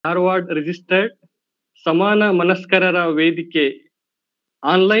Dharwad registered ಸಮಾನ ಮನಸ್ಕರರ ವೇದಿಕೆ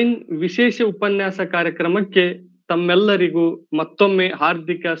online ವಿಶೇಷ ಉಪನ್ಯಾಸ ಕಾರ್ಯಕ್ರಮಕ್ಕೆ ತಮ್ಮೆಲ್ಲರಿಗೂ ಮತ್ತೊಮ್ಮೆ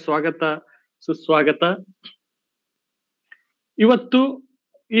ಹಾರ್ದಿಕ ಸ್ವಾಗತ ಸುಸ್ವಾಗತ. ಇವತ್ತು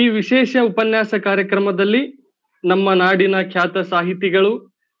ಈ ವಿಶೇಷ ಉಪನ್ಯಾಸ ಕಾರ್ಯಕ್ರಮದಲ್ಲಿ ನಮ್ಮ ನಾಡಿನ ಖ್ಯಾತ ಸಾಹಿತಿಗಳು,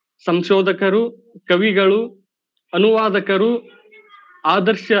 ಸಂಶೋಧಕರು, ಕವಿಗಳು, ಅನುವಾದಕರು,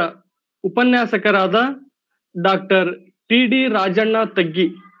 ಆದರ್ಶ ಉಪನ್ಯಾಸಕರಾದ ಡಾಕ್ಟರ್ ಟಿ.ಡಿ. ರಾಜಣ್ಣ ತಗ್ಗಿ,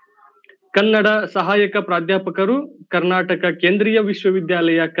 ಕನ್ನಡ ಸಹಾಯಕ ಪ್ರಾಧ್ಯಾಪಕರು, ಕರ್ನಾಟಕ ಕೇಂದ್ರೀಯ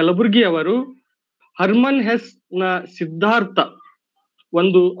ವಿಶ್ವವಿದ್ಯಾಲಯ ಕಲಬುರಗಿ ಅವರು ಹರ್ಮನ್ ಹೆಸ್ ನ ಸಿದ್ಧಾರ್ಥ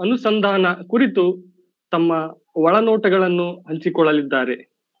ಒಂದು ಅನುಸಂಧಾನ ಕುರಿತು ತಮ್ಮ ಒಳನೋಟಗಳನ್ನು ಹಂಚಿಕೊಳ್ಳಲಿದ್ದಾರೆ.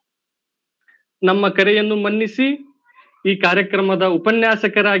 ನಮ್ಮ ಕರೆಯನ್ನು ಮನ್ನಿಸಿ ಈ ಕಾರ್ಯಕ್ರಮದ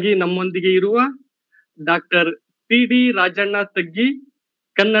ಉಪನ್ಯಾಸಕರಾಗಿ ನಮ್ಮೊಂದಿಗೆ ಇರುವ ಡಾಕ್ಟರ್ ಟಿ.ಡಿ. ರಾಜಣ್ಣ ತಗ್ಗಿ,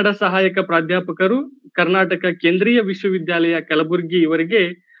 ಕನ್ನಡ ಸಹಾಯಕ ಪ್ರಾಧ್ಯಾಪಕರು, ಕರ್ನಾಟಕ ಕೇಂದ್ರೀಯ ವಿಶ್ವವಿದ್ಯಾಲಯ ಕಲಬುರಗಿ ಇವರಿಗೆ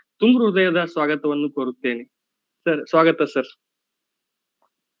ತುಂಬ ಹೃದಯದ ಸ್ವಾಗತವನ್ನು ಕೋರುತ್ತೇನೆ. ಸರ್, ಸ್ವಾಗತ ಸರ್.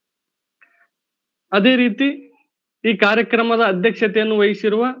 ಅದೇ ರೀತಿ ಈ ಕಾರ್ಯಕ್ರಮದ ಅಧ್ಯಕ್ಷತೆಯನ್ನು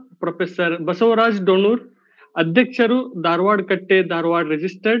ವಹಿಸಿರುವ ಪ್ರೊಫೆಸರ್ ಬಸವರಾಜ್ ಡೊಣ್ಣೂರ್, ಅಧ್ಯಕ್ಷರು, ಧಾರವಾಡ ಕಟ್ಟೆ ಧಾರವಾಡ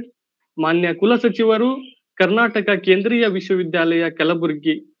ರಿಜಿಸ್ಟರ್ಡ್, ಮಾನ್ಯ ಕುಲಸಚಿವರು, ಕರ್ನಾಟಕ ಕೇಂದ್ರೀಯ ವಿಶ್ವವಿದ್ಯಾಲಯ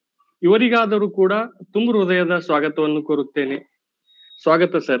ಕಲಬುರಗಿ ಇವರಿಗಾದರೂ ಕೂಡ ತುಂಬ ಹೃದಯದ ಸ್ವಾಗತವನ್ನು ಕೋರುತ್ತೇನೆ.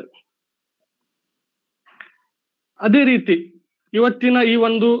 ಸ್ವಾಗತ ಸರ್. ಅದೇ ರೀತಿ ಇವತ್ತಿನ ಈ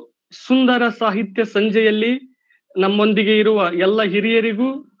ಒಂದು ಸುಂದರ ಸಾಹಿತ್ಯ ಸಂಜೆಯಲ್ಲಿ ನಮ್ಮೊಂದಿಗೆ ಇರುವ ಎಲ್ಲ ಹಿರಿಯರಿಗೂ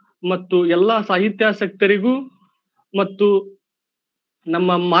ಮತ್ತು ಎಲ್ಲ ಸಾಹಿತ್ಯಾಸಕ್ತರಿಗೂ ಮತ್ತು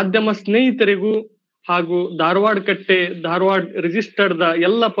ನಮ್ಮ ಮಾಧ್ಯಮ ಸ್ನೇಹಿತರಿಗೂ ಹಾಗೂ ಧಾರವಾಡ ಕಟ್ಟೆ ಧಾರವಾಡ ರಿಜಿಸ್ಟರ್ಡ್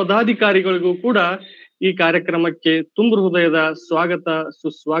ಎಲ್ಲ ಪದಾಧಿಕಾರಿಗಳಿಗೂ ಕೂಡ ಈ ಕಾರ್ಯಕ್ರಮಕ್ಕೆ ತುಂಬ ಹೃದಯದ ಸ್ವಾಗತ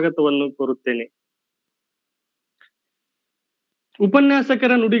ಸುಸ್ವಾಗತವನ್ನು ಕೋರುತ್ತೇನೆ.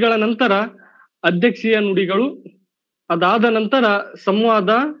 ಉಪನ್ಯಾಸಕರ ನುಡಿಗಳ ನಂತರ ಅಧ್ಯಕ್ಷೀಯ ನುಡಿಗಳು, ಅದಾದ ನಂತರ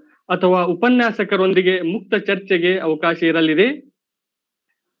ಸಂವಾದ ಅಥವಾ ಉಪನ್ಯಾಸಕರೊಂದಿಗೆ ಮುಕ್ತ ಚರ್ಚೆಗೆ ಅವಕಾಶ ಇರಲಿದೆ.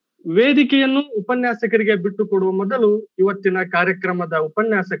 ವೇದಿಕೆಯನ್ನು ಉಪನ್ಯಾಸಕರಿಗೆ ಬಿಟ್ಟು ಕೊಡುವ ಮೊದಲು ಇವತ್ತಿನ ಕಾರ್ಯಕ್ರಮದ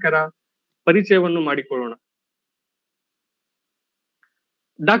ಉಪನ್ಯಾಸಕರ ಪರಿಚಯವನ್ನು ಮಾಡಿಕೊಳ್ಳೋಣ.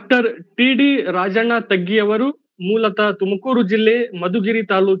 Doctor TD. ರಾಜಣ್ಣ ತಗ್ಗಿಯವರು ಮೂಲತಃ ತುಮಕೂರು ಜಿಲ್ಲೆ ಮಧುಗಿರಿ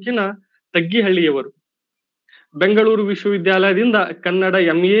ತಾಲೂಕಿನ ತಗ್ಗಿಹಳ್ಳಿಯವರು. ಬೆಂಗಳೂರು ವಿಶ್ವವಿದ್ಯಾಲಯದಿಂದ ಕನ್ನಡ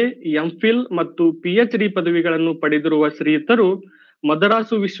MA, MPhil ಮತ್ತು PhD ಪದವಿಗಳನ್ನು ಪಡೆದಿರುವ ಶ್ರೀಯುತರು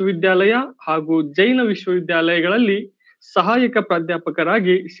ಮದರಾಸು ವಿಶ್ವವಿದ್ಯಾಲಯ ಹಾಗೂ ಜೈನ ವಿಶ್ವವಿದ್ಯಾಲಯಗಳಲ್ಲಿ ಸಹಾಯಕ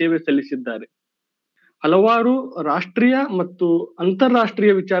ಪ್ರಾಧ್ಯಾಪಕರಾಗಿ ಸೇವೆ ಸಲ್ಲಿಸಿದ್ದಾರೆ. ಹಲವಾರು ರಾಷ್ಟ್ರೀಯ ಮತ್ತು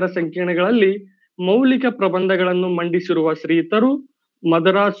ಅಂತಾರಾಷ್ಟ್ರೀಯ ವಿಚಾರ ಸಂಕಿರಣಗಳಲ್ಲಿ ಮೌಲಿಕ ಪ್ರಬಂಧಗಳನ್ನು ಮಂಡಿಸಿರುವ ಶ್ರೀಯುತರು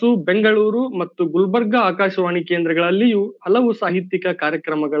ಮದರಾಸು, ಬೆಂಗಳೂರು ಮತ್ತು ಗುಲ್ಬರ್ಗಾ ಆಕಾಶವಾಣಿ ಕೇಂದ್ರಗಳಲ್ಲಿಯೂ ಹಲವು ಸಾಹಿತ್ಯಿಕ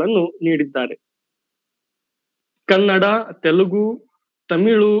ಕಾರ್ಯಕ್ರಮಗಳನ್ನು ನೀಡಿದ್ದಾರೆ. ಕನ್ನಡ, ತೆಲುಗು,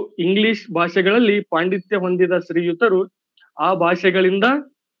 ತಮಿಳು, ಇಂಗ್ಲಿಷ್ ಭಾಷೆಗಳಲ್ಲಿ ಪಾಂಡಿತ್ಯ ಹೊಂದಿದ ಶ್ರೀಯುತರು ಆ ಭಾಷೆಗಳಿಂದ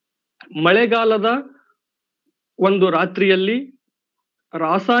ಮಳೆಗಾಲದ ಒಂದು ರಾತ್ರಿಯಲ್ಲಿ,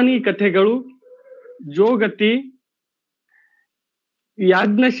 ರಾಸಾನಿ ಕಥೆಗಳು, ಜೋಗತಿ,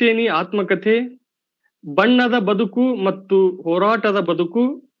 ಯಾಜ್ಞಸೇನಿ ಆತ್ಮಕಥೆ, ಬಣ್ಣದ ಬದುಕು ಮತ್ತು ಹೋರಾಟದ ಬದುಕು,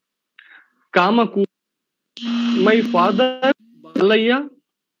 ಕಾಮಕೂ, ಮೈ ಫಾದರ್ ಬಾಲಯ್ಯ,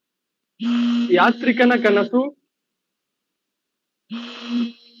 ಯಾತ್ರಿಕನ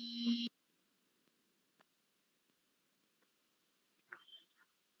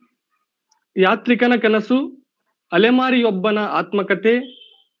ಕನಸು, ಅಲೆಮಾರಿಯೊಬ್ಬನ ಆತ್ಮಕಥೆ,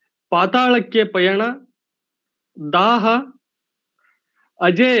 ಪಾತಾಳಕ್ಕೆ ಪಯಣ, ದಾಹ,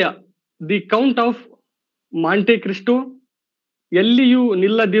 ಅಜೇಯ ದಿ ಕೌಂಟ್ ಆಫ್ ಮಾಂಟೆ ಕ್ರಿಸ್ಟೋ, ಎಲ್ಲಿಯೂ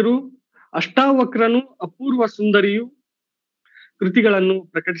ನಿಲ್ಲದಿರು, ಅಷ್ಟಾವಕ್ರನು, ಅಪೂರ್ವ ಸುಂದರಿಯು ಕೃತಿಗಳನ್ನು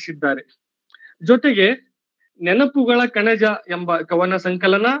ಪ್ರಕಟಿಸಿದ್ದಾರೆ. ಜೊತೆಗೆ ನೆನಪುಗಳ ಕಣಜ ಎಂಬ ಕವನ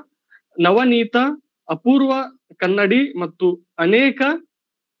ಸಂಕಲನ, ನವನೀತ, ಅಪೂರ್ವ ಕನ್ನಡಿ ಮತ್ತು ಅನೇಕ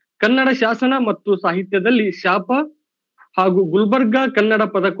ಕನ್ನಡ ಶಾಸನ ಮತ್ತು ಸಾಹಿತ್ಯದಲ್ಲಿ ಶಾಪ ಹಾಗೂ ಗುಲ್ಬರ್ಗಾ ಕನ್ನಡ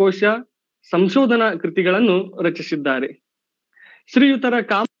ಪದಕೋಶ ಸಂಶೋಧನಾ ಕೃತಿಗಳನ್ನು ರಚಿಸಿದ್ದಾರೆ.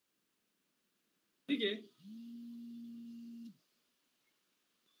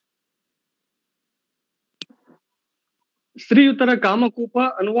 ಶ್ರೀಯುತರ ಕಾಮಕೂಪ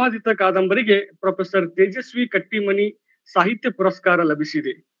ಅನುವಾದಿತ ಕಾದಂಬರಿಗೆ ಪ್ರೊಫೆಸರ್ ತೇಜಸ್ವಿ ಕಟ್ಟಿಮನಿ ಸಾಹಿತ್ಯ ಪುರಸ್ಕಾರ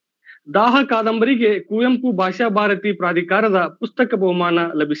ಲಭಿಸಿದೆ. ದಾಹ ಕಾದಂಬರಿಗೆ ಕುವೆಂಪು ಭಾಷಾ ಭಾರತಿ ಪ್ರಾಧಿಕಾರದ ಪುಸ್ತಕ ಬಹುಮಾನ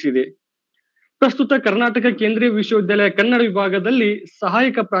ಲಭಿಸಿದೆ. ಪ್ರಸ್ತುತ ಕರ್ನಾಟಕ ಕೇಂದ್ರೀಯ ವಿಶ್ವವಿದ್ಯಾಲಯ ಕನ್ನಡ ವಿಭಾಗದಲ್ಲಿ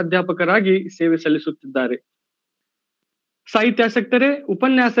ಸಹಾಯಕ ಪ್ರಾಧ್ಯಾಪಕರಾಗಿ ಸೇವೆ ಸಲ್ಲಿಸುತ್ತಿದ್ದಾರೆ. ಸಾಹಿತ್ಯಾಸಕ್ತರೇ,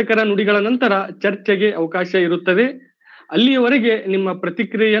 ಉಪನ್ಯಾಸಕರ ನುಡಿಗಳ ನಂತರ ಚರ್ಚೆಗೆ ಅವಕಾಶ ಇರುತ್ತದೆ. ಅಲ್ಲಿಯವರೆಗೆ ನಿಮ್ಮ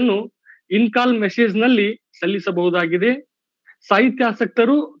ಪ್ರತಿಕ್ರಿಯೆಯನ್ನು ಇನ್ಕಾಲ್ ಮೆಸೇಜ್ ನಲ್ಲಿ ಸಲ್ಲಿಸಬಹುದಾಗಿದೆ.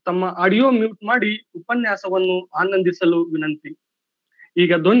 ಸಾಹಿತ್ಯಾಸಕ್ತರು ತಮ್ಮ ಆಡಿಯೋ ಮ್ಯೂಟ್ ಮಾಡಿ ಉಪನ್ಯಾಸವನ್ನು ಆನಂದಿಸಲು ವಿನಂತಿ.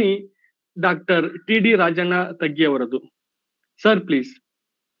 ಈಗ ಧ್ವನಿ ಡಾಕ್ಟರ್ ಟಿ.ಡಿ. ರಾಜಣ್ಣ ತಗ್ಗಿ ಅವರದು. Sir, please.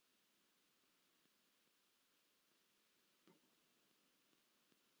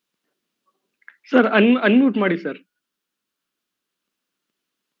 ಸರ್ ಅನ್ಮ್ಯೂಟ್ ಮಾಡಿ ಸರ್.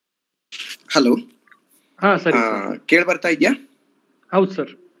 ಹಲೋ, ಸರಿ ಕೇಳಿ ಬರ್ತಾ ಇದ್ಯಾ? ಹೌದು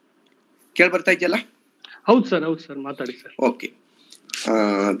ಸರ್, ಕೇಳಿ ಬರ್ತಾ ಇದೆಯಲ್ಲ? ಹೌದು ಸರ್, ಮಾತಾಡಿ ಸರ್. ಓಕೆ.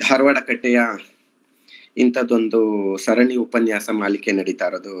 ಧಾರವಾಡ ಕಟ್ಟೆಯ ಇಂಥದ್ದೊಂದು ಸರಣಿ ಉಪನ್ಯಾಸ ಮಾಲಿಕೆ ನಡೀತಾ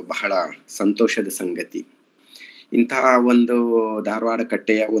ಇರೋದು ಬಹಳ ಸಂತೋಷದ ಸಂಗತಿ. ಇಂತಹ ಒಂದು ಧಾರವಾಡ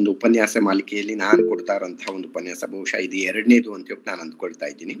ಕಟ್ಟೆಯ ಒಂದು ಉಪನ್ಯಾಸ ಮಾಲಿಕೆಯಲ್ಲಿ ನಾನು ಕೊಡ್ತಾ ಇರೋಂತಹ ಒಂದು ಉಪನ್ಯಾಸ ಬಹುಶಃ ಇದು 2ನೇದು ಅಂತ ಹೇಳಿ ನಾನು ಅಂದ್ಕೊಳ್ತಾ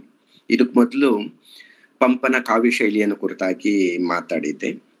ಇದ್ದೀನಿ. ಇದಕ್ ಮೊದಲು ಪಂಪನ ಕಾವ್ಯ ಶೈಲಿಯನ್ನು ಕುರಿತಾಗಿ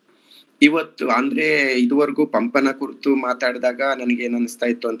ಮಾತಾಡಿದ್ದೆ. ಇವತ್ತು ಅಂದ್ರೆ ಇದುವರೆಗೂ ಪಂಪನ ಕುರಿತು ಮಾತಾಡಿದಾಗ ನನಗೆ ಏನ್ ಅನಿಸ್ತಾ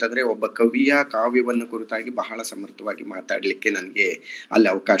ಇತ್ತು ಅಂತಂದ್ರೆ, ಒಬ್ಬ ಕವಿಯ ಕಾವ್ಯವನ್ನು ಕುರಿತಾಗಿ ಬಹಳ ಸಮರ್ಥವಾಗಿ ಮಾತಾಡ್ಲಿಕ್ಕೆ ನನಗೆ ಅಲ್ಲಿ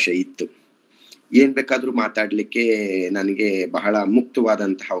ಅವಕಾಶ ಇತ್ತು. ಏನ್ ಬೇಕಾದ್ರೂ ಮಾತಾಡ್ಲಿಕ್ಕೆ ನನಗೆ ಬಹಳ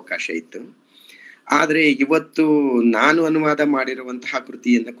ಮುಕ್ತವಾದಂತಹ ಅವಕಾಶ ಇತ್ತು. ಆದ್ರೆ ಇವತ್ತು ನಾನು ಅನುವಾದ ಮಾಡಿರುವಂತಹ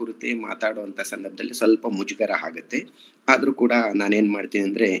ಕೃತಿಯನ್ನ ಕುರಿತೇ ಮಾತಾಡುವಂತ ಸಂದರ್ಭದಲ್ಲಿ ಸ್ವಲ್ಪ ಮುಜುಗರ ಆಗತ್ತೆ. ಆದ್ರೂ ಕೂಡ ನಾನೇನ್ ಮಾಡ್ತೀನಿ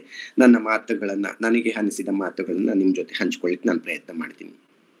ಅಂದ್ರೆ, ನನ್ನ ಮಾತುಗಳನ್ನ, ನನಗೆ ಅನಿಸಿದ ಮಾತುಗಳನ್ನ ನಿಮ್ ಜೊತೆ ಹಂಚ್ಕೊಳ್ಳಿಕ್ಕೆ ನಾನು ಪ್ರಯತ್ನ ಮಾಡ್ತೀನಿ.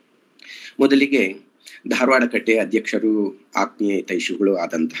 ಮೊದಲಿಗೆ ಧಾರವಾಡ ಕಟ್ಟೆಯ ಅಧ್ಯಕ್ಷರು, ಆತ್ಮೀಯ ಹಿತೈಷಿಗಳು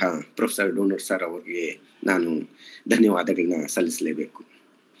ಆದಂತಹ ಪ್ರೊಫೆಸರ್ ಡೋನರ್ ಸರ್ ಅವರಿಗೆ ನಾನು ಧನ್ಯವಾದಗಳನ್ನ ಸಲ್ಲಿಸಲೇಬೇಕು.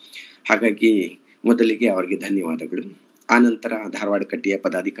 ಹಾಗಾಗಿ ಮೊದಲಿಗೆ ಅವರಿಗೆ ಧನ್ಯವಾದಗಳು. ಆನಂತರ ಧಾರವಾಡ ಕಟ್ಟೆಯ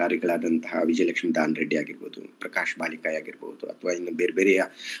ಪದಾಧಿಕಾರಿಗಳಾದಂತಹ ವಿಜಯಲಕ್ಷ್ಮಿ ದಾನ್ ರೆಡ್ಡಿ ಆಗಿರ್ಬೋದು, ಪ್ರಕಾಶ್ ಬಾಲಿಕಾಯಿ ಆಗಿರ್ಬೋದು, ಅಥವಾ ಇನ್ನು ಬೇರೆ ಬೇರೆಯ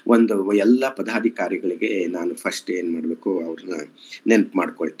ಒಂದು ಎಲ್ಲ ಪದಾಧಿಕಾರಿಗಳಿಗೆ ನಾನು ಫಸ್ಟ್ ಏನ್ ಮಾಡ್ಬೇಕು, ಅವ್ರನ್ನ ನೆನಪು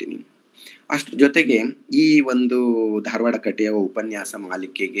ಮಾಡ್ಕೊಳ್ತೀನಿ. ಅಷ್ಟ್ರ ಜೊತೆಗೆ ಈ ಒಂದು ಧಾರವಾಡ ಕಟ್ಟೆಯ ಉಪನ್ಯಾಸ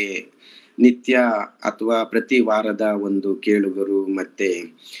ಮಾಲಿಕೆಗೆ ನಿತ್ಯ ಅಥವಾ ಪ್ರತಿ ವಾರದ ಒಂದು ಕೇಳುಗರು ಮತ್ತೆ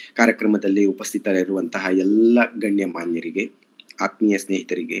ಕಾರ್ಯಕ್ರಮದಲ್ಲಿ ಉಪಸ್ಥಿತರಿರುವಂತಹ ಎಲ್ಲ ಗಣ್ಯ ಮಾನ್ಯರಿಗೆ, ಆತ್ಮೀಯ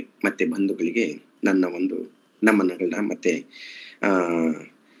ಸ್ನೇಹಿತರಿಗೆ ಮತ್ತೆ ಬಂಧುಗಳಿಗೆ ನನ್ನ ಒಂದು ನಮನಗಳನ್ನ ಮತ್ತೆ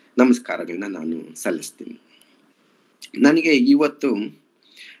ನಮಸ್ಕಾರಗಳನ್ನ ನಾನು ಸಲ್ಲಿಸ್ತೀನಿ. ನನಗೆ ಇವತ್ತು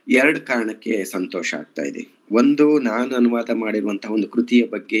 2 ಕಾರಣಕ್ಕೆ ಸಂತೋಷ ಆಗ್ತಾ ಇದೆ. ಒಂದು, ನಾನು ಅನುವಾದ ಮಾಡಿರುವಂತಹ ಒಂದು ಕೃತಿಯ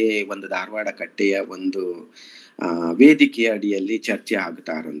ಬಗ್ಗೆ ಒಂದು ಧಾರವಾಡ ಕಟ್ಟೆಯ ಒಂದು ವೇದಿಕೆಯ ಅಡಿಯಲ್ಲಿ ಚರ್ಚೆ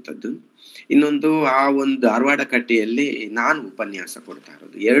ಆಗ್ತಾ ಇರುವಂತದ್ದು. ಇನ್ನೊಂದು, ಆ ಒಂದು ಧಾರವಾಡ ಕಟ್ಟೆಯಲ್ಲಿ ನಾನು ಉಪನ್ಯಾಸ ಕೊಡ್ತಾ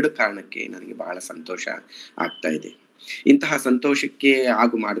ಇರೋದು. 2 ಕಾರಣಕ್ಕೆ ನನಗೆ ಬಹಳ ಸಂತೋಷ ಆಗ್ತಾ ಇದೆ. ಇಂತಹ ಸಂತೋಷಕ್ಕೆ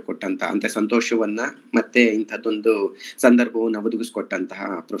ಮಾಡಿಕೊಟ್ಟಂತಹ ಸಂತೋಷವನ್ನ ಮತ್ತೆ ಇಂಥದ್ದೊಂದು ಸಂದರ್ಭವನ್ನು ಒದಗಿಸ್ಕೊಟ್ಟಂತಹ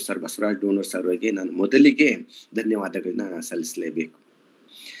ಪ್ರೊಫೆಸರ್ ಬಸವರಾಜ್ ಡೋನರ್ ಸರ್ ಅವರಿಗೆ ನಾನು ಮೊದಲಿಗೆ ಧನ್ಯವಾದಗಳನ್ನ ಸಲ್ಲಿಸಲೇಬೇಕು.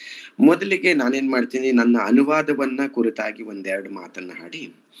 ಮೊದಲಿಗೆ ನಾನೇನ್ ಮಾಡ್ತೀನಿ, ನನ್ನ ಅನುವಾದವನ್ನ ಕುರಿತಾಗಿ 1-2 ಮಾತನ್ನ ಹಾಡಿ,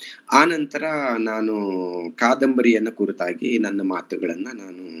 ಆನಂತರ ನಾನು ಕಾದಂಬರಿಯನ್ನ ಕುರಿತಾಗಿ ನನ್ನ ಮಾತುಗಳನ್ನ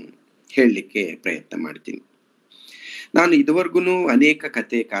ನಾನು ಹೇಳಲಿಕ್ಕೆ ಪ್ರಯತ್ನ ಮಾಡ್ತೀನಿ. ನಾನು ಇದುವರೆಗೂ ಅನೇಕ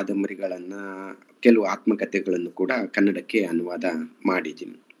ಕತೆ ಕಾದಂಬರಿಗಳನ್ನ, ಕೆಲವು ಆತ್ಮಕಥೆಗಳನ್ನು ಕೂಡ ಕನ್ನಡಕ್ಕೆ ಅನುವಾದ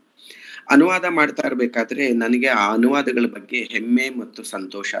ಮಾಡಿದ್ದೀನಿ. ಅನುವಾದ ಮಾಡ್ತಾ ಇರ್ಬೇಕಾದ್ರೆ ನನಗೆ ಆ ಅನುವಾದಗಳ ಬಗ್ಗೆ ಹೆಮ್ಮೆ ಮತ್ತು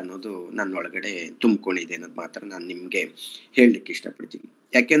ಸಂತೋಷ ಅನ್ನೋದು ನನ್ನೊಳಗಡೆ ತುಂಬಿಕೊಂಡಿದೆ ಅನ್ನೋದು ಮಾತ್ರ ನಾನು ನಿಮ್ಗೆ ಹೇಳಲಿಕ್ಕೆ ಇಷ್ಟಪಡ್ತೀನಿ.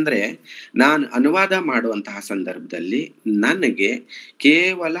 ಯಾಕೆಂದ್ರೆ ನಾನು ಅನುವಾದ ಮಾಡುವಂತಹ ಸಂದರ್ಭದಲ್ಲಿ ನನಗೆ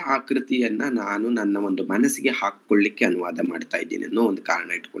ಕೇವಲ ಆ ಕೃತಿಯನ್ನ ನಾನು ನನ್ನ ಒಂದು ಮನಸ್ಸಿಗೆ ಹಾಕೊಳ್ಳಿಕ್ಕೆ ಅನುವಾದ ಮಾಡ್ತಾ ಇದ್ದೀನಿ ಅನ್ನೋ ಒಂದು ಕಾರಣ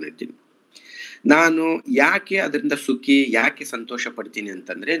ಇಟ್ಕೊಂಡಿರ್ತೀನಿ. ನಾನು ಯಾಕೆ ಅದರಿಂದ ಸುಖಿ, ಯಾಕೆ ಸಂತೋಷ ಪಡ್ತೀನಿ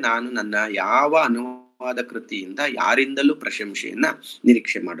ಅಂತಂದ್ರೆ, ನಾನು ನನ್ನ ಯಾವ ಅನುವಾದ ಕೃತಿಯಿಂದ ಯಾರಿಂದಲೂ ಪ್ರಶಂಸೆಯನ್ನ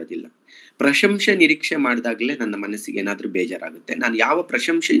ನಿರೀಕ್ಷೆ ಮಾಡೋದಿಲ್ಲ. ಪ್ರಶಂಸೆ ನಿರೀಕ್ಷೆ ಮಾಡಿದಾಗಲೇ ನನ್ನ ಮನಸ್ಸಿಗೆ ಏನಾದ್ರೂ ಬೇಜಾರಾಗುತ್ತೆ. ನಾನು ಯಾವ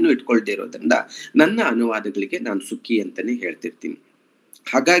ಪ್ರಶಂಸೆಯನ್ನು ಇಟ್ಕೊಳ್ದೇ ಇರೋದ್ರಿಂದ ನನ್ನ ಅನುವಾದಗಳಿಗೆ ನಾನು ಸುಖಿ ಅಂತಾನೆ ಹೇಳ್ತಿರ್ತೀನಿ.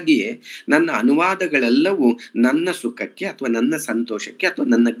 ಹಾಗಾಗಿಯೇ ನನ್ನ ಅನುವಾದಗಳೆಲ್ಲವೂ ನನ್ನ ಸುಖಕ್ಕೆ ಅಥವಾ ನನ್ನ ಸಂತೋಷಕ್ಕೆ ಅಥವಾ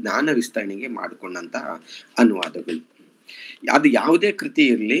ನನ್ನ ಜ್ಞಾನ ವಿಸ್ತರಣೆಗೆ ಮಾಡಿಕೊಂಡಂತಹ ಅನುವಾದಗಳು. ಅದು ಯಾವುದೇ ಕೃತಿ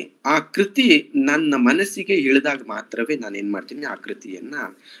ಇರಲಿ, ಆ ಕೃತಿ ನನ್ನ ಮನಸ್ಸಿಗೆ ಇಳಿದಾಗ ಮಾತ್ರವೇ ನಾನು ಏನ್ ಮಾಡ್ತೀನಿ, ಆ ಕೃತಿಯನ್ನ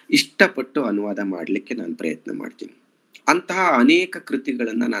ಇಷ್ಟಪಟ್ಟು ಅನುವಾದ ಮಾಡ್ಲಿಕ್ಕೆ ನಾನು ಪ್ರಯತ್ನ ಮಾಡ್ತೀನಿ. ಅಂತಹ ಅನೇಕ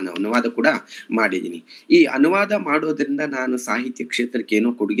ಕೃತಿಗಳನ್ನ ನಾನು ಅನುವಾದ ಕೂಡ ಮಾಡಿದ್ದೀನಿ. ಈ ಅನುವಾದ ಮಾಡೋದ್ರಿಂದ ನಾನು ಸಾಹಿತ್ಯ ಕ್ಷೇತ್ರಕ್ಕೆ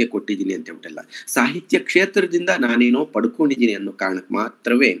ಏನೋ ಕೊಡುಗೆ ಕೊಟ್ಟಿದ್ದೀನಿ ಅಂತ ಹೇಳ್ಬಿಟ್ಟಲ್ಲ, ಸಾಹಿತ್ಯ ಕ್ಷೇತ್ರದಿಂದ ನಾನೇನೋ ಪಡ್ಕೊಂಡಿದ್ದೀನಿ ಅನ್ನೋ ಕಾರಣಕ್ಕೆ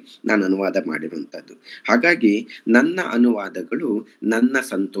ಮಾತ್ರವೇ ನಾನು ಅನುವಾದ ಮಾಡಿರುವಂತದ್ದು. ಹಾಗಾಗಿ ನನ್ನ ಅನುವಾದಗಳು ನನ್ನ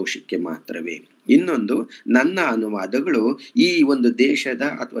ಸಂತೋಷಕ್ಕೆ ಮಾತ್ರವೇ. ಇನ್ನೊಂದು, ನನ್ನ ಅನುವಾದಗಳು ಈ ಒಂದು ದೇಶದ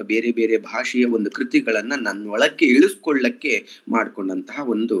ಅಥವಾ ಬೇರೆ ಬೇರೆ ಭಾಷೆಯ ಒಂದು ಕೃತಿಗಳನ್ನ ನನ್ನೊಳಕ್ಕೆ ಇಳಿಸ್ಕೊಳ್ಳಕ್ಕೆ ಮಾಡ್ಕೊಂಡಂತಹ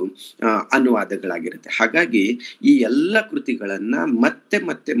ಒಂದು ಅನುವಾದಗಳಾಗಿರುತ್ತೆ. ಹಾಗಾಗಿ ಈ ಎಲ್ಲ ಕೃತಿಗಳನ್ನ ಮತ್ತೆ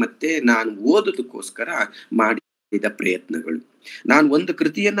ಮತ್ತೆ ಮತ್ತೆ ನಾನು ಓದೋದಕ್ಕೋಸ್ಕರ ಮಾಡಿದ ಪ್ರಯತ್ನಗಳು. ನಾನು ಒಂದು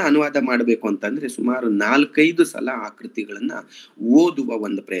ಕೃತಿಯನ್ನ ಅನುವಾದ ಮಾಡಬೇಕು ಅಂತಂದ್ರೆ ಸುಮಾರು 4-5 ಸಲ ಆ ಕೃತಿಗಳನ್ನ ಓದುವ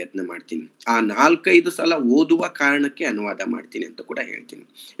ಒಂದು ಪ್ರಯತ್ನ ಮಾಡ್ತೀನಿ. ಆ 4-5 ಸಲ ಓದುವ ಕಾರಣಕ್ಕೆ ಅನುವಾದ ಮಾಡ್ತೀನಿ ಅಂತ ಕೂಡ ಹೇಳ್ತೀನಿ.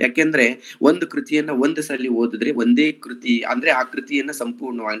 ಯಾಕೆಂದ್ರೆ ಒಂದು ಕೃತಿಯನ್ನ ಒಂದು ಸಲ ಓದಿದ್ರೆ ಒಂದೇ ಕೃತಿ ಅಂದ್ರೆ ಆ ಕೃತಿಯನ್ನ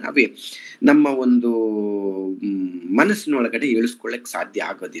ಸಂಪೂರ್ಣವಾಗಿ ನಾವೇ ನಮ್ಮ ಒಂದು ಮನಸ್ಸಿನೊಳಗಡೆ ಇಳಿಸ್ಕೊಳ್ಳಕ್ ಸಾಧ್ಯ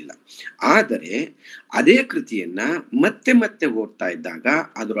ಆಗೋದಿಲ್ಲ. ಆದರೆ ಅದೇ ಕೃತಿಯನ್ನ ಮತ್ತೆ ಮತ್ತೆ ಓದ್ತಾ ಇದ್ದಾಗ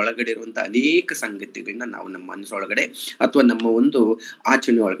ಅದರೊಳಗಡೆ ಇರುವಂತ ಅನೇಕ ಸಂಗತಿಗಳನ್ನ ನಾವು ನಮ್ಮ ಮನಸ್ಸೊಳಗಡೆ ಅಥವಾ ನಮ್ಮ ಒಂದು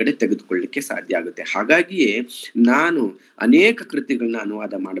ಆಚರಣೆ ಒಳಗಡೆ ತೆಗೆದುಕೊಳ್ಳಿಕ್ಕೆ ಸಾಧ್ಯ ಆಗುತ್ತೆ. ಹಾಗಾಗಿಯೇ ನಾನು ಅನೇಕ ಕೃತಿಗಳನ್ನ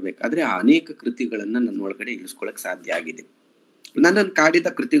ಅನುವಾದ ಮಾಡಬೇಕಾದ್ರೆ ಆ ಅನೇಕ ಕೃತಿಗಳನ್ನ ನನ್ನ ಒಳಗಡೆ ಇಳಿಸ್ಕೊಳಕ್ ಸಾಧ್ಯ ಆಗಿದೆ. ನನ್ನನ್ನು ಕಾಡಿದ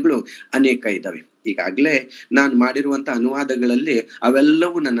ಕೃತಿಗಳು ಅನೇಕ ಇದ್ದಾವೆ. ಈಗಾಗ್ಲೇ ನಾನು ಮಾಡಿರುವಂತ ಅನುವಾದಗಳಲ್ಲಿ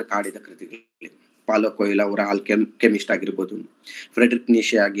ಅವೆಲ್ಲವೂ ನನ್ನ ಕಾಡಿದ ಕೃತಿಗಳೇ. ಪಾಲೋ ಕೊಯ್ಲ್ ಅವರ ಕೆಮಿಸ್ಟ್ ಆಗಿರ್ಬೋದು, ಫ್ರೆಡ್ರಿಕ್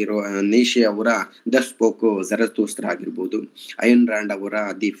ನೀಶೆ ಅವರ ದ ಸ್ಪೋಕ್ ಜರತೂಸ್ತ್ರ ಆಗಿರ್ಬೋದು, ಅಯನ್ ರಾಂಡ್ ಅವರ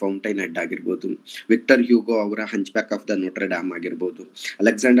ದಿ ಫೌಂಟೈನ್ ಹೆಡ್ ಆಗಿರ್ಬೋದು, ವಿಕ್ಟರ್ ಹ್ಯೂಗೋ ಅವರ ಹಂಚ್ ಬ್ಯಾಕ್ ಆಫ್ ದ ನೋಟ್ರೆ ಡಾಮ್ ಆಗಿರ್ಬೋದು,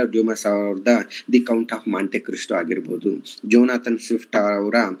 Alexander ಡ್ಯೂಮಸ್ ಅವರದ the count of Monte ಕ್ರಿಸ್ಟೋ ಆಗಿರ್ಬೋದು, ಜೋನಾಥನ್ ಸ್ವಿಫ್ಟ್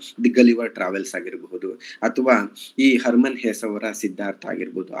ಅವರ ದಿ ಗಲಿವರ್ ಟ್ರಾವೆಲ್ಸ್ ಆಗಿರಬಹುದು, ಅಥವಾ ಈ ಹರ್ಮನ್ ಹೆಸ್ ಅವರ ಸಿದ್ಧಾರ್ಥ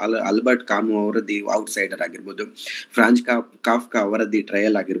ಆಗಿರ್ಬೋದು, ಆಲ್ಬರ್ಟ್ ಕಾಮು ಅವರ ದಿ ಔಟ್ಸೈಡರ್ ಆಗಿರ್ಬೋದು, ಫ್ರಾನ್ಸ್ ಕಾಫ್ಕಾ ಅವರ ದಿ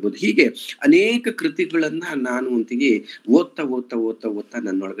ಟ್ರಯಲ್ ಆಗಿರ್ಬೋದು. ಹೀಗೆ ಅನೇಕ ಕೃತಿಗಳನ್ನ ನಾನು ಒಂದಿಗೆ ಓದ್ತಾ ಓದ್ತಾ ಓದ್ತಾ ಓದ್ತಾ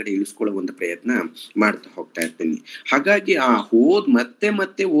ನನ್ನೊಳಗಡೆ ಇಳಿಸ್ಕೊಳ್ಳೋ ಒಂದು ಪ್ರಯತ್ನ ಮಾಡ್ತಾ ಹೋಗ್ತಾ ಇರ್ತೀನಿ. ಹಾಗಾಗಿ ಮತ್ತೆ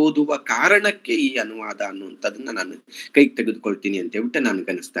ಮತ್ತೆ ಓದುವ ಕಾರಣಕ್ಕೆ ಈ ಅನುವಾದ ಅನ್ನುವಂಥದ್ದನ್ನ ನಾನು ಕೈಗೆ ತೆಗೆದುಕೊಳ್ತೀನಿ ಅಂತ ಹೇಳ್ಬಿಟ್ಟು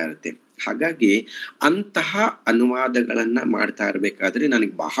ನನಗನ್ನಿಸ್ತಾ ಇರುತ್ತೆ. ಹಾಗಾಗಿ ಅಂತಹ ಅನುವಾದಗಳನ್ನ ಮಾಡ್ತಾ ಇರ್ಬೇಕಾದ್ರೆ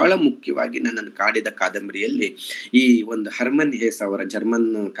ನನಗೆ ಬಹಳ ಮುಖ್ಯವಾಗಿ ನನ್ನನ್ನು ಕಾಡಿದ ಕಾದಂಬರಿಯಲ್ಲಿ ಈ ಒಂದು ಹರ್ಮನ್ ಹೇಸ್ ಅವರ, ಜರ್ಮನ್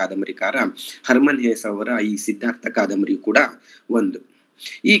ಕಾದಂಬರಿಕಾರ ಹರ್ಮನ್ ಹೇಸ್ ಅವರ ಈ ಸಿದ್ಧಾರ್ಥ ಕಾದಂಬರಿ ಕೂಡ ಒಂದು.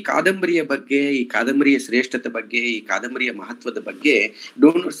 ಈ ಕಾದಂಬರಿಯ ಬಗ್ಗೆ, ಈ ಕಾದಂಬರಿಯ ಶ್ರೇಷ್ಠತೆ ಬಗ್ಗೆ, ಈ ಕಾದಂಬರಿಯ ಮಹತ್ವದ ಬಗ್ಗೆ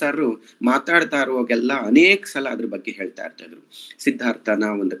ಡೋನರ್ ಸರ್ ಮಾತಾಡ್ತಾ ಇರುವಾಗೆಲ್ಲ ಅನೇಕ ಸಲ ಅದ್ರ ಬಗ್ಗೆ ಹೇಳ್ತಾ ಇರ್ತಿದ್ರು. ಸಿದ್ಧಾರ್ಥನ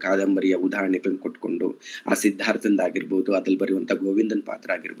ಒಂದು ಕಾದಂಬರಿಯ ಉದಾಹರಣೆಗಳನ್ನ ಕೊಟ್ಕೊಂಡು, ಆ ಸಿದ್ಧಾರ್ಥಂದಾಗಿರ್ಬೋದು, ಅದ್ರಲ್ಲಿ ಬರುವಂತ ಗೋವಿಂದನ್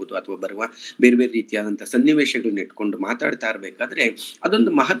ಪಾತ್ರ ಆಗಿರ್ಬೋದು, ಅಥವಾ ಬರುವ ಬೇರೆ ಬೇರೆ ರೀತಿಯಾದಂತಹ ಸನ್ನಿವೇಶಗಳನ್ನ ಇಟ್ಕೊಂಡು ಮಾತಾಡ್ತಾ ಇರ್ಬೇಕಾದ್ರೆ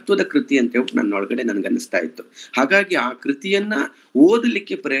ಅದೊಂದು ಮಹತ್ವದ ಕೃತಿ ಅಂತ ಹೇಳ್ಬಿಟ್ಟು ನನ್ನೊಳಗಡೆ ನನ್ಗನ್ನಿಸ್ತಾ ಇತ್ತು. ಹಾಗಾಗಿ ಆ ಕೃತಿಯನ್ನ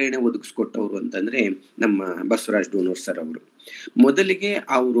ಓದಲಿಕ್ಕೆ ಪ್ರೇರಣೆ ಒದಗಿಸ್ಕೊಟ್ಟವ್ರು ಅಂತಂದ್ರೆ ನಮ್ಮ ಬಸವರಾಜ್ ಡೋನರ್ ಸರ್ ಅವರು. ಮೊದಲಿಗೆ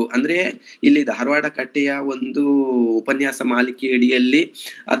ಅವರು ಅಂದ್ರೆ ಇಲ್ಲಿ ಧಾರವಾಡ ಕಟ್ಟೆಯ ಒಂದು ಉಪನ್ಯಾಸ ಮಾಲಿಕೆ ಅಡಿಯಲ್ಲಿ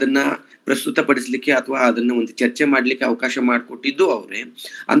ಅದನ್ನ ಪ್ರಸ್ತುತಪಡಿಸ್ಲಿಕ್ಕೆ ಅಥವಾ ಅದನ್ನ ಒಂದು ಚರ್ಚೆ ಮಾಡ್ಲಿಕ್ಕೆ ಅವಕಾಶ ಮಾಡಿಕೊಟ್ಟಿದ್ದು ಅವರೇ.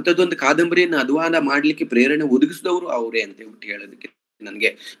 ಅಂಥದ್ದೊಂದು ಕಾದಂಬರಿಯನ್ನು ಅನುವಾದ ಮಾಡ್ಲಿಕ್ಕೆ ಪ್ರೇರಣೆ ಒದಗಿಸಿದವರು ಅವರೇ ಅಂತ ಹೇಳ್ಬಿಟ್ಟು ಹೇಳೋದಕ್ಕೆ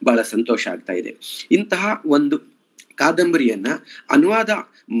ನನಗೆ ಬಹಳ ಸಂತೋಷ ಆಗ್ತಾ ಇದೆ. ಇಂತಹ ಒಂದು ಕಾದಂಬರಿಯನ್ನ ಅನುವಾದ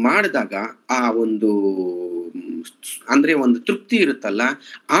ಮಾಡಿದಾಗ ಆ ಒಂದು ಅಂದ್ರೆ ಒಂದು ತೃಪ್ತಿ ಇರುತ್ತಲ್ಲ,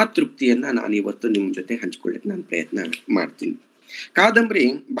 ಆ ತೃಪ್ತಿಯನ್ನ ನಾನು ಇವತ್ತು ನಿಮ್ ಜೊತೆ ಹಂಚ್ಕೊಳ್ಳಿಕ್ಕೆ ನಾನು ಪ್ರಯತ್ನ ಮಾಡ್ತೀನಿ. ಕಾದಂಬರಿ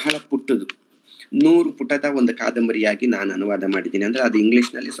ಬಹಳ ಪುಟ್ಟದು, 100 ಪುಟದ ಒಂದು ಕಾದಂಬರಿಯಾಗಿ ನಾನು ಅನುವಾದ ಮಾಡಿದ್ದೀನಿ. ಅಂದ್ರೆ ಅದು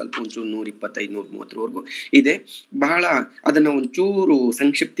ಇಂಗ್ಲಿಷ್ ನಲ್ಲಿ ಸ್ವಲ್ಪ ಒಂಚೂರು 125-130ವರೆಗೂ ಇದೆ. ಬಹಳ ಅದನ್ನ ಒಂಚೂರು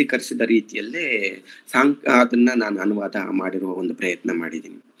ಸಂಕ್ಷಿಪ್ತೀಕರಿಸಿದ ರೀತಿಯಲ್ಲೇ ಅದನ್ನ ನಾನು ಅನುವಾದ ಮಾಡಿರುವ ಒಂದು ಪ್ರಯತ್ನ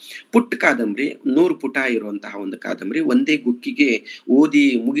ಮಾಡಿದ್ದೀನಿ. ಪುಟ್ಟ ಕಾದಂಬರಿ, 100 ಪುಟ ಇರುವಂತಹ ಒಂದು ಕಾದಂಬರಿ, ಒಂದೇ ಗುಕ್ಕಿಗೆ ಓದಿ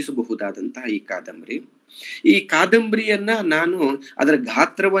ಮುಗಿಸಬಹುದಾದಂತಹ ಈ ಕಾದಂಬರಿ. ಈ ಕಾದಂಬರಿಯನ್ನ ನಾನು ಅದರ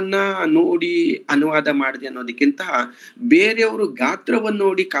ಗಾತ್ರವನ್ನ ನೋಡಿ ಅನುವಾದ ಮಾಡಿದೆ ಅನ್ನೋದಕ್ಕಿಂತ ಬೇರೆಯವರು ಗಾತ್ರವನ್ನು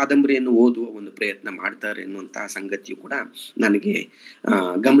ನೋಡಿ ಕಾದಂಬರಿಯನ್ನು ಓದುವ ಒಂದು ಪ್ರಯತ್ನ ಮಾಡ್ತಾರೆ ಅನ್ನುವಂತಹ ಸಂಗತಿಯು ಕೂಡ ನನಗೆ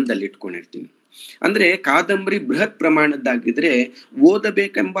ಗಮನದಲ್ಲಿ ಇಟ್ಕೊಂಡಿರ್ತೀನಿ. ಅಂದ್ರೆ ಕಾದಂಬರಿ ಬೃಹತ್ ಪ್ರಮಾಣದ್ದಾಗಿದ್ರೆ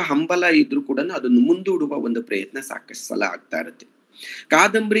ಓದಬೇಕೆಂಬ ಹಂಬಲ ಇದ್ರೂ ಕೂಡ ಅದನ್ನು ಮುಂದೂಡುವ ಒಂದು ಪ್ರಯತ್ನ ಸಾಕಷ್ಟು ಸಲ ಆಗ್ತಾ ಇರುತ್ತೆ.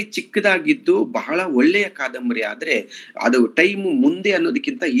 ಕಾದಂಬರಿ ಚಿಕ್ಕದಾಗಿದ್ದು ಬಹಳ ಒಳ್ಳೆಯ ಕಾದಂಬರಿ ಆದ್ರೆ ಅದು ಟೈಮ್ ಮುಂದೆ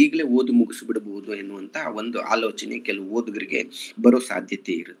ಅನ್ನೋದಕ್ಕಿಂತ ಈಗಲೇ ಓದಿ ಮುಗಿಸ್ಬಿಡಬಹುದು ಎನ್ನುವಂತ ಒಂದು ಆಲೋಚನೆ ಕೆಲವು ಓದುಗರಿಗೆ ಬರೋ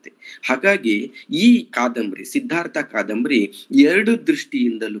ಸಾಧ್ಯತೆ ಇರುತ್ತೆ. ಹಾಗಾಗಿ ಈ ಕಾದಂಬರಿ, ಸಿದ್ಧಾರ್ಥ ಕಾದಂಬರಿ, 2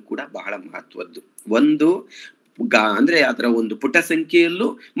 ದೃಷ್ಟಿಯಿಂದಲೂ ಕೂಡ ಬಹಳ ಮಹತ್ವದ್ದು. ಒಂದು ಅಂದ್ರೆ ಅದರ ಒಂದು ಪುಟ ಸಂಖ್ಯೆಯಲ್ಲೂ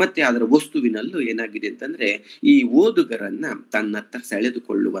ಮತ್ತೆ ಅದರ ವಸ್ತುವಿನಲ್ಲೂ ಏನಾಗಿದೆ ಅಂತಂದ್ರೆ ಈ ಓದುಗರನ್ನ ತನ್ನತ್ತ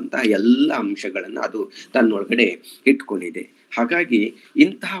ಸೆಳೆದುಕೊಳ್ಳುವಂತಹ ಎಲ್ಲ ಅಂಶಗಳನ್ನ ಅದು ತನ್ನೊಳಗಡೆ ಇಟ್ಕೊಂಡಿದೆ. ಹಾಗಾಗಿ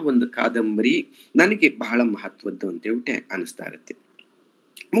ಇಂತಹ ಒಂದು ಕಾದಂಬರಿ ನನಗೆ ಬಹಳ ಮಹತ್ವದ್ದು ಅಂತ ಹೇಳ್ಬಿಟ್ಟೆ ಅನಿಸ್ತಾ ಇರುತ್ತೆ.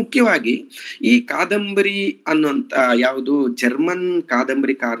 ಮುಖ್ಯವಾಗಿ ಈ ಕಾದಂಬರಿ ಅನ್ನುವಂತ ಯಾವುದು ಜರ್ಮನ್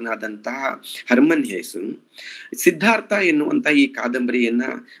ಕಾದಂಬರಿಕಾರನಾದಂತಹ ಹರ್ಮನ್ ಹೇಸ್ ಸಿದ್ಧಾರ್ಥ ಎನ್ನುವಂತ ಈ ಕಾದಂಬರಿಯನ್ನ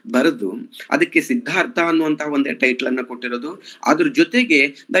ಬರೆದು ಅದಕ್ಕೆ ಸಿದ್ಧಾರ್ಥ ಅನ್ನುವಂತ ಒಂದೇ ಟೈಟಲ್ ಅನ್ನ ಕೊಟ್ಟಿರೋದು. ಅದ್ರ ಜೊತೆಗೆ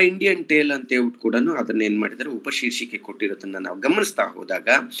ದ ಇಂಡಿಯನ್ ಟೇಲ್ ಅಂತ ಹೇಳ್ಬಿಟ್ಟು ಕೂಡ ಅದನ್ನ ಏನ್ ಮಾಡಿದ್ದಾರೆ, ಉಪಶೀರ್ಷಿಕೆ ಕೊಟ್ಟಿರೋದನ್ನ ನಾವು ಗಮನಿಸ್ತಾ ಹೋದಾಗ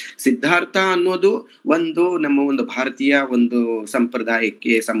ಸಿದ್ಧಾರ್ಥ ಅನ್ನೋದು ಒಂದು ನಮ್ಮ ಒಂದು ಭಾರತೀಯ ಒಂದು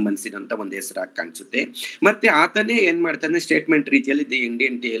ಸಂಪ್ರದಾಯಕ್ಕೆ ಸಂಬಂಧಿಸಿದಂತ ಒಂದು ಹೆಸರಾಗಿ ಕಾಣಿಸುತ್ತೆ. ಮತ್ತೆ ಆತನೇ ಏನ್ ಮಾಡ್ತಾನೆ, ಸ್ಟೇಟ್ಮೆಂಟ್ ರೀತಿಯಲ್ಲಿ ದಿ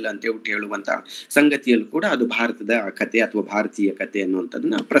ಇಂಡಿಯನ್ ಟೇಲ್ ಅಂತ ಹೇಳ್ಬಿಟ್ಟು ಹೇಳುವಂತ ಸಂಗತಿಯಲ್ಲೂ ಕೂಡ ಅದು ಭಾರತದ ಕಥೆ ಅಥವಾ ಭಾರತೀಯ ಕಥೆ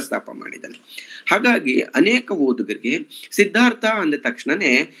ಅನ್ನುವಂಥದ್ದನ್ನ ಪ್ರಸ್ತಾಪ ಮಾಡಿದ್ದಾನೆ. ಹಾಗಾಗಿ ಅನೇಕ ಓದುಗರಿಗೆ ಸಿದ್ಧಾರ್ಥ ಅಂದ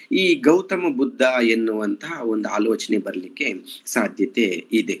ತಕ್ಷಣನೇ ಈ ಗೌತಮ ಬುದ್ಧ ಎನ್ನುವಂತಹ ಒಂದು ಆಲೋಚನೆ ಬರ್ಲಿಕ್ಕೆ ಸಾಧ್ಯತೆ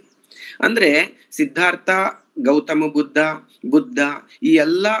ಇದೆ. ಅಂದ್ರೆ ಸಿದ್ಧಾರ್ಥ, ಗೌತಮ ಬುದ್ಧ ಈ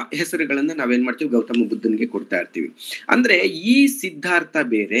ಎಲ್ಲಾ ಹೆಸರುಗಳನ್ನ ನಾವೇನ್ ಮಾಡ್ತೀವಿ, ಗೌತಮ ಬುದ್ಧನಿಗೆ ಕೊಡ್ತಾ ಇರ್ತೀವಿ. ಅಂದ್ರೆ ಈ ಸಿದ್ಧಾರ್ಥ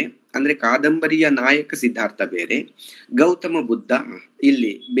ಬೇರೆ, ಅಂದ್ರೆ ಕಾದಂಬರಿಯ ನಾಯಕ ಸಿದ್ಧಾರ್ಥ ಬೇರೆ, ಗೌತಮ ಬುದ್ಧ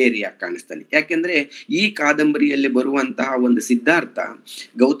ಇಲ್ಲಿ ಬೇರೆಯಾಗಿ ಕಾಣಿಸ್ತಾನೆ. ಯಾಕೆಂದ್ರೆ ಈ ಕಾದಂಬರಿಯಲ್ಲಿ ಬರುವಂತಹ ಒಂದು ಸಿದ್ಧಾರ್ಥ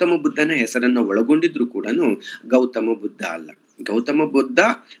ಗೌತಮ ಬುದ್ಧನ ಹೆಸರನ್ನ ಒಳಗೊಂಡಿದ್ರು ಕೂಡ ಗೌತಮ ಬುದ್ಧ ಅಲ್ಲ. ಗೌತಮ ಬುದ್ಧ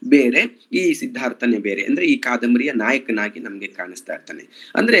ಬೇರೆ, ಈ ಸಿದ್ಧಾರ್ಥನೇ ಬೇರೆ. ಅಂದ್ರೆ ಈ ಕಾದಂಬರಿಯ ನಾಯಕನಾಗಿ ನಮ್ಗೆ ಕಾಣಿಸ್ತಾ ಇರ್ತಾನೆ.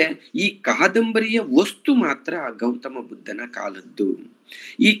 ಅಂದ್ರೆ ಈ ಕಾದಂಬರಿಯ ವಸ್ತು ಮಾತ್ರ ಗೌತಮ ಬುದ್ಧನ ಕಾಲದ್ದು.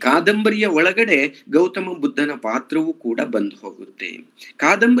 ಈ ಕಾದಂಬರಿಯ ಒಳಗಡೆ ಗೌತಮ ಬುದ್ಧನ ಪಾತ್ರವೂ ಕೂಡ ಬಂದು ಹೋಗುತ್ತೆ.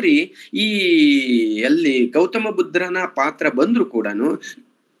 ಕಾದಂಬರಿ ಈ ಎಲ್ಲಿ ಗೌತಮ ಬುದ್ಧನ ಪಾತ್ರ ಬಂದ್ರು ಕೂಡ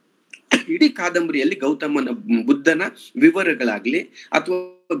ಇಡೀ ಕಾದಂಬರಿಯಲ್ಲಿ ಗೌತಮನ ಬುದ್ಧನ ವಿವರಗಳಾಗ್ಲಿ ಅಥವಾ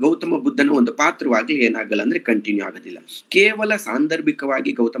ಗೌತಮ ಬುದ್ಧನ ಒಂದು ಪಾತ್ರವಾಗ್ಲಿ ಏನಾಗಲ್ಲ ಅಂದ್ರೆ ಕಂಟಿನ್ಯೂ ಆಗೋದಿಲ್ಲ. ಕೇವಲ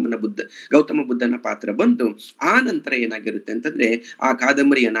ಸಾಂದರ್ಭಿಕವಾಗಿ ಗೌತಮ ಬುದ್ಧನ ಪಾತ್ರ ಬಂದು ಆ ನಂತರ ಏನಾಗಿರುತ್ತೆ ಅಂತಂದ್ರೆ ಆ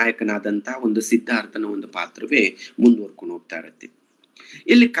ಕಾದಂಬರಿಯ ನಾಯಕನಾದಂತ ಒಂದು ಸಿದ್ಧಾರ್ಥನ ಒಂದು ಪಾತ್ರವೇ ಮುಂದುವರ್ಕೊಂಡು ಹೋಗ್ತಾ ಇರತ್ತೆ.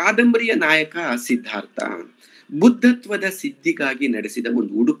 ಇಲ್ಲಿ ಕಾದಂಬರಿಯ ನಾಯಕ ಸಿದ್ಧಾರ್ಥ ಬುದ್ಧತ್ವದ ಸಿದ್ಧಿಗಾಗಿ ನಡೆಸಿದ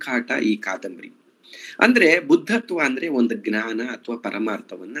ಒಂದು ಹುಡುಕಾಟ ಈ ಕಾದಂಬರಿ. ಅಂದ್ರೆ ಬುದ್ಧತ್ವ ಅಂದ್ರೆ ಒಂದು ಜ್ಞಾನ ಅಥವಾ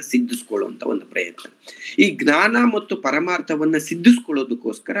ಪರಮಾರ್ಥವನ್ನ ಸಿದ್ಧಿಸ್ಕೊಳ್ಳುವಂತ ಒಂದು ಪ್ರಯತ್ನ. ಈ ಜ್ಞಾನ ಮತ್ತು ಪರಮಾರ್ಥವನ್ನ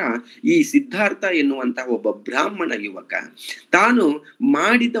ಸಿದ್ಧಿಸ್ಕೊಳ್ಳೋದಕ್ಕೋಸ್ಕರ ಈ ಸಿದ್ಧಾರ್ಥ ಎನ್ನುವಂತ ಒಬ್ಬ ಬ್ರಾಹ್ಮಣ ಯುವಕ ತಾನು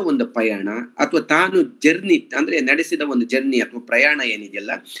ಮಾಡಿದ ಒಂದು ಪಯಣ ಅಥವಾ ತಾನು ಜರ್ನಿ ಅಂದ್ರೆ ನಡೆಸಿದ ಒಂದು ಜರ್ನಿ ಅಥವಾ ಪ್ರಯಾಣ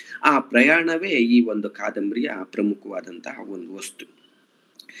ಏನಿದೆಯಲ್ಲ, ಆ ಪ್ರಯಾಣವೇ ಈ ಒಂದು ಕಾದಂಬರಿಯ ಪ್ರಮುಖವಾದಂತಹ ಒಂದು ವಸ್ತು.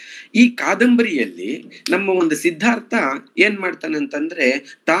 ಈ ಕಾದಂಬರಿಯಲ್ಲಿ ನಮ್ಮ ಒಂದು ಸಿದ್ಧಾರ್ಥ ಏನ್ ಮಾಡ್ತಾನೆ ಅಂತಂದ್ರೆ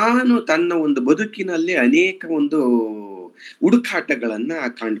ತಾನು ತನ್ನ ಒಂದು ಬದುಕಿನಲ್ಲಿ ಅನೇಕ ಒಂದು ಹುಡುಕಾಟಗಳನ್ನ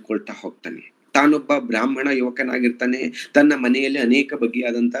ಕಂಡುಕೊಳ್ತಾ ಹೋಗ್ತಾನೆ. ತಾನೊಬ್ಬ ಬ್ರಾಹ್ಮಣ ಯುವಕನಾಗಿರ್ತಾನೆ. ತನ್ನ ಮನೆಯಲ್ಲಿ ಅನೇಕ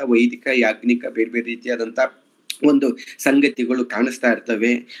ಬಗೆಯಾದಂತ ವೈದಿಕ ಯಾಜ್ಞಿಕ ಬೇರೆ ಬೇರೆ ರೀತಿಯಾದಂತ ಒಂದು ಸಂಗತಿಗಳು ಕಾಣಿಸ್ತಾ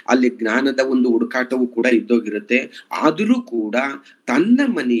ಇರ್ತವೆ. ಅಲ್ಲಿ ಜ್ಞಾನದ ಒಂದು ಹುಡುಕಾಟವು ಕೂಡ ಇದ್ದೋಗಿರುತ್ತೆ. ಆದರೂ ಕೂಡ ತನ್ನ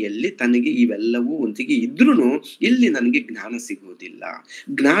ಮನೆಯಲ್ಲಿ ತನಗೆ ಇವೆಲ್ಲವೂ ಒಂದಿಗೆ ಇದ್ರೂ ಇಲ್ಲಿ ನನಗೆ ಜ್ಞಾನ ಸಿಗೋದಿಲ್ಲ,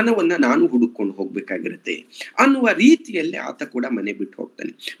 ಜ್ಞಾನವನ್ನ ನಾನು ಹುಡುಕೊಂಡು ಹೋಗ್ಬೇಕಾಗಿರುತ್ತೆ ಅನ್ನುವ ರೀತಿಯಲ್ಲಿ ಆತ ಕೂಡ ಮನೆ ಬಿಟ್ಟು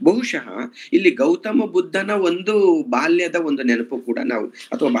ಹೋಗ್ತಾನೆ. ಬಹುಶಃ ಇಲ್ಲಿ ಗೌತಮ ಬುದ್ಧನ ಒಂದು ಬಾಲ್ಯದ ಒಂದು ನೆನಪು ಕೂಡ ನಾವು,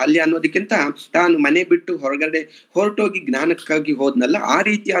 ಅಥವಾ ಬಾಲ್ಯ ಅನ್ನೋದಕ್ಕಿಂತ ತಾನು ಮನೆ ಬಿಟ್ಟು ಹೊರಗಡೆ ಹೊರಟೋಗಿ ಜ್ಞಾನಕ್ಕಾಗಿ ಹೋದ್ನಲ್ಲ, ಆ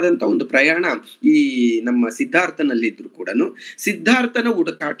ರೀತಿಯಾದಂತ ಒಂದು ಪ್ರಯಾಣ ಈ ನಮ್ಮ ಸಿದ್ಧಾರ್ಥನಲ್ಲಿದ್ರು ಕೂಡ ಸಿದ್ಧಾರ್ಥನ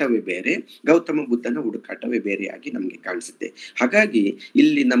ಹುಡುಕಾಟವೇ ಬೇರೆ, ಗೌತಮ ಬುದ್ಧನ ಹುಡುಕಾಟವೇ ಬೇರೆಯಾಗಿ ನಮ್ಗೆ ಕಾಣಿಸುತ್ತೆ. ಹಾಗಾಗಿ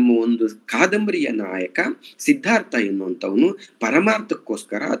ಇಲ್ಲಿ ನಮ್ಮ ಒಂದು ಕಾದಂಬರಿಯ ನಾಯಕ ಸಿದ್ಧಾರ್ಥ ಎನ್ನುವಂಥವನು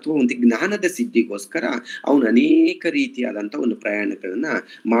ಪರಮಾರ್ಥಕ್ಕೋಸ್ಕರ ಅಥವಾ ಒಂದು ಜ್ಞಾನದ ಸಿದ್ಧಿಗೋಸ್ಕರ ಅವನು ಅನೇಕ ರೀತಿಯಾದಂತ ಒಂದು ಪ್ರಯಾಣಗಳನ್ನ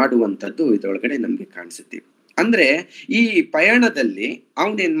ಮಾಡುವಂಥದ್ದು ಇದರೊಳಗಡೆ ನಮ್ಗೆ ಕಾಣಿಸುತ್ತೆ. ಅಂದ್ರೆ ಈ ಪಯಣದಲ್ಲಿ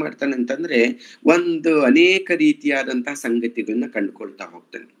ಅವನೇನ್ ಮಾಡ್ತಾನೆ ಅಂತಂದ್ರೆ ಒಂದು ಅನೇಕ ರೀತಿಯಾದಂತಹ ಸಂಗತಿಗಳನ್ನ ಕಂಡುಕೊಳ್ತಾ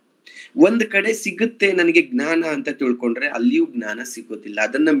ಹೋಗ್ತಾನೆ. ಒಂದ್ ಕಡೆ ಸಿಗುತ್ತೆ ನನಗೆ ಜ್ಞಾನ ಅಂತ ತಿಳ್ಕೊಂಡ್ರೆ ಅಲ್ಲಿಯೂ ಜ್ಞಾನ ಸಿಗೋದಿಲ್ಲ,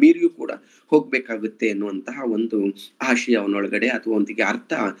 ಅದನ್ನ ಮೀರಿಯೂ ಕೂಡ ಹೋಗ್ಬೇಕಾಗುತ್ತೆ ಎನ್ನುವಂತಹ ಒಂದು ಆಶಯ ಅವನೊಳಗಡೆ ಅಥವಾ ಒಂದಿಗೆ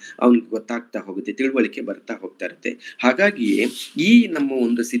ಅರ್ಥ ಅವನಿಗೆ ಗೊತ್ತಾಗ್ತಾ ಹೋಗುತ್ತೆ, ತಿಳುವಳಿಕೆ ಬರ್ತಾ ಹೋಗ್ತಾ ಇರುತ್ತೆ. ಹಾಗಾಗಿಯೇ ಈ ನಮ್ಮ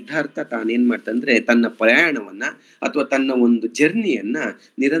ಒಂದು ಸಿದ್ಧಾರ್ಥ ತಾನೇನ್ ಮಾಡ್ತಂದ್ರೆ ತನ್ನ ಪ್ರಯಾಣವನ್ನ ಅಥವಾ ತನ್ನ ಒಂದು ಜರ್ನಿಯನ್ನ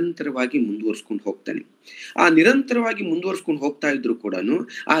ನಿರಂತರವಾಗಿ ಮುಂದುವರ್ಸ್ಕೊಂಡು ಹೋಗ್ತಾನೆ. ಆ ನಿರಂತರವಾಗಿ ಮುಂದುವರ್ಸ್ಕೊಂಡು ಹೋಗ್ತಾ ಇದ್ರು ಕೂಡ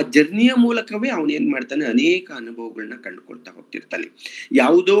ಆ ಜರ್ನಿಯ ಮೂಲಕವೇ ಅವನೇನ್ ಮಾಡ್ತಾನೆ ಅನೇಕ ಅನುಭವಗಳನ್ನ ಕಂಡುಕೊಳ್ತಾ ಹೋಗ್ತಿರ್ತಾನೆ.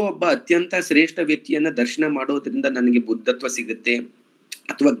 ಯಾವುದೋ ಒಬ್ಬ ಅತ್ಯಂತ ಶ್ರೇಷ್ಠ ವ್ಯಕ್ತಿಯನ್ನ ದರ್ಶನ ಮಾಡೋದ್ರಿಂದ ನನಗೆ ಬುದ್ಧತ್ವ ಸಿಗುತ್ತೆ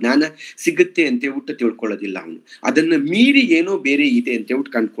ಅಥವಾ ಜ್ಞಾನ ಸಿಗುತ್ತೆ ಅಂತ ಹೇಳ್ಬಿಟ್ಟು ತಿಳ್ಕೊಳ್ಳೋದಿಲ್ಲ. ಅವನು ಅದನ್ನ ಮೀರಿ ಏನೋ ಬೇರೆ ಇದೆ ಅಂತ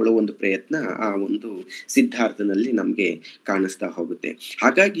ಹೇಳ್ಬಿಟ್ಟು ಕಂಡುಕೊಳ್ಳೋ ಒಂದು ಪ್ರಯತ್ನ ಆ ಒಂದು ಸಿದ್ಧಾರ್ಥನಲ್ಲಿ ನಮ್ಗೆ ಕಾಣಿಸ್ತಾ ಹೋಗುತ್ತೆ.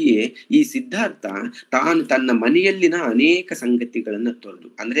 ಹಾಗಾಗಿಯೇ ಈ ಸಿದ್ಧಾರ್ಥ ತಾನು ತನ್ನ ಮನೆಯಲ್ಲಿನ ಅನೇಕ ಸಂಗತಿಗಳನ್ನ ತೊರೆದು,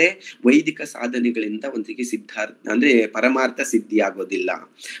 ಅಂದ್ರೆ ವೈದಿಕ ಸಾಧನೆಗಳಿಂದ ಒಂದಿಗೆ ಸಿದ್ಧಾರ್ಥ ಅಂದ್ರೆ ಪರಮಾರ್ಥ ಸಿದ್ಧಿ ಆಗೋದಿಲ್ಲ,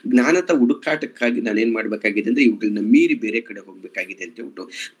 ಜ್ಞಾನದ ಹುಡುಕಾಟಕ್ಕಾಗಿ ನಾನೇನ್ ಮಾಡ್ಬೇಕಾಗಿದೆ ಅಂದ್ರೆ ಇವುಗಳನ್ನ ಮೀರಿ ಬೇರೆ ಕಡೆ ಹೋಗ್ಬೇಕಾಗಿದೆ ಅಂತ ಹೇಳ್ಬಿಟ್ಟು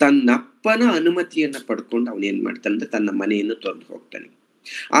ತನ್ನಪ್ಪನ ಅನುಮತಿಯನ್ನ ಪಡ್ಕೊಂಡು ಅವನೇನ್ ಮಾಡ್ತಾನೆ ಅಂದ್ರೆ ತನ್ನ ಮನೆಯನ್ನು ತೊರೆದು ಹೋಗ್ತಾನೆ.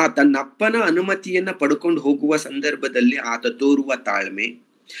 ಆ ತನ್ನ ಅಪ್ಪನ ಅನುಮತಿಯನ್ನ ಪಡ್ಕೊಂಡು ಹೋಗುವ ಸಂದರ್ಭದಲ್ಲಿ ಆತ ತೋರುವ ತಾಳ್ಮೆ,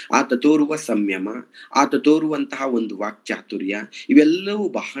 ಆತ ತೋರುವ ಸಂಯಮ, ಆತ ತೋರುವಂತಹ ಒಂದು ವಾಕ್ಚಾತುರ್ಯ ಇವೆಲ್ಲವೂ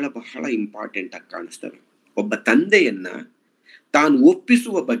ಬಹಳ ಬಹಳ ಇಂಪಾರ್ಟೆಂಟ್ ಆಗಿ ಕಾಣಿಸ್ತವೆ. ಒಬ್ಬ ತಂದೆಯನ್ನ ತಾನು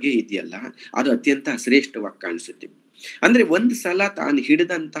ಒಪ್ಪಿಸುವ ಬಗೆ ಇದೆಯಲ್ಲ, ಅದು ಅತ್ಯಂತ ಶ್ರೇಷ್ಠವಾಗಿ ಕಾಣಿಸುತ್ತೆ. ಅಂದ್ರೆ ಒಂದು ಸಲ ತಾನು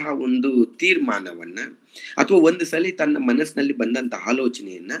ಹಿಡಿದಂತಹ ಒಂದು ತೀರ್ಮಾನವನ್ನ ಅಥವಾ ಒಂದು ಸಲ ತನ್ನ ಮನಸ್ಸಿನಲ್ಲಿ ಬಂದಂತಹ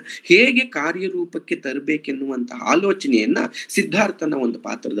ಆಲೋಚನೆಯನ್ನ ಹೇಗೆ ಕಾರ್ಯರೂಪಕ್ಕೆ ತರಬೇಕೆನ್ನುವಂತಹ ಆಲೋಚನೆಯನ್ನ ಸಿದ್ಧಾರ್ಥನ ಒಂದು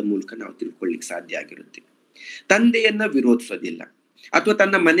ಪಾತ್ರದ ಮೂಲಕ ನಾವು ತಿಳ್ಕೊಳ್ಳಿಕ್ಕೆ ಸಾಧ್ಯ ಆಗಿರುತ್ತೆ. ತಂದೆಯನ್ನ ವಿರೋಧಿಸೋದಿಲ್ಲ ಅಥವಾ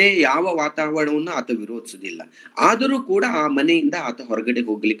ತನ್ನ ಮನೆ ಯಾವ ವಾತಾವರಣವನ್ನು ಆತ ವಿರೋಧಿಸುವುದಿಲ್ಲ, ಆದರೂ ಕೂಡ ಆ ಮನೆಯಿಂದ ಆತ ಹೊರಗಡೆ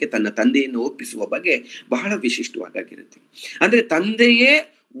ಹೋಗ್ಲಿಕ್ಕೆ ತನ್ನ ತಂದೆಯನ್ನು ಒಪ್ಪಿಸುವ ಬಗ್ಗೆ ಬಹಳ ವಿಶಿಷ್ಟವಾಗಿರುತ್ತೆ. ಅಂದ್ರೆ ತಂದೆಯೇ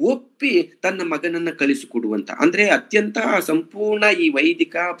ಒಪ್ಪಿ ತನ್ನ ಮಗನನ್ನ ಕಳಿಸಿಕೊಡುವಂತ, ಅಂದ್ರೆ ಅತ್ಯಂತ ಸಂಪೂರ್ಣ ಈ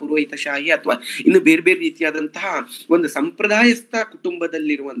ವೈದಿಕ ಪುರೋಹಿತಶಾಹಿ ಅಥವಾ ಇನ್ನು ಬೇರೆ ಬೇರೆ ರೀತಿಯಾದಂತಹ ಒಂದು ಸಂಪ್ರದಾಯಸ್ಥ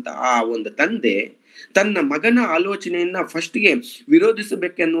ಕುಟುಂಬದಲ್ಲಿರುವಂತಹ ಆ ಒಂದು ತಂದೆ ತನ್ನ ಮಗನ ಆಲೋಚನೆಯನ್ನ ಫಸ್ಟ್ಗೆ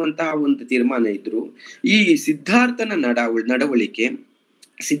ವಿರೋಧಿಸಬೇಕೆನ್ನುವಂತಹ ಒಂದು ತೀರ್ಮಾನ ಇದ್ರು. ಈ ಸಿದ್ಧಾರ್ಥನ ನಡವಳಿಕೆ,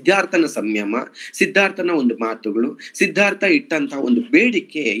 ಸಿದ್ಧಾರ್ಥನ ಸಂಯಮ, ಸಿದ್ಧಾರ್ಥನ ಒಂದು ಮಾತುಗಳು, ಸಿದ್ಧಾರ್ಥ ಇಟ್ಟಂತಹ ಒಂದು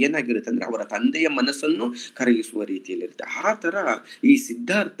ಬೇಡಿಕೆ ಏನಾಗಿರುತ್ತೆ ಅಂದ್ರೆ ಅವರ ತಂದೆಯ ಮನಸ್ಸನ್ನು ಕರಗಿಸುವ ರೀತಿಯಲ್ಲಿರುತ್ತೆ. ಆ ತರ ಈ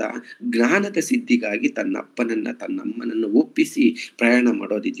ಸಿದ್ಧಾರ್ಥ ಜ್ಞಾನದ ಸಿದ್ಧಿಗಾಗಿ ತನ್ನ ಅಪ್ಪನನ್ನ ತನ್ನಮ್ಮನನ್ನು ಒಪ್ಪಿಸಿ ಪ್ರಯಾಣ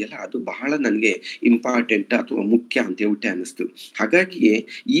ಮಾಡೋದಿದೆಯಲ್ಲ, ಅದು ಬಹಳ ನನಗೆ ಇಂಪಾರ್ಟೆಂಟ್ ಅಥವಾ ಮುಖ್ಯ ಅಂತ ಹೇಳ್ಬಿಟ್ಟೆ ಅನಿಸ್ತು. ಹಾಗಾಗಿಯೇ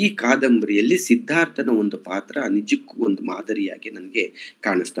ಈ ಕಾದಂಬರಿಯಲ್ಲಿ ಸಿದ್ಧಾರ್ಥನ ಒಂದು ಪಾತ್ರ ನಿಜಕ್ಕೂ ಒಂದು ಮಾದರಿಯಾಗಿ ನನಗೆ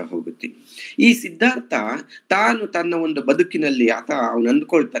ಕಾಣಿಸ್ತಾ ಹೋಗುತ್ತೆ. ಈ ಸಿದ್ಧಾರ್ಥ ತಾನು ತನ್ನ ಒಂದು ಬದುಕಿನಲ್ಲಿ ಅವನು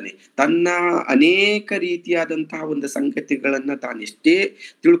ಅಂದ್ಕೊಳ್ತಾನೆ ತನ್ನ ಅನೇಕ ರೀತಿಯಾದಂತಹ ಒಂದು ಸಂಗತಿಗಳನ್ನ ತಾನೆಷ್ಟೇ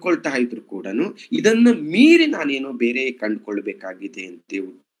ತಿಳ್ಕೊಳ್ತಾ ಇದ್ರು ಕೂಡ ಇದನ್ನ ಮೀರಿ ನಾನೇನೋ ಬೇರೆ ಕಂಡುಕೊಳ್ಬೇಕಾಗಿದೆ ಅಂತ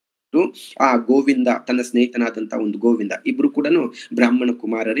ಆ ಗೋವಿಂದ ತನ್ನ ಸ್ನೇಹಿತನಾದಂತಹ ಒಂದು ಗೋವಿಂದ ಇಬ್ರು ಕೂಡ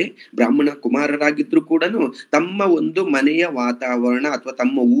ಬ್ರಾಹ್ಮಣ ಕುಮಾರರಾಗಿದ್ರು ಕೂಡ ತಮ್ಮ ಒಂದು ಮನೆಯ ವಾತಾವರಣ ಅಥವಾ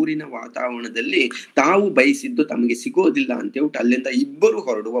ತಮ್ಮ ಊರಿನ ವಾತಾವರಣದಲ್ಲಿ ತಾವು ಬಯಸಿದ್ದು ತಮಗೆ ಸಿಗೋದಿಲ್ಲ ಅಂತ ಹೇಳ್ಬಿಟ್ಟು ಅಲ್ಲಿಂದ ಇಬ್ಬರು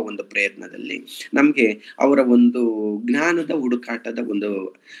ಹೊರಡುವ ಒಂದು ಪ್ರಯತ್ನದಲ್ಲಿ ನಮ್ಗೆ ಅವರ ಒಂದು ಜ್ಞಾನದ ಹುಡುಕಾಟದ ಒಂದು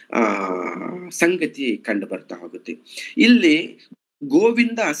ಸಂಗತಿ ಕಂಡು ಬರ್ತಾ ಹೋಗುತ್ತೆ. ಇಲ್ಲಿ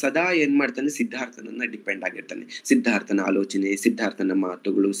ಗೋವಿಂದ ಸದಾ ಏನ್ ಮಾಡ್ತಾನೆ, ಸಿದ್ಧಾರ್ಥನನ್ನ ಡಿಪೆಂಡ್ ಆಗಿರ್ತಾನೆ. ಸಿದ್ಧಾರ್ಥನ ಆಲೋಚನೆ, ಸಿದ್ಧಾರ್ಥನ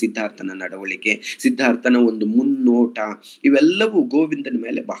ಮಾತುಗಳು, ಸಿದ್ಧಾರ್ಥನ ನಡವಳಿಕೆ, ಸಿದ್ಧಾರ್ಥನ ಒಂದು ಮುನ್ನೋಟ ಇವೆಲ್ಲವೂ ಗೋವಿಂದನ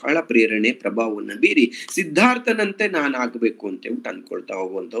ಮೇಲೆ ಬಹಳ ಪ್ರೇರಣೆ ಪ್ರಭಾವವನ್ನು ಬೀರಿ ಸಿದ್ಧಾರ್ಥನಂತೆ ನಾನಾಗಬೇಕು ಅಂತ ಹೇಳ್ಬಿಟ್ಟು ಅನ್ಕೊಳ್ತಾ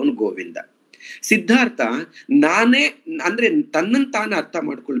ಹೋಗುವಂತವನು ಗೋವಿಂದ. ಸಿದ್ಧಾರ್ಥ ನಾನೇ ಅಂದ್ರೆ ತನ್ನನ್ನು ತಾನು ಅರ್ಥ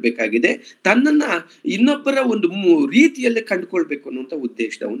ಮಾಡ್ಕೊಳ್ಬೇಕಾಗಿದೆ, ತನ್ನನ್ನ ಇನ್ನೊಬ್ಬರ ಒಂದು ರೀತಿಯಲ್ಲೇ ಕಂಡುಕೊಳ್ಬೇಕು ಅನ್ನುವಂತ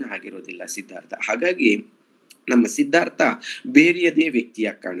ಉದ್ದೇಶದವನು ಆಗಿರೋದಿಲ್ಲ ಸಿದ್ಧಾರ್ಥ. ಹಾಗಾಗಿ ನಮ್ಮ ಸಿದ್ಧಾರ್ಥ ಬೇರೆಯದೇ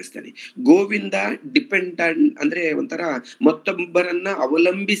ವ್ಯಕ್ತಿಯಾಗಿ ಕಾಣಿಸ್ತಾನೆ. ಗೋವಿಂದ ಡಿಪೆಂಡೆಂಟ್ ಅಂದ್ರೆ ಒಂಥರ ಮತ್ತೊಬ್ಬರನ್ನ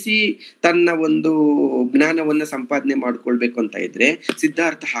ಅವಲಂಬಿಸಿ ತನ್ನ ಒಂದು ಜ್ಞಾನವನ್ನ ಸಂಪಾದನೆ ಮಾಡ್ಕೊಳ್ಬೇಕು ಅಂತ ಇದ್ರೆ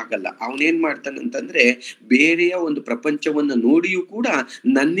ಸಿದ್ಧಾರ್ಥ ಹಾಗಲ್ಲ. ಅವನೇನ್ ಮಾಡ್ತಾನಂತಂದ್ರೆ ಬೇರೆಯ ಒಂದು ಪ್ರಪಂಚವನ್ನ ನೋಡಿಯೂ ಕೂಡ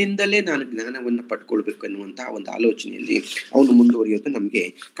ನನ್ನಿಂದಲೇ ನಾನು ಜ್ಞಾನವನ್ನ ಪಡ್ಕೊಳ್ಬೇಕು ಅನ್ನುವಂತಹ ಒಂದು ಆಲೋಚನೆಯಲ್ಲಿ ಅವನು ಮುಂದುವರಿಯೋದು ನಮ್ಗೆ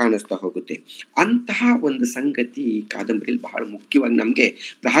ಕಾಣಿಸ್ತಾ ಹೋಗುತ್ತೆ. ಅಂತಹ ಒಂದು ಸಂಗತಿ ಈ ಕಾದಂಬರಿಯಲ್ಲಿ ಬಹಳ ಮುಖ್ಯವಾಗಿ ನಮ್ಗೆ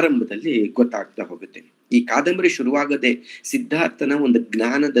ಪ್ರಾರಂಭದಲ್ಲಿ ಗೊತ್ತಾಗ್ತಾ ಹೋಗುತ್ತೆ. ಈ ಕಾದಂಬರಿ ಶುರುವಾಗದೆ ಸಿದ್ಧಾರ್ಥನ ಒಂದು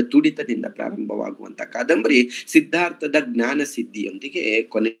ಜ್ಞಾನದ ತುಡಿತದಿಂದ ಪ್ರಾರಂಭವಾಗುವಂತ ಕಾದಂಬರಿ ಸಿದ್ಧಾರ್ಥದ ಜ್ಞಾನ ಸಿದ್ಧಿಯೊಂದಿಗೆ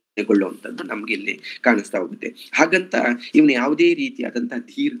ಕೊನೆಗೊಳ್ಳುವಂಥದ್ದು ನಮ್ಗೆ ಇಲ್ಲಿ ಕಾಣಿಸ್ತಾ ಹೋಗುತ್ತೆ. ಹಾಗಂತ ಇವನು ಯಾವುದೇ ರೀತಿಯಾದಂತಹ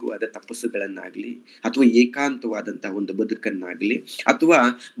ದೀರ್ಘವಾದ ತಪಸ್ಸುಗಳನ್ನಾಗ್ಲಿ ಅಥವಾ ಏಕಾಂತವಾದಂತಹ ಒಂದು ಬದುಕನ್ನಾಗ್ಲಿ ಅಥವಾ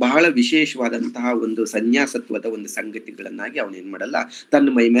ಬಹಳ ವಿಶೇಷವಾದಂತಹ ಒಂದು ಸನ್ಯಾಸತ್ವದ ಒಂದು ಸಂಗತಿಗಳನ್ನಾಗಿ ಅವನೇನ್ ಮಾಡಲ್ಲ,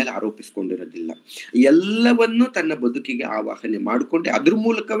 ತನ್ನ ಮೈ ಮೇಲೆ ಆರೋಪಿಸ್ಕೊಂಡಿರೋದಿಲ್ಲ. ಎಲ್ಲವನ್ನೂ ತನ್ನ ಬದುಕಿಗೆ ಆವಾಹನೆ ಮಾಡಿಕೊಂಡೆ ಅದ್ರ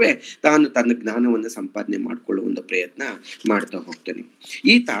ಮೂಲಕವೇ ತಾನು ತನ್ನ ಜ್ಞಾನವನ್ನು ಸಂಪಾದನೆ ಮಾಡ್ಕೊಳ್ಳುವ ಒಂದು ಪ್ರಯತ್ನ ಮಾಡ್ತಾ ಹೋಗ್ತಾನೆ.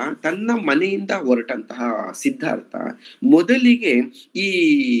 ಈತ ತನ್ನ ಮನೆಯಿಂದ ಹೊರಟಂತಹ ಸಿದ್ಧಾರ್ಥ ಮೊದಲಿಗೆ ಈ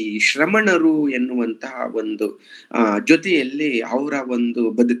ಶ್ರಮಣರು ಎನ್ನುವಂತಹ ಒಂದು ಜೊತೆಯಲ್ಲಿ ಅವರ ಒಂದು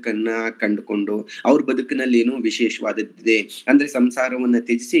ಬದುಕನ್ನ ಕಂಡುಕೊಂಡು ಅವ್ರ ಬದುಕಿನಲ್ಲಿ ಏನೋ ವಿಶೇಷವಾದದ್ದಿದೆ ಅಂದ್ರೆ ಸಂಸಾರವನ್ನ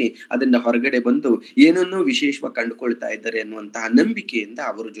ತ್ಯಜಿಸಿ ಅದನ್ನ ಹೊರಗಡೆ ಬಂದು ಏನನ್ನೋ ವಿಶೇಷವಾಗಿ ಕಂಡುಕೊಳ್ತಾ ಇದ್ದಾರೆ ಅನ್ನುವಂತಹ ನಂಬಿಕೆಯಿಂದ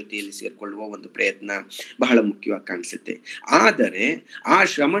ಅವರ ಜೊತೆಯಲ್ಲಿ ಸೇರ್ಕೊಳ್ಳುವ ಒಂದು ಪ್ರಯತ್ನ ಬಹಳ ಮುಖ್ಯವಾಗಿ ಕಾಣಿಸುತ್ತೆ. ಆದರೆ ಆ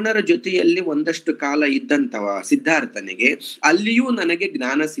ಶ್ರಮಣರ ಜೊತೆಯಲ್ಲಿ ಒಂದಷ್ಟು ಕಾಲ ಇದ್ದಂತವ ಸಿದ್ಧಾರ್ಥನಿಗೆ ಅಲ್ಲಿಯೂ ನನಗೆ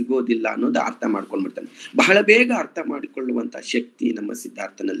ಜ್ಞಾನ ಸಿಗೋದಿಲ್ಲ ಅನ್ನೋದು ಅರ್ಥ ಮಾಡ್ಕೊಂಡ್ಬಿಡ್ತಾನೆ. ಬಹಳ ಬೇಗ ಅರ್ಥ ಮಾಡಿಕೊಳ್ಳುವಂತ ಶಕ್ತಿ ನಮ್ಮ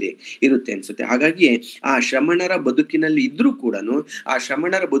ಸಿದ್ಧಾರ್ಥನಲ್ಲಿ ಇರುತ್ತೆ ಅನ್ಸುತ್ತೆ. ಹಾಗಾಗಿ ಆ ಶ್ರಮಣರ ಬದುಕಿನಲ್ಲಿ ಇದ್ರೂ ಕೂಡ ಆ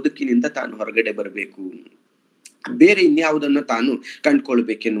ಶ್ರಮಣರ ಬದುಕಿನಿಂದ ತಾನು ಹೊರಗಡೆ ಬರಬೇಕು, ಬೇರೆ ಇನ್ಯಾವುದನ್ನು ತಾನು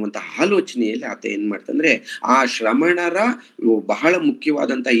ಕಂಡ್ಕೊಳ್ಬೇಕೆನ್ನುವಂತ ಆಲೋಚನೆಯಲ್ಲಿ ಆತ ಏನ್ ಮಾಡ್ತಂದ್ರೆ ಆ ಶ್ರಮಣರ ಬಹಳ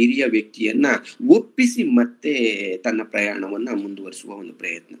ಮುಖ್ಯವಾದಂತ ಹಿರಿಯ ವ್ಯಕ್ತಿಯನ್ನ ಒಪ್ಪಿಸಿ ಮತ್ತೆ ತನ್ನ ಪ್ರಯಾಣವನ್ನ ಮುಂದುವರಿಸುವ ಒಂದು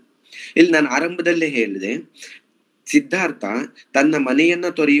ಪ್ರಯತ್ನ. ಇಲ್ಲಿ ನಾನು ಆರಂಭದಲ್ಲೇ ಹೇಳಿದೆ, ಸಿದ್ಧಾರ್ಥ ತನ್ನ ಮನೆಯನ್ನ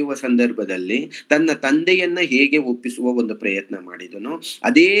ತೊರೆಯುವ ಸಂದರ್ಭದಲ್ಲಿ ತನ್ನ ತಂದೆಯನ್ನ ಹೇಗೆ ಒಪ್ಪಿಸುವ ಒಂದು ಪ್ರಯತ್ನ ಮಾಡಿದನೋ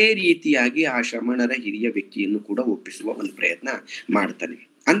ಅದೇ ರೀತಿಯಾಗಿ ಆ ಶ್ರಮಣರ ಹಿರಿಯ ವ್ಯಕ್ತಿಯನ್ನು ಕೂಡ ಒಪ್ಪಿಸುವ ಒಂದು ಪ್ರಯತ್ನ ಮಾಡ್ತಾನೆ.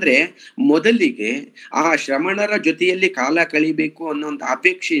 ಅಂದ್ರೆ ಮೊದಲಿಗೆ ಆ ಶ್ರಮಣರ ಜೊತೆಯಲ್ಲಿ ಕಾಲ ಕಳಿಬೇಕು ಅನ್ನೋ ಒಂದು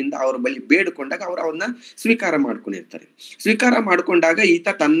ಅಪೇಕ್ಷೆಯಿಂದ ಅವ್ರ ಬಳಿ ಬೇಡ್ಕೊಂಡಾಗ ಅವನ್ನ ಸ್ವೀಕಾರ ಮಾಡ್ಕೊಂಡಿರ್ತಾರೆ. ಸ್ವೀಕಾರ ಮಾಡ್ಕೊಂಡಾಗ ಈತ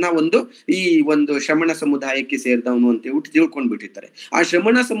ತನ್ನ ಈ ಒಂದು ಶ್ರಮಣ ಸಮುದಾಯಕ್ಕೆ ಸೇರಿದವನು ಅಂತ ಹೇಳ್ಬಿಟ್ಟು ತಿಳ್ಕೊಂಡ್ಬಿಟ್ಟಿರ್ತಾರೆ. ಆ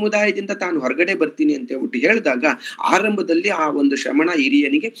ಶ್ರಮಣ ಸಮುದಾಯದಿಂದ ತಾನು ಹೊರಗಡೆ ಬರ್ತೀನಿ ಅಂತ ಹೇಳ್ಬಿಟ್ಟು ಹೇಳಿದಾಗ ಆರಂಭದಲ್ಲಿ ಆ ಒಂದು ಶ್ರಮಣ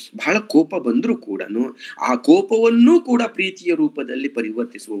ಹಿರಿಯನಿಗೆ ಬಹಳ ಕೋಪ ಬಂದ್ರೂ ಕೂಡ ಆ ಕೋಪವನ್ನೂ ಕೂಡ ಪ್ರೀತಿಯ ರೂಪದಲ್ಲಿ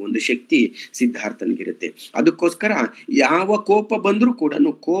ಪರಿವರ್ತಿಸುವ ಒಂದು ಶಕ್ತಿ ಸಿದ್ಧಾರ್ಥನಿಗಿರುತ್ತೆ. ಅದಕ್ಕೋಸ್ಕರ ಯಾವ ಕೋಪ ಬಂದ್ರೂ ಕೂಡ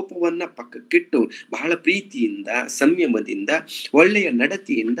ಕೋಪವನ್ನ ಪಕ್ಕಕ್ಕಿಟ್ಟು ಬಹಳ ಪ್ರೀತಿಯಿಂದ ಸಂಯಮದಿಂದ ಒಳ್ಳೆಯ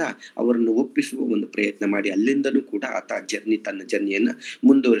ನಡತೆಯಿಂದ ಅವರನ್ನು ಒಪ್ಪಿಸುವ ಒಂದು ಪ್ರಯತ್ನ ಮಾಡಿ ಅಲ್ಲಿಂದನೂ ಕೂಡ ಆತ ತನ್ನ ಜರ್ನಿಯನ್ನ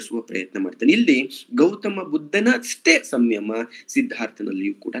ಮುಂದುವರಿಸುವ ಪ್ರಯತ್ನ ಮಾಡ್ತಾನೆ. ಇಲ್ಲಿ ಗೌತಮ ಬುದ್ಧನಷ್ಟೇ ಸಂಯಮ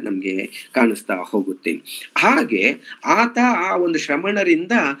ಸಿದ್ಧಾರ್ಥನಲ್ಲಿಯೂ ಕೂಡ ನಮ್ಗೆ ಕಾಣಿಸ್ತಾ ಹೋಗುತ್ತೆ. ಹಾಗೆ ಆತ ಆ ಒಂದು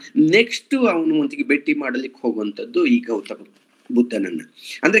ಶ್ರಮಣರಿಂದ ನೆಕ್ಸ್ಟ್ ಅವನು ಒಂದಿಗೆ ಭೇಟಿ ಮಾಡಲಿಕ್ಕೆ ಹೋಗುವಂಥದ್ದು ಈ ಗೌತಮ ಬುದ್ಧನನ್ನ.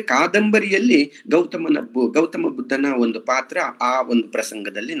 ಅಂದ್ರೆ ಕಾದಂಬರಿಯಲ್ಲಿ ಗೌತಮ ಬುದ್ಧನ ಒಂದು ಪಾತ್ರ ಆ ಒಂದು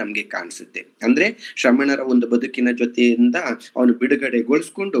ಪ್ರಸಂಗದಲ್ಲಿ ನಮ್ಗೆ ಕಾಣಿಸುತ್ತೆ. ಅಂದ್ರೆ ಶ್ರಮಣರ ಒಂದು ಬದುಕಿನ ಜೊತೆಯಿಂದ ಅವನು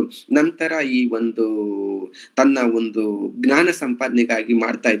ಬಿಡುಗಡೆಗೊಳಿಸ್ಕೊಂಡು ನಂತರ ಈ ಒಂದು ತನ್ನ ಒಂದು ಜ್ಞಾನ ಸಂಪಾದನೆಗಾಗಿ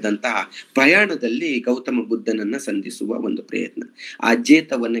ಮಾಡ್ತಾ ಇದ್ದಂತಹ ಪ್ರಯಾಣದಲ್ಲಿ ಗೌತಮ ಬುದ್ಧನನ್ನ ಸಂಧಿಸುವ ಒಂದು ಪ್ರಯತ್ನ, ಆ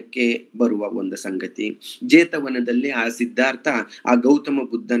ಜೇತವನಕ್ಕೆ ಬರುವ ಒಂದು ಸಂಗತಿ, ಜೇತವನದಲ್ಲಿ ಆ ಸಿದ್ಧಾರ್ಥ ಆ ಗೌತಮ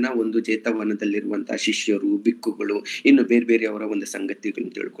ಬುದ್ಧನ ಒಂದು ಜೇತವನದಲ್ಲಿರುವಂತಹ ಶಿಷ್ಯರು, ಬಿಕ್ಕುಗಳು, ಇನ್ನು ಬೇರೆ ಬೇರೆಯವರ ಒಂದು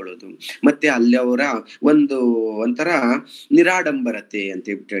ಸಂಗತಿಗಳನ್ನು ತಿಳ್ಕೊಳ್ಳೋದು, ಮತ್ತೆ ಅಲ್ಲಿ ಅವರ ಒಂಥರ ನಿರಾಡಂಬರತೆ ಅಂತ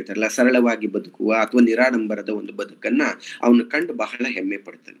ಹೇಳ್ತಾರಲ್ಲ, ಸರಳವಾಗಿ ಬದುಕುವ ಅಥವಾ ನಿರಾಡಂಬರದ ಒಂದು ಬದುಕನ್ನ ಅವನು ಕಂಡು ಬಹಳ ಹೆಮ್ಮೆ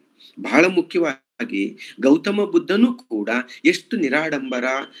ಪಡ್ತಾನೆ. ಬಹಳ ಮುಖ್ಯವಾಗಿ ಗೌತಮ ಬುದ್ಧನೂ ಕೂಡ ಎಷ್ಟು ನಿರಾಡಂಬರ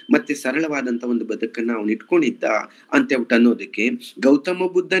ಮತ್ತೆ ಸರಳವಾದಂತ ಒಂದು ಬದುಕನ್ನ ಅವನು ಇಟ್ಕೊಂಡಿದ್ದ ಅಂತ ಹೇಳ್ಬಿಟ್ಟು ಅನ್ನೋದಕ್ಕೆ ಗೌತಮ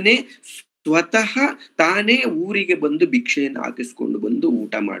ಬುದ್ಧನೇ ಸ್ವತಃ ತಾನೇ ಊರಿಗೆ ಬಂದು ಭಿಕ್ಷೆಯನ್ನು ಹಾಕಿಸ್ಕೊಂಡು ಬಂದು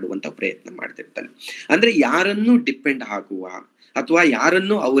ಊಟ ಮಾಡುವಂತ ಪ್ರಯತ್ನ ಮಾಡ್ತಿರ್ತಾನೆ. ಅಂದ್ರೆ ಯಾರನ್ನೂ ಡಿಪೆಂಡ್ ಆಗುವ ಅಥವಾ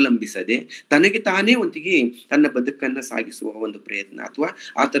ಯಾರನ್ನೂ ಅವಲಂಬಿಸದೆ ತನಗೆ ತಾನೇ ಒಂದಿಗೆ ತನ್ನ ಬದುಕನ್ನ ಸಾಗಿಸುವ ಒಂದು ಪ್ರಯತ್ನ ಅಥವಾ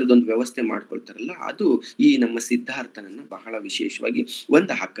ಆ ತರದೊಂದು ವ್ಯವಸ್ಥೆ ಮಾಡ್ಕೊಳ್ತಾರಲ್ಲ, ಅದು ಈ ನಮ್ಮ ಸಿದ್ಧಾರ್ಥನನ್ನ ಬಹಳ ವಿಶೇಷವಾಗಿ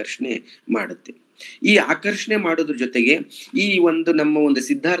ಒಂದು ಆಕರ್ಷಣೆ ಮಾಡುತ್ತೆ. ಈ ಆಕರ್ಷಣೆ ಮಾಡೋದ್ರ ಜೊತೆಗೆ ಈ ಒಂದು ನಮ್ಮ ಒಂದು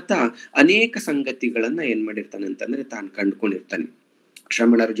ಸಿದ್ಧಾರ್ಥ ಅನೇಕ ಸಂಗತಿಗಳನ್ನ ಏನ್ ಮಾಡಿರ್ತಾನೆ ಅಂತಂದ್ರೆ ತಾನು ಕಂಡುಕೊಂಡಿರ್ತಾನೆ.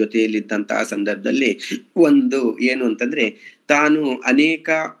 ಶ್ರಮಣರ ಜೊತೆಯಲ್ಲಿದ್ದಂತಹ ಸಂದರ್ಭದಲ್ಲಿ ಒಂದು ಏನು ಅಂತಂದ್ರೆ ತಾನು ಅನೇಕ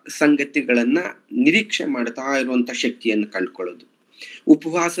ಸಂಗತಿಗಳನ್ನ ನಿರೀಕ್ಷೆ ಮಾಡ್ತಾ ಇರುವಂತ ಶಕ್ತಿಯನ್ನು ಕಂಡುಕೊಳ್ಳೋದು,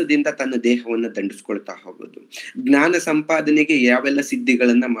 ಉಪವಾಸದಿಂದ ತನ್ನ ದೇಹವನ್ನ ದಂಡಿಸ್ಕೊಳ್ತಾ ಹೋಗೋದು, ಜ್ಞಾನ ಸಂಪಾದನೆಗೆ ಯಾವೆಲ್ಲ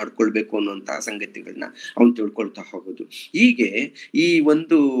ಸಿದ್ಧಿಗಳನ್ನ ಮಾಡ್ಕೊಳ್ಬೇಕು ಅನ್ನುವಂತಹ ಸಂಗತಿಗಳನ್ನ ಅವನು ತಿಳ್ಕೊಳ್ತಾ ಹೋಗೋದು. ಹೀಗೆ ಈ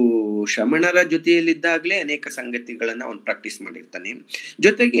ಒಂದು ಶ್ರಮಣರ ಜೊತೆಯಲ್ಲಿದ್ದಾಗ್ಲೇ ಅನೇಕ ಸಂಗತಿಗಳನ್ನ ಅವನು ಪ್ರಾಕ್ಟೀಸ್ ಮಾಡಿರ್ತಾನೆ.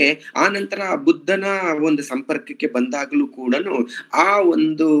 ಜೊತೆಗೆ ಆ ನಂತರ ಬುದ್ಧನ ಒಂದು ಸಂಪರ್ಕಕ್ಕೆ ಬಂದಾಗಲೂ ಕೂಡ ಆ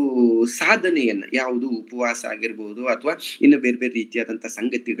ಒಂದು ಸಾಧನೆಯನ್ನ, ಯಾವುದು ಉಪವಾಸ ಆಗಿರ್ಬೋದು ಅಥವಾ ಇನ್ನು ಬೇರೆ ಬೇರೆ ರೀತಿಯಾದಂತಹ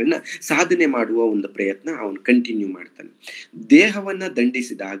ಸಂಗತಿಗಳನ್ನ ಸಾಧನೆ ಮಾಡುವ ಒಂದು ಪ್ರಯತ್ನ ಅವನು ಕಂಟಿನ್ಯೂ ಮಾಡ್ತಾನೆ. ದೇಹವನ್ನ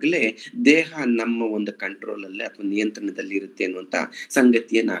ದಂಡಿಸಿದಾಗಲೇ ದೇಹ ನಮ್ಮ ಒಂದು ಕಂಟ್ರೋಲ್ ಅಲ್ಲೇ ಅಥವಾ ನಿಯಂತ್ರಣದಲ್ಲಿ ಇರುತ್ತೆ ಅನ್ನುವಂತ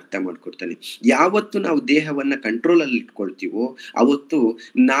ಸಂಗತಿಯನ್ನ ಅರ್ಥ ಮಾಡ್ಕೊಡ್ತಾನೆ. ಯಾವತ್ತು ನಾವು ದೇಹವನ್ನ ಕಂಟ್ರೋಲ್ ಅಲ್ಲಿ ಇಟ್ಕೊಳ್ತೀವೋ ಅವತ್ತು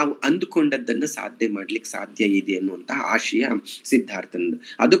ನಾವು ಅಂದುಕೊಂಡದ್ದನ್ನ ಸಾಧನೆ ಮಾಡ್ಲಿಕ್ಕೆ ಸಾಧ್ಯ ಇದೆ ಅನ್ನುವಂತ ಆಶಯ ಸಿದ್ಧಾರ್ಥನದು.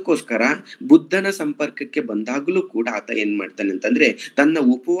 ಅದಕ್ಕೋಸ್ಕರ ಬುದ್ಧನ ಸಂಪರ್ಕಕ್ಕೆ ಬಂದಾಗಲೂ ಕೂಡ ಆತ ಏನ್ ಮಾಡ್ತಾನೆ ಅಂತಂದ್ರೆ ತನ್ನ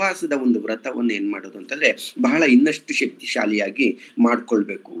ಉಪವಾಸದ ಒಂದು ವ್ರತವನ್ನ ಏನ್ ಮಾಡೋದು ಅಂತಂದ್ರೆ ಬಹಳ ಇನ್ನಷ್ಟು ಶಕ್ತಿಶಾಲಿಯಾಗಿ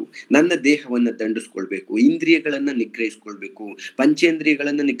ಮಾಡ್ಕೊಳ್ಬೇಕು, ನನ್ನ ದೇಹವನ್ನ ದಂಡಿಸ್ಕೊಳ್ಬೇಕು, ಇಂದ್ರಿಯಗಳನ್ನ ನಿಗ್ರಹಿಸ್ಕೊಳ್ಬೇಕು,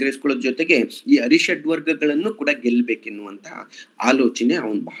 ಪಂಚೇಂದ್ರಿಯಗಳನ್ನ ನಿಗ್ರಹಿಸ್ಕೊಳ್ಳೋದ್ರ ಜೊತೆಗೆ ಈ ಅರಿಷಡ್ವರ್ಗಗಳನ್ನು ಕೂಡ ಗೆಲ್ಬೇಕೆನ್ನುವಂತಹ ಆಲೋಚನೆ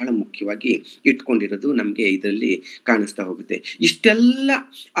ಅವನು ಬಹಳ ಮುಖ್ಯವಾಗಿ ಇಟ್ಕೊಂಡಿರೋದು ನಮ್ಗೆ ಇದರಲ್ಲಿ ಕಾಣಿಸ್ತಾ ಹೋಗುತ್ತೆ. ಇಷ್ಟೆಲ್ಲ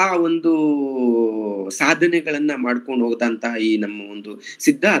ಆ ಒಂದು ಸಾಧನೆಗಳನ್ನ ಮಾಡ್ಕೊಂಡು ಹೋದಂತಹ ಈ ನಮ್ಮ ಒಂದು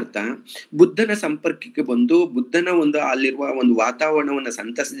ಸಿದ್ಧಾರ್ಥ ಬುದ್ಧನ ಸಂಪರ್ಕಕ್ಕೆ ಬಂದು ಬುದ್ಧನ ಒಂದು ಅಲ್ಲಿರುವ ಒಂದು ವಾತಾವರಣವನ್ನ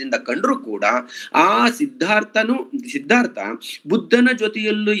ಸಂತಸದಿಂದ ಕಂಡ್ರು ಕೂಡ ಆ ಸಿದ್ಧಾರ್ಥ ಬುದ್ಧನ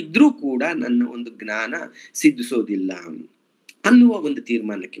ಜೊತೆಯಲ್ಲೂ ಇದ್ರೂ ಕೂಡ ನನ್ನ ಒಂದು ಜ್ಞಾನ ಸಿದ್ಧಿಸೋದಿಲ್ಲ ಅನ್ನುವ ಒಂದು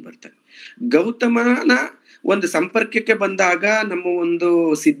ತೀರ್ಮಾನಕ್ಕೆ ಬರ್ತಾನೆ. ಗೌತಮನ ಒಂದು ಸಂಪರ್ಕಕ್ಕೆ ಬಂದಾಗ ನಮ್ಮ ಒಂದು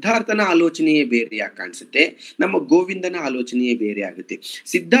ಸಿದ್ಧಾರ್ಥನ ಆಲೋಚನೆಯೇ ಬೇರೆಯಾಗಿ ಕಾಣಿಸುತ್ತೆ, ನಮ್ಮ ಗೋವಿಂದನ ಆಲೋಚನೆಯೇ ಬೇರೆ ಆಗುತ್ತೆ.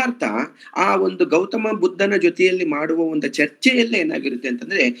 ಸಿದ್ಧಾರ್ಥ ಆ ಒಂದು ಗೌತಮ ಬುದ್ಧನ ಜೊತೆಯಲ್ಲಿ ಮಾಡುವ ಒಂದು ಚರ್ಚೆಯಲ್ಲೇ ಏನಾಗಿರುತ್ತೆ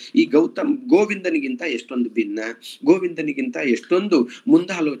ಅಂತಂದ್ರೆ ಈ ಗೋವಿಂದನಿಗಿಂತ ಎಷ್ಟೊಂದು ಭಿನ್ನ, ಗೋವಿಂದನಿಗಿಂತ ಎಷ್ಟೊಂದು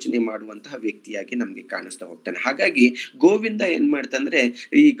ಮುಂದಾಲೋಚನೆ ಮಾಡುವಂತಹ ವ್ಯಕ್ತಿಯಾಗಿ ನಮ್ಗೆ ಕಾಣಿಸ್ತಾ ಹೋಗ್ತಾನೆ. ಹಾಗಾಗಿ ಗೋವಿಂದ ಏನ್ ಮಾಡ್ತಂದ್ರೆ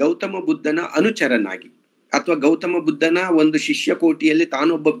ಈ ಗೌತಮ ಬುದ್ಧನ ಅನುಚರನಾಗಿ ಅಥವಾ ಗೌತಮ ಬುದ್ಧನ ಒಂದು ಶಿಷ್ಯ ಕೋಟಿಯಲ್ಲಿ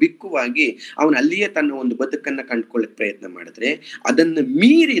ತಾನೊಬ್ಬ ಬಿಕ್ಕುವಾಗಿ ಅವನು ಅಲ್ಲಿಯೇ ತನ್ನ ಒಂದು ಬದುಕನ್ನ ಕಂಡುಕೊಳ್ಳಕ್ ಪ್ರಯತ್ನ ಮಾಡಿದ್ರೆ ಅದನ್ನ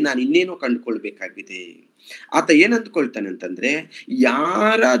ಮೀರಿ ನಾನು ಇನ್ನೇನೋ ಕಂಡುಕೊಳ್ಬೇಕಾಗಿದೆ. ಆತ ಏನ್ ಅಂದ್ಕೊಳ್ತಾನೆ ಅಂತಂದ್ರೆ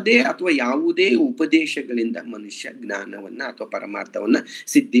ಯಾರದೇ ಅಥವಾ ಯಾವುದೇ ಉಪದೇಶಗಳಿಂದ ಮನುಷ್ಯ ಜ್ಞಾನವನ್ನ ಅಥವಾ ಪರಮಾರ್ಥವನ್ನ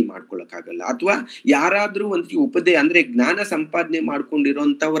ಸಿದ್ಧಿ ಮಾಡ್ಕೊಳಕ್ಕಾಗಲ್ಲ, ಅಥವಾ ಯಾರಾದ್ರೂ ಒಂದು ಅಂದ್ರೆ ಜ್ಞಾನ ಸಂಪಾದನೆ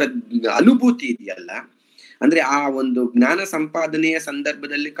ಮಾಡ್ಕೊಂಡಿರೋಂಥವರ ಅನುಭೂತಿ ಇದೆಯಲ್ಲ, ಅಂದ್ರೆ ಆ ಒಂದು ಜ್ಞಾನ ಸಂಪಾದನೆಯ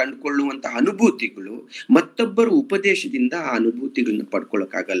ಸಂದರ್ಭದಲ್ಲಿ ಕಂಡುಕೊಳ್ಳುವಂತಹ ಅನುಭೂತಿಗಳು ಮತ್ತೊಬ್ಬರ ಉಪದೇಶದಿಂದ ಆ ಅನುಭೂತಿಗಳನ್ನ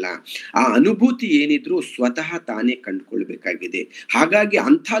ಪಡ್ಕೊಳಕ್ಕಾಗಲ್ಲ. ಆ ಅನುಭೂತಿ ಏನಿದ್ರು ಸ್ವತಃ ತಾನೇ ಕಂಡುಕೊಳ್ಬೇಕಾಗಿದೆ. ಹಾಗಾಗಿ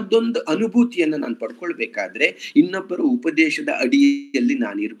ಅಂಥದ್ದೊಂದು ಅನುಭೂತಿಯನ್ನ ನಾನು ಪಡ್ಕೊಳ್ಬೇಕಾದ್ರೆ ಇನ್ನೊಬ್ಬರ ಉಪದೇಶದ ಅಡಿಯಲ್ಲಿ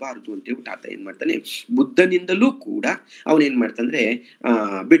ನಾನು ಇರಬಾರ್ದು ಅಂತ ಹೇಳ್ಬಿಟ್ಟು ಆತ ಏನ್ ಮಾಡ್ತಾನೆ, ಬುದ್ಧನಿಂದಲೂ ಕೂಡ ಅವನೇನ್ ಮಾಡ್ತಾನೆ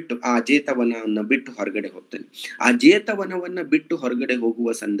ಬಿಟ್ಟು ಆ ಜೇತವನವನ್ನ ಬಿಟ್ಟು ಹೊರಗಡೆ ಹೋಗ್ತಾನೆ. ಆ ಜೇತವನವನ್ನ ಬಿಟ್ಟು ಹೊರಗಡೆ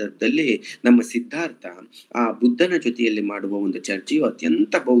ಹೋಗುವ ಸಂದರ್ಭದಲ್ಲಿ ನಮ್ಮ ಸಿದ್ಧಾರ್ಥ ಆ ಬುದ್ಧನ ಜೊತೆಯಲ್ಲಿ ಮಾಡುವ ಒಂದು ಚರ್ಚೆಯು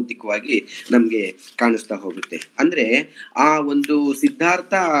ಅತ್ಯಂತ ಬೌದ್ಧಿಕವಾಗಿ ನಮ್ಗೆ ಕಾಣಿಸ್ತಾ ಹೋಗುತ್ತೆ. ಅಂದ್ರೆ ಆ ಒಂದು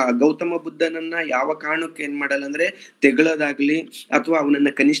ಸಿದ್ಧಾರ್ಥ ಗೌತಮ ಬುದ್ಧನನ್ನ ಯಾವ ಕಾರಣಕ್ಕೆ ಏನ್ ಮಾಡಲ್ಲ ಅಂದ್ರೆ ತೆಗಳೋದಾಗ್ಲಿ ಅಥವಾ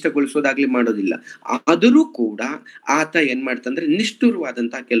ಅವನನ್ನ ಕನಿಷ್ಠಗೊಳಿಸೋದಾಗ್ಲಿ ಮಾಡೋದಿಲ್ಲ. ಆದರೂ ಕೂಡ ಆತ ಏನ್ ಮಾಡ್ತಂದ್ರೆ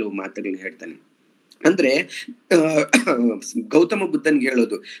ನಿಷ್ಠುರವಾದಂತಹ ಕೆಲವು ಮಾತುಗಳನ್ನ ಹೇಳ್ತಾನೆ. ಅಂದ್ರೆ ಗೌತಮ ಬುದ್ಧನ್ಗೆ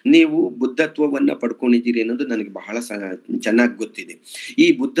ಹೇಳೋದು, ನೀವು ಬುದ್ಧತ್ವವನ್ನ ಪಡ್ಕೊಂಡಿದ್ದೀರಿ ಅನ್ನೋದು ನನಗೆ ಬಹಳ ಚೆನ್ನಾಗಿ ಗೊತ್ತಿದೆ. ಈ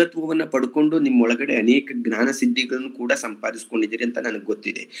ಬುದ್ಧತ್ವವನ್ನ ಪಡ್ಕೊಂಡು ನಿಮ್ಮೊಳಗಡೆ ಅನೇಕ ಜ್ಞಾನ ಸಿದ್ಧಿಗಳನ್ನು ಕೂಡ ಸಂಪಾದಿಸ್ಕೊಂಡಿದ್ದೀರಿ ಅಂತ ನನಗೆ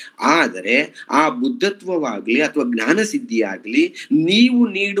ಗೊತ್ತಿದೆ. ಆದರೆ ಆ ಬುದ್ಧತ್ವವಾಗ್ಲಿ ಅಥವಾ ಜ್ಞಾನ ಸಿದ್ಧಿ ಆಗ್ಲಿ ನೀವು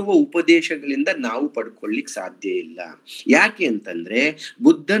ನೀಡುವ ಉಪದೇಶಗಳಿಂದ ನಾವು ಪಡ್ಕೊಳ್ಳಿಕ್ ಸಾಧ್ಯ ಇಲ್ಲ. ಯಾಕೆ ಅಂತಂದ್ರೆ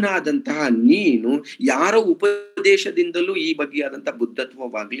ಬುದ್ಧನಾದಂತಹ ನೀನು ಯಾರ ಉಪದೇಶದಿಂದಲೂ ಈ ಬಗೆಯಾದಂತಹ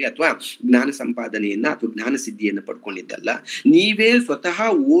ಬುದ್ಧತ್ವವಾಗ್ಲಿ ಅಥವಾ ಜ್ಞಾನ ಸಂಪಾದನೆಯನ್ನ ಅಥವಾ ಜ್ಞಾನ ಸಿದ್ಧಿಯನ್ನ ಪಡ್ಕೊಂಡಿದ್ದಲ್ಲ, ನೀವೇ ಸ್ವತಃ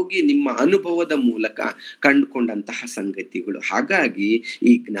ಹೋಗಿ ನಿಮ್ಮ ಅನುಭವದ ಮೂಲಕ ಕಂಡುಕೊಂಡಂತಹ ಸಂಗತಿಗಳು. ಹಾಗಾಗಿ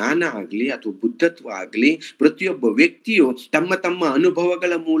ಈ ಜ್ಞಾನ ಆಗ್ಲಿ ಅಥವಾ ಬುದ್ಧತ್ವ ಆಗ್ಲಿ ಪ್ರತಿಯೊಬ್ಬ ವ್ಯಕ್ತಿಯು ತಮ್ಮ ತಮ್ಮ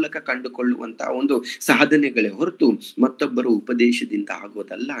ಅನುಭವಗಳ ಮೂಲಕ ಕಂಡುಕೊಳ್ಳುವಂತಹ ಒಂದು ಸಾಧನೆಗಳೇ ಹೊರತು ಮತ್ತೊಬ್ಬರ ಉಪದೇಶದಿಂದ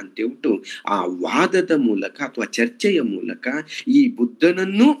ಆಗೋದಲ್ಲ ಅಂತ ಹೇಳ್ಬಿಟ್ಟು ಆ ವಾದದ ಮೂಲಕ ಅಥವಾ ಚರ್ಚೆಯ ಮೂಲಕ ಈ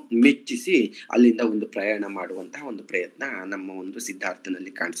ಬುದ್ಧನನ್ನು ಮೆಚ್ಚಿಸಿ ಅಲ್ಲಿಂದ ಒಂದು ಪ್ರಯಾಣ ಮಾಡುವಂತಹ ಒಂದು ಪ್ರಯತ್ನ ನಮ್ಮ ಒಂದು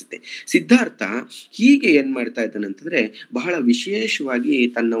ಸಿದ್ಧಾರ್ಥನಲ್ಲಿ ಕಾಣಿಸುತ್ತೆ. ಸಿದ್ಧಾರ್ಥ ಹೀಗೆ ಏನ್ ಮಾಡ್ತಾ ಇದ್ದಾನೆ ಅಂತಂದ್ರೆ ಬಹಳ ವಿಶೇಷವಾಗಿ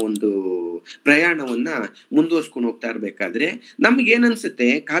ತನ್ನ ಒಂದು ಪ್ರಯಾಣವನ್ನ ಮುಂದುವರ್ಸ್ಕೊಂಡು ಹೋಗ್ತಾ ಇರ್ಬೇಕಾದ್ರೆ ನಮ್ಗೇನ್ ಅನ್ಸುತ್ತೆ,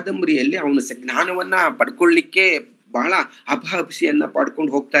 ಕಾದಂಬರಿಯಲ್ಲಿ ಅವನು ಜ್ಞಾನವನ್ನ ಪಡ್ಕೊಳ್ಳಿಕ್ಕೆ ಬಹಳ ಅಪಹಸಿಯನ್ನ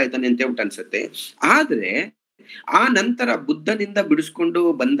ಪಡ್ಕೊಂಡು ಹೋಗ್ತಾ ಇದ್ದಾನೆ ಅಂತ ಹೇಳ್ಬಿಟ್ಟು ಅನ್ಸುತ್ತೆ. ಆದ್ರೆ ಆ ನಂತರ ಬುದ್ಧನಿಂದ ಬಿಡಿಸ್ಕೊಂಡು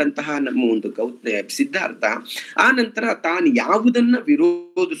ಬಂದಂತಹ ನಮ್ಮ ಒಂದು ಸಿದ್ಧಾರ್ಥ ಆ ನಂತರ ತಾನು ಯಾವುದನ್ನ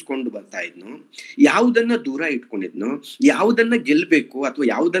ವಿರೋಧಿಸ್ಕೊಂಡು ಬರ್ತಾ ಇದ್ನೋ, ಯಾವುದನ್ನ ದೂರ ಇಟ್ಕೊಂಡಿದ್ನೋ, ಯಾವುದನ್ನ ಗೆಲ್ಬೇಕು ಅಥವಾ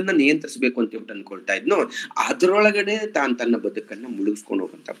ಯಾವುದನ್ನ ನಿಯಂತ್ರಿಸಬೇಕು ಅಂತ ಹೇಳ್ಬಿಟ್ಟು ಅನ್ಕೊಳ್ತಾ ಇದ್ನೋ ಅದರೊಳಗಡೆ ತಾನು ತನ್ನ ಬದುಕನ್ನ ಮುಳುಗಿಸ್ಕೊಂಡು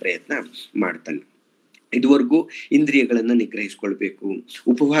ಹೋಗುವಂತ ಪ್ರಯತ್ನ ಮಾಡ್ತಾನೆ. ಇದುವರೆಗೂ ಇಂದ್ರಿಯಗಳನ್ನ ನಿಗ್ರಹಿಸ್ಕೊಳ್ಬೇಕು,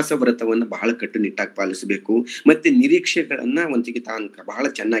 ಉಪವಾಸ ವ್ರತವನ್ನ ಬಹಳ ಕಟ್ಟುನಿಟ್ಟಾಗಿ ಪಾಲಿಸಬೇಕು, ಮತ್ತೆ ನಿರೀಕ್ಷೆಗಳನ್ನ ಒಂದಿಗೆ ತಾನು ಬಹಳ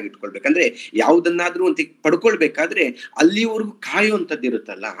ಚೆನ್ನಾಗಿ ಇಟ್ಕೊಳ್ಬೇಕಂದ್ರೆ ಯಾವುದನ್ನಾದ್ರೂ ಒಂದಿಗೆ ಪಡ್ಕೊಳ್ಬೇಕಾದ್ರೆ ಅಲ್ಲಿವರೆಗೂ ಕಾಯುವಂಥದ್ದು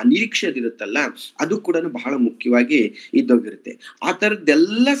ಇರುತ್ತಲ್ಲ, ಆ ನಿರೀಕ್ಷೆ ಇರುತ್ತಲ್ಲ, ಅದು ಕೂಡ ಬಹಳ ಮುಖ್ಯವಾಗಿ ಇದ್ದೋಗಿರುತ್ತೆ. ಆ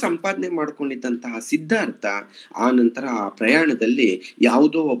ತರದ್ದೆಲ್ಲ ಸಂಪಾದನೆ ಮಾಡ್ಕೊಂಡಿದ್ದಂತಹ ಸಿದ್ಧಾರ್ಥ ಆ ನಂತರ ಆ ಪ್ರಯಾಣದಲ್ಲಿ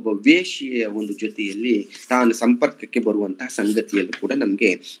ಯಾವುದೋ ಒಬ್ಬ ವೇಶ್ಯೆಯ ಒಂದು ಜೊತೆಯಲ್ಲಿ ತಾನು ಸಂಪರ್ಕಕ್ಕೆ ಬರುವಂತಹ ಸಂಗತಿಯಲ್ಲೂ ಕೂಡ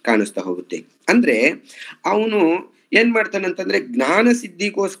ನಮ್ಗೆ ಕಾಣಿಸ್ತಾ ಹೋಗುತ್ತೆ. ಅಂದ್ರೆ ಅವನು ಏನ್ ಮಾಡ್ತಾನಂತಂದ್ರೆ ಜ್ಞಾನ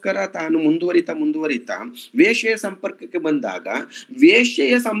ಸಿದ್ಧಿಗೋಸ್ಕರ ತಾನು ಮುಂದುವರಿತಾ ವೇಶ್ಯೆಯ ಸಂಪರ್ಕಕ್ಕೆ ಬಂದಾಗ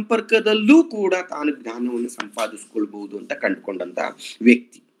ವೇಶ್ಯೆಯ ಸಂಪರ್ಕದಲ್ಲೂ ಕೂಡ ತಾನು ಜ್ಞಾನವನ್ನು ಸಂಪಾದಿಸ್ಕೊಳ್ಬಹುದು ಅಂತ ಕಂಡುಕೊಂಡಂತ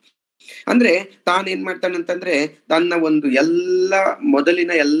ವ್ಯಕ್ತಿ. ಅಂದ್ರೆ ತಾನೇನ್ ಮಾಡ್ತಾನಂತಂದ್ರೆ ತನ್ನ ಒಂದು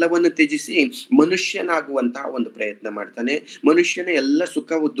ಮೊದಲಿನ ಎಲ್ಲವನ್ನು ತ್ಯಜಿಸಿ ಮನುಷ್ಯನಾಗುವಂತಹ ಒಂದು ಪ್ರಯತ್ನ ಮಾಡ್ತಾನೆ, ಮನುಷ್ಯನ ಎಲ್ಲ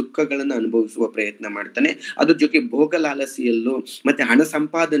ಸುಖ ದುಃಖಗಳನ್ನ ಅನುಭವಿಸುವ ಪ್ರಯತ್ನ ಮಾಡ್ತಾನೆ. ಅದ್ರ ಜೊತೆ ಭೋಗಲಾಲಸಿಯಲ್ಲೂ ಮತ್ತೆ ಹಣ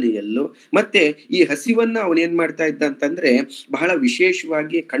ಸಂಪಾದನೆಯಲ್ಲೂ ಮತ್ತೆ ಈ ಹಸಿವನ್ನ ಅವನೇನ್ ಮಾಡ್ತಾ ಇದ್ದ ಅಂತಂದ್ರೆ ಬಹಳ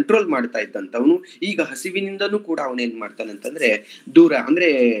ವಿಶೇಷವಾಗಿ ಕಂಟ್ರೋಲ್ ಮಾಡ್ತಾ ಇದ್ದಂತವನು ಈಗ ಹಸಿವಿನಿಂದನೂ ಕೂಡ ಅವನೇನ್ ಮಾಡ್ತಾನಂತಂದ್ರೆ ದೂರ ಅಂದ್ರೆ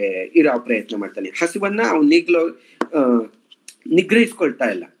ಇರೋ ಪ್ರಯತ್ನ ಮಾಡ್ತಾನೆ. ಹಸಿವನ್ನ ಅವನಿಗ್ಲೂ ನಿಗ್ರಹಿಸ್ಕೊಳ್ತಾ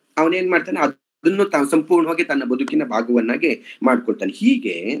ಇಲ್ಲ, ಅವನೇನ್ ಮಾಡ್ತಾನೆ ಅದನ್ನು ತಾನು ಸಂಪೂರ್ಣವಾಗಿ ತನ್ನ ಬದುಕಿನ ಭಾಗವನ್ನಾಗಿ ಮಾಡ್ಕೊಳ್ತಾನೆ.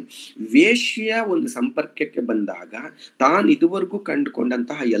 ಹೀಗೆ ವೇಶ್ಯ ಒಂದು ಸಂಪರ್ಕಕ್ಕೆ ಬಂದಾಗ ತಾನು ಇದುವರೆಗೂ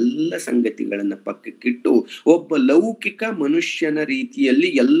ಕಂಡುಕೊಂಡಂತಹ ಎಲ್ಲ ಸಂಗತಿಗಳನ್ನ ಪಕ್ಕಕ್ಕಿಟ್ಟು ಒಬ್ಬ ಲೌಕಿಕ ಮನುಷ್ಯನ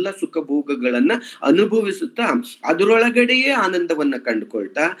ರೀತಿಯಲ್ಲಿ ಎಲ್ಲ ಸುಖ ಭೋಗಗಳನ್ನ ಅನುಭವಿಸುತ್ತಾ ಅದರೊಳಗಡೆಯೇ ಆನಂದವನ್ನ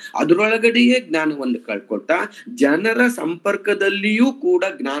ಕಂಡುಕೊಳ್ತಾ ಅದರೊಳಗಡೆಯೇ ಜ್ಞಾನವನ್ನು ಕಳ್ಕೊಳ್ತಾ ಜನರ ಸಂಪರ್ಕದಲ್ಲಿಯೂ ಕೂಡ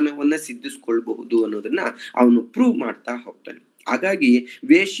ಜ್ಞಾನವನ್ನ ಸಿದ್ಧಿಸ್ಕೊಳ್ಬಹುದು ಅನ್ನೋದನ್ನ ಅವನು ಪ್ರೂವ್ ಮಾಡ್ತಾ ಹೋಗ್ತಾನೆ. ಹಾಗಾಗಿ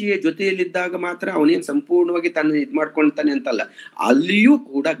ವೇಶ್ಯೆಯ ಜೊತೆಯಲ್ಲಿದ್ದಾಗ ಮಾತ್ರ ಅವನೇನ್ ಸಂಪೂರ್ಣವಾಗಿ ತನ್ನ ಇದ್ ಮಾಡ್ಕೊಳ್ತಾನೆ ಅಂತಲ್ಲ, ಅಲ್ಲಿಯೂ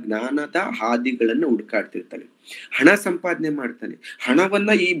ಕೂಡ ಜ್ಞಾನದ ಹಾದಿಗಳನ್ನು ಹುಡುಕಾಡ್ತಿರ್ತಾನೆ. ಹಣ ಸಂಪಾದನೆ ಮಾಡ್ತಾನೆ, ಹಣವನ್ನ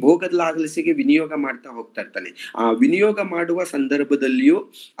ಈ ಭೋಗದ ಲಾಲಸೆಗೆ ವಿನಿಯೋಗ ಮಾಡ್ತಾ ಹೋಗ್ತಾ ಇರ್ತಾನೆ. ಆ ವಿನಿಯೋಗ ಮಾಡುವ ಸಂದರ್ಭದಲ್ಲಿಯೂ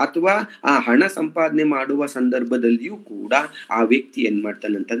ಅಥವಾ ಆ ಹಣ ಸಂಪಾದನೆ ಮಾಡುವ ಸಂದರ್ಭದಲ್ಲಿಯೂ ಕೂಡ ಆ ವ್ಯಕ್ತಿ ಏನ್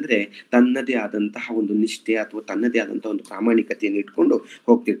ಮಾಡ್ತಾನೆ ಅಂತಂದ್ರೆ ತನ್ನದೇ ಆದಂತಹ ಒಂದು ನಿಷ್ಠೆ ಅಥವಾ ತನ್ನದೇ ಆದಂತಹ ಒಂದು ಪ್ರಾಮಾಣಿಕತೆಯನ್ನು ಇಟ್ಕೊಂಡು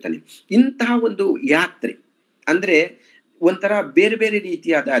ಹೋಗ್ತಿರ್ತಾನೆ. ಇಂತಹ ಒಂದು ಯಾತ್ರೆ ಅಂದ್ರೆ ಒಂಥರ ಬೇರೆ ಬೇರೆ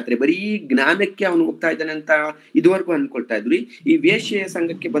ರೀತಿಯಾದ ಯಾತ್ರೆ. ಬರೀ ಜ್ಞಾನಕ್ಕೆ ಅವನು ಹೋಗ್ತಾ ಇದ್ದಾನೆ ಅಂತ ಇದುವರೆಗೂ ಅನ್ಕೊಳ್ತಾ ಇದ್ರಿ. ಈ ವೇಶ್ಯೆಯ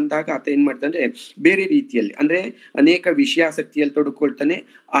ಸಂಘಕ್ಕೆ ಬಂದಾಗ ಆತ ಏನ್ ಮಾಡ್ತಾನೆ ಬೇರೆ ರೀತಿಯಲ್ಲಿ ಅಂದ್ರೆ ಅನೇಕ ವಿಷಯಾಸಕ್ತಿಯಲ್ಲಿ ತೊಡಕೊಳ್ತಾನೆ.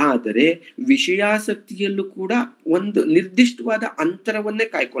 ಆದರೆ ವಿಷಯಾಸಕ್ತಿಯಲ್ಲೂ ಕೂಡ ಒಂದು ನಿರ್ದಿಷ್ಟವಾದ ಅಂತರವನ್ನೇ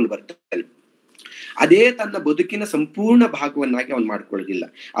ಕಾಯ್ಕೊಂಡು ಬರ್ತಾನೆ. ಅದೇ ತನ್ನ ಬದುಕಿನ ಸಂಪೂರ್ಣ ಭಾಗವನ್ನಾಗಿ ಅವನು ಮಾಡ್ಕೊಳ್ಳೋದಿಲ್ಲ.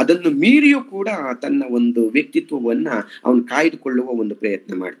 ಅದನ್ನು ಮೀರಿಯೂ ಕೂಡ ತನ್ನ ಒಂದು ವ್ಯಕ್ತಿತ್ವವನ್ನ ಅವನು ಕಾಯ್ದುಕೊಳ್ಳುವ ಒಂದು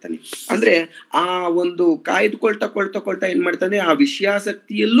ಪ್ರಯತ್ನ ಮಾಡ್ತಾನೆ. ಅಂದ್ರೆ ಆ ಒಂದು ಕಾಯ್ದುಕೊಳ್ತಾ ಏನ್ ಮಾಡ್ತಾನೆ ಆ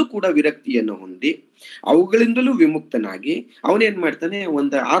ವಿಷಯಾಸಕ್ತಿಯಲ್ಲೂ ಕೂಡ ವಿರಕ್ತಿಯನ್ನು ಹೊಂದಿ ಅವುಗಳಿಂದಲೂ ವಿಮುಕ್ತನಾಗಿ ಅವನೇನ್ ಮಾಡ್ತಾನೆ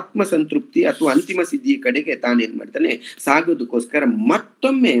ಒಂದು ಆತ್ಮ ಸಂತೃಪ್ತಿ ಅಥವಾ ಅಂತಿಮ ಸಿದ್ಧಿಯ ಕಡೆಗೆ ತಾನೇನ್ ಮಾಡ್ತಾನೆ ಸಾಗೋದಕ್ಕೋಸ್ಕರ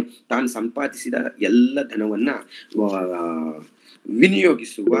ಮತ್ತೊಮ್ಮೆ ತಾನು ಸಂಪಾದಿಸಿದ ಎಲ್ಲ ಧನವನ್ನ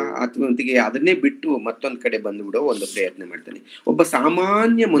ವಿನಿಯೋಗಿಸುವ ಅಥವಾ ಅದನ್ನೇ ಬಿಟ್ಟು ಮತ್ತೊಂದ್ ಕಡೆ ಬಂದ್ಬಿಡೋ ಒಂದು ಪ್ರಯತ್ನ ಮಾಡ್ತಾನೆ. ಒಬ್ಬ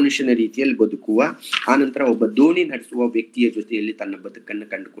ಸಾಮಾನ್ಯ ಮನುಷ್ಯನ ರೀತಿಯಲ್ಲಿ ಬದುಕುವ ಆನಂತರ ಒಬ್ಬ ದೋಣಿ ನಡೆಸುವ ವ್ಯಕ್ತಿಯ ಜೊತೆಯಲ್ಲಿ ತನ್ನ ಬದುಕನ್ನು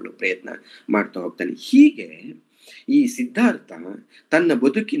ಕಂಡುಕೊಳ್ಳುವ ಪ್ರಯತ್ನ ಮಾಡ್ತಾ ಹೋಗ್ತಾನೆ. ಹೀಗೆ ಈ ಸಿದ್ಧಾರ್ಥ ತನ್ನ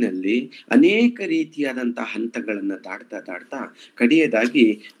ಬದುಕಿನಲ್ಲಿ ಅನೇಕ ರೀತಿಯಾದಂತಹ ಹಂತಗಳನ್ನ ದಾಟ್ತಾ ಕಡೆಯದಾಗಿ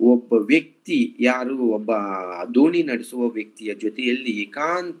ಒಬ್ಬ ವ್ಯಕ್ತಿ ಯಾರು ಒಬ್ಬ ದೋಣಿ ನಡೆಸುವ ವ್ಯಕ್ತಿಯ ಜೊತೆಯಲ್ಲಿ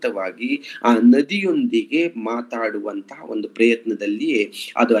ಏಕಾಂತವಾಗಿ ಆ ನದಿಯೊಂದಿಗೆ ಮಾತಾಡುವಂತಹ ಒಂದು ಪ್ರಯತ್ನದಲ್ಲಿಯೇ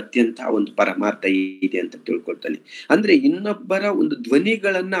ಅದು ಅತ್ಯಂತ ಒಂದು ಪರಮಾರ್ಥ ಇದೆ ಅಂತ ತಿಳ್ಕೊಳ್ತಾನೆ. ಅಂದ್ರೆ ಇನ್ನೊಬ್ಬರ ಒಂದು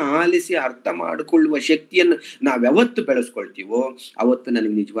ಧ್ವನಿಗಳನ್ನ ಆಲಿಸಿ ಅರ್ಥ ಮಾಡಿಕೊಳ್ಳುವ ಶಕ್ತಿಯನ್ನು ನಾವ್ ಯಾವತ್ತು ಬೆಳೆಸ್ಕೊಳ್ತೀವೋ ಅವತ್ತು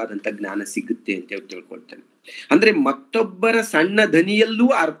ನನಗೆ ನಿಜವಾದಂತ ಜ್ಞಾನ ಸಿಗುತ್ತೆ ಅಂತ ತಿಳ್ಕೊಳ್ತಾನೆ. ಅಂದ್ರೆ ಮತ್ತೊಬ್ಬರ ಸಣ್ಣ ಧ್ವನಿಯಲ್ಲೂ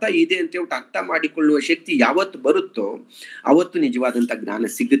ಅರ್ಥ ಇದೆ ಅಂತ ಹೇಳ್ಬಿಟ್ಟು ಅರ್ಥ ಮಾಡಿಕೊಳ್ಳುವ ಶಕ್ತಿ ಯಾವತ್ತು ಬರುತ್ತೋ ಅವತ್ತು ನಿಜವಾದಂತ ಜ್ಞಾನ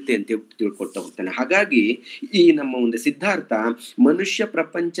ಸಿಗುತ್ತೆ ಅಂತ ತಿಳ್ಕೊಳ್ತಾ ಹೋಗ್ತಾನೆ. ಹಾಗಾಗಿ ಈ ನಮ್ಮ ಒಂದು ಸಿದ್ಧಾರ್ಥ ಮನುಷ್ಯ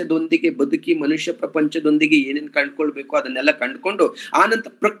ಪ್ರಪಂಚದೊಂದಿಗೆ ಬದುಕಿ ಮನುಷ್ಯ ಪ್ರಪಂಚದೊಂದಿಗೆ ಏನೇನ್ ಕಂಡ್ಕೊಳ್ಬೇಕು ಅದನ್ನೆಲ್ಲ ಕಂಡುಕೊಂಡು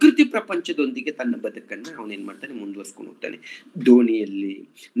ಆನಂತರ ಪ್ರಕೃತಿ ಪ್ರಪಂಚದೊಂದಿಗೆ ತನ್ನ ಬದುಕನ್ನ ಅವನೇನ್ ಮಾಡ್ತಾನೆ ಮುಂದುವರ್ಸ್ಕೊಂಡು ಹೋಗ್ತಾನೆ. ದೋಣಿಯಲ್ಲಿ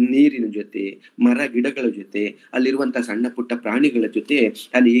ನೀರಿನ ಜೊತೆ ಮರ ಗಿಡಗಳ ಜೊತೆ ಅಲ್ಲಿರುವಂತಹ ಸಣ್ಣ ಪುಟ್ಟ ಪ್ರಾಣಿಗಳ ಜೊತೆ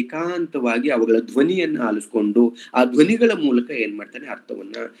ಅಲ್ಲಿ ಏಕಾಂತವಾಗಿ ಅವುಗಳ ಧ್ವನಿಯನ್ನ ಆಲಿಸ್ಕೊಂಡು ಆ ಧ್ವನಿಗಳ ಮೂಲಕ ಏನ್ ಮಾಡ್ತಾನೆ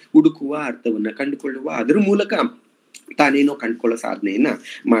ಅರ್ಥವನ್ನ ಹುಡುಕುವ ಅರ್ಥವನ್ನ ಕಂಡುಕೊಳ್ಳುವ ಅದರ ಮೂಲಕ ತಾನೇನೋ ಕಂಡುಕೊಳ್ಳೋ ಸಾಧನೆಯನ್ನ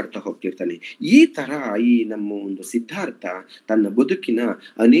ಮಾಡ್ತಾ ಹೋಗ್ತಿರ್ತಾನೆ. ಈ ತರ ಈ ನಮ್ಮ ಒಂದು ಸಿದ್ಧಾರ್ಥ ತನ್ನ ಬದುಕಿನ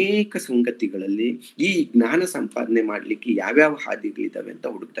ಅನೇಕ ಸಂಗತಿಗಳಲ್ಲಿ ಈ ಜ್ಞಾನ ಸಂಪಾದನೆ ಮಾಡ್ಲಿಕ್ಕೆ ಯಾವ್ಯಾವ ಹಾದಿಗಳಿದಾವೆ ಅಂತ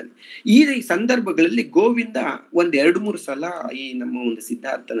ಹುಡುಕ್ತಾನೆ. ಈ ಸಂದರ್ಭಗಳಲ್ಲಿ ಗೋವಿಂದ 1-2-3 ಸಲ ಈ ನಮ್ಮ ಒಂದು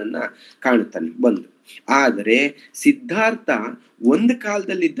ಸಿದ್ಧಾರ್ಥನನ್ನ ಕಾಣುತ್ತಾನೆ ಬಂದು. ಆದರೆ ಸಿದ್ಧಾರ್ಥ ಒಂದು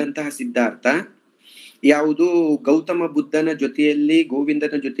ಕಾಲದಲ್ಲಿ ಇದ್ದಂತಹ ಸಿದ್ಧಾರ್ಥ ಯಾವುದು ಗೌತಮ ಬುದ್ಧನ ಜೊತೆಯಲ್ಲಿ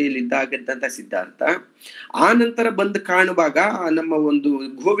ಗೋವಿಂದನ ಜೊತೆಯಲ್ಲಿ ಇದ್ದಾಗದ್ದಂತ ಸಿದ್ಧಾರ್ಥ ಆ ನಂತರ ಬಂದು ಕಾಣುವಾಗ ನಮ್ಮ ಒಂದು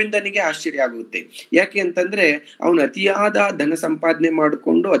ಗೋವಿಂದನಿಗೆ ಆಶ್ಚರ್ಯ ಆಗುತ್ತೆ. ಯಾಕೆ ಅಂತಂದ್ರೆ ಅವನು ಅತಿಯಾದ ಧನ ಸಂಪಾದನೆ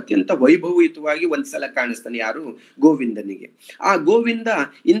ಮಾಡಿಕೊಂಡು ಅತ್ಯಂತ ವೈಭವಯುತವಾಗಿ ಒಂದ್ಸಲ ಕಾಣಿಸ್ತಾನೆ. ಯಾರು? ಗೋವಿಂದನಿಗೆ. ಆ ಗೋವಿಂದ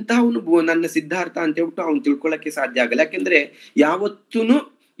ಇಂಥವನು ನನ್ನ ಸಿದ್ಧಾರ್ಥ ಅಂತ ಹೇಳ್ಬಿಟ್ಟು ಅವ್ನು ತಿಳ್ಕೊಳಕ್ಕೆ ಸಾಧ್ಯ ಆಗಲ್ಲ. ಯಾಕೆಂದ್ರೆ ಯಾವತ್ತೂ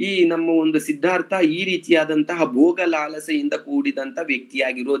ಈ ನಮ್ಮ ಒಂದು ಸಿದ್ಧಾರ್ಥ ಈ ರೀತಿಯಾದಂತಹ ಭೋಗ ಲಾಲಸೆಯಿಂದ ಕೂಡಿದಂತ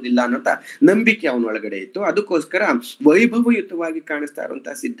ವ್ಯಕ್ತಿಯಾಗಿರೋದಿಲ್ಲ ಅನ್ನೋಂತ ನಂಬಿಕೆ ಅವನೊಳಗಡೆ ಇತ್ತು. ಅದಕ್ಕೋಸ್ಕರ ವೈಭವಯುತವಾಗಿ ಕಾಣಿಸ್ತಾ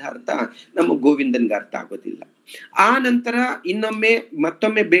ಇರುವಂತಹ ಸಿದ್ಧಾರ್ಥ ನಮ್ಮ ಗೋವಿಂದನ್ಗೆ ಅರ್ಥ ಆಗೋದಿಲ್ಲ. ಆ ನಂತರ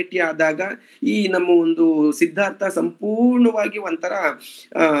ಮತ್ತೊಮ್ಮೆ ಭೇಟಿ ಆದಾಗ ಈ ನಮ್ಮ ಒಂದು ಸಿದ್ಧಾರ್ಥ ಸಂಪೂರ್ಣವಾಗಿ ಒಂಥರ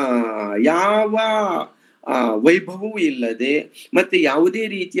ಯಾವ ವೈಭವವೂ ಇಲ್ಲದೆ, ಮತ್ತೆ ಯಾವುದೇ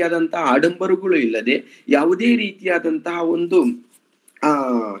ರೀತಿಯಾದಂತಹ ಆಡಂಬರಗಳು ಇಲ್ಲದೆ, ಯಾವುದೇ ರೀತಿಯಾದಂತಹ ಒಂದು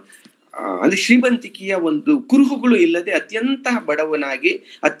ಅಂದ್ರೆ ಶ್ರೀಮಂತಿಕೆಯ ಒಂದು ಕುರುಹುಗಳು ಇಲ್ಲದೆ ಅತ್ಯಂತ ಬಡವನಾಗಿ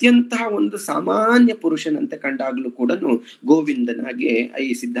ಅತ್ಯಂತ ಒಂದು ಸಾಮಾನ್ಯ ಪುರುಷನಂತೆ ಕಂಡಾಗ್ಲೂ ಕೂಡ ಗೋವಿಂದನಾಗೆ ಈ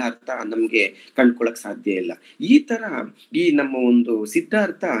ಸಿದ್ಧಾರ್ಥ ನಮ್ಗೆ ಕಂಡ್ಕೊಳಕ್ ಸಾಧ್ಯ ಇಲ್ಲ. ಈ ತರ ಈ ನಮ್ಮ ಒಂದು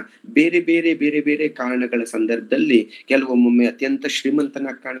ಸಿದ್ಧಾರ್ಥ ಬೇರೆ ಬೇರೆ ಬೇರೆ ಬೇರೆ ಕಾರಣಗಳ ಸಂದರ್ಭದಲ್ಲಿ ಕೆಲವೊಮ್ಮೊಮ್ಮೆ ಅತ್ಯಂತ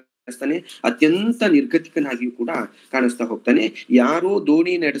ಶ್ರೀಮಂತನಾಗಿ ಕಾಣಿಸ್ತಾನೆ, ಅತ್ಯಂತ ನಿರ್ಗತಿಕನಾಗಿಯೂ ಕೂಡ ಕಾಣಿಸ್ತಾ ಹೋಗ್ತಾನೆ. ಯಾರೋ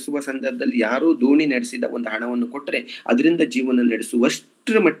ದೋಣಿ ನಡೆಸುವ ಸಂದರ್ಭದಲ್ಲಿ ಯಾರೋ ದೋಣಿ ನಡೆಸಿದ ಒಂದು ಹಣವನ್ನು ಕೊಟ್ಟರೆ ಅದರಿಂದ ಜೀವನ ನಡೆಸುವಷ್ಟರ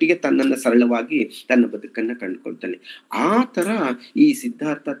ಮಟ್ಟಿಗೆ ತನ್ನನ್ನು ಸರಳವಾಗಿ ತನ್ನ ಬದುಕನ್ನ ಕಂಡುಕೊಳ್ತಾನೆ. ಆ ತರ ಈ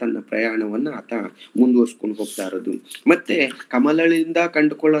ಸಿದ್ಧಾರ್ಥ ತನ್ನ ಪ್ರಯಾಣವನ್ನ ಆತ ಮುಂದುವರ್ಸ್ಕೊಂಡು ಹೋಗ್ತಾ ಇರೋದು. ಮತ್ತೆ ಕಮಲಳಿಂದ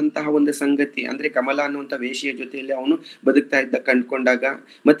ಕಂಡುಕೊಳ್ಳುವಂತಹ ಒಂದು ಸಂಗತಿ ಅಂದ್ರೆ ಕಮಲ ಅನ್ನುವಂತ ವೇಷಿಯ ಜೊತೆಯಲ್ಲಿ ಅವನು ಬದುಕ್ತಾ ಇದ್ದ ಕಂಡುಕೊಂಡಾಗ,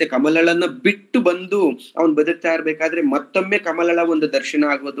 ಮತ್ತೆ ಕಮಲಳನ್ನ ಬಿಟ್ಟು ಬಂದು ಅವನು ಬದುಕ್ತಾ ಇರ್ಬೇಕಾದ್ರೆ ಮತ್ತೊಮ್ಮೆ ಕಮಲಳ ಒಂದು ದರ್ಶನ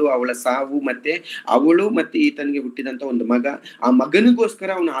ಆಗೋದು, ಅವಳ ಸಾವು, ಮತ್ತೆ ಅವಳು ಮತ್ತೆ ಈತನಿಗೆ ಹುಟ್ಟಿದಂತ ಒಂದು ಮಗ, ಆ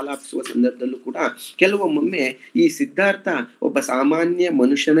ಮಗನಿಗೋಸ್ಕರ ಅವನು ಆಲಾಪಿಸುವ ಸಂದರ್ಭದಲ್ಲೂ ಕೂಡ ಕೆಲವೊಮ್ಮೊಮ್ಮೆ ಈ ಸಿದ್ಧಾರ್ಥ ಒಬ್ಬ ಸಾಮಾನ್ಯ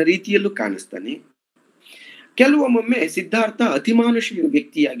ಮನುಷ್ಯನ ರೀತಿಯಲ್ಲೂ ಕಾಣಿಸ್ತಾನೆ. ಕೆಲವೊಮ್ಮೊಮ್ಮೆ ಸಿದ್ಧಾರ್ಥ ಅತಿಮಾನುಷ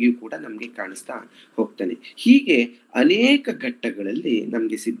ವ್ಯಕ್ತಿಯಾಗಿಯೂ ಕೂಡ ನಮ್ಗೆ ಕಾಣಿಸ್ತಾ ಹೋಗ್ತಾನೆ. ಹೀಗೆ ಅನೇಕ ಘಟ್ಟಗಳಲ್ಲಿ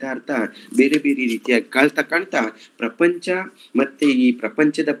ನಮ್ಗೆ ಸಿದ್ಧಾರ್ಥ ಬೇರೆ ಬೇರೆ ರೀತಿಯಾಗಿ ಕಾಣ್ತಾ ಪ್ರಪಂಚ ಮತ್ತೆ ಈ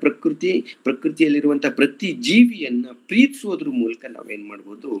ಪ್ರಪಂಚದ ಪ್ರಕೃತಿಯಲ್ಲಿರುವಂತಹ ಪ್ರತಿ ಜೀವಿಯನ್ನ ಪ್ರೀತಿಸೋದ್ರ ಮೂಲಕ ನಾವೇನ್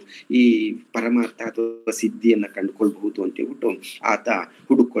ಮಾಡ್ಬೋದು, ಈ ಪರಮಾರ್ಥ ಅಥವಾ ಸಿದ್ಧಿಯನ್ನ ಕಂಡುಕೊಳ್ಬಹುದು ಅಂತ ಹೇಳ್ಬಿಟ್ಟು ಆತ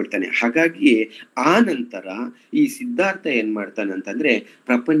ಹುಡುಕೊಳ್ತಾನೆ. ಹಾಗಾಗಿ ಆ ನಂತರ ಈ ಸಿದ್ಧಾರ್ಥ ಏನ್ ಮಾಡ್ತಾನೆ ಅಂತಂದ್ರೆ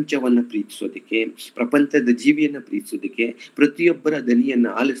ಪ್ರಪಂಚವನ್ನ ಪ್ರೀತಿಸೋದಕ್ಕೆ, ಪ್ರಪಂಚದ ಜೀವಿಯನ್ನ ಪ್ರೀತಿಸೋದಕ್ಕೆ, ಪ್ರತಿಯೊಬ್ಬರ ದನಿಯನ್ನ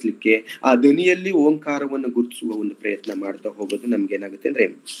ಆಲಿಸ್ಲಿಕ್ಕೆ, ಆ ದನಿಯಲ್ಲಿ ಓಂಕಾರವನ್ನು ಗುರುತಿಸುವ ಒಂದು ಪ್ರಯತ್ನ ಮಾಡ್ತಾ ಹೋಗೋದು ನಮ್ಗೆ ಏನಾಗುತ್ತೆ ಅಂದ್ರೆ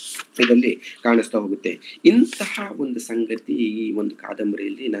ಇದರಲ್ಲಿ ಕಾಣಿಸ್ತಾ ಹೋಗುತ್ತೆ. ಇಂತಹ ಒಂದು ಸಂಗತಿ ಈ ಒಂದು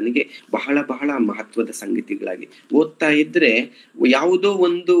ಕಾದಂಬರಿಯಲ್ಲಿ ನನಗೆ ಬಹಳ ಬಹಳ ಮಹತ್ವದ ಸಂಗತಿಗಳಾಗಿ ಓದ್ತಾ ಇದ್ರೆ ಯಾವುದೋ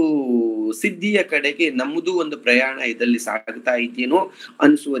ಒಂದು ಸಿದ್ಧಿಯ ಕಡೆಗೆ ನಮ್ಮದು ಒಂದು ಪ್ರಯಾಣ ಇದರಲ್ಲಿ ಸಾಗ್ತಾ ಇದೆಯೇನೋ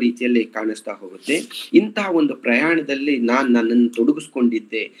ಅನಿಸುವ ರೀತಿಯಲ್ಲಿ ಕಾಣಿಸ್ತಾ ಹೋಗುತ್ತೆ. ಇಂತಹ ಒಂದು ಪ್ರಯಾಣದಲ್ಲಿ ನನ್ನನ್ನು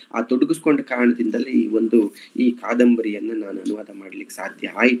ತೊಡಗಿಸ್ಕೊಂಡಿದ್ದೆ. ಆ ತೊಡಗಿಸ್ಕೊಂಡ ಕಾರಣದಿಂದಲೇ ಈ ಕಾದಂಬರಿಯನ್ನ ನಾನು ಅನುವಾದ ಮಾಡ್ಲಿಕ್ಕೆ ಸಾಧ್ಯ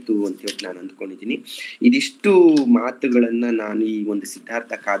ಆಯ್ತು ಅಂತ ಹೇಳಿ ನಾನು ಅಂದ್ಕೊಂಡಿದ್ದೀನಿ. ಇದಿಷ್ಟು ಮಾತುಗಳನ್ನ ನಾನು ಈ ಒಂದು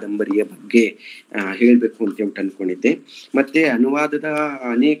ಸಿದ್ಧಾರ್ಥ ಕಾದಂಬರಿಯ ಬಗ್ಗೆ ಹೇಳ್ಬೇಕು ಅಂತ ಹೇಳ್ಬಿಟ್ಟು ಅನ್ಕೊಂಡಿದ್ದೆ. ಮತ್ತೆ ಅನುವಾದದ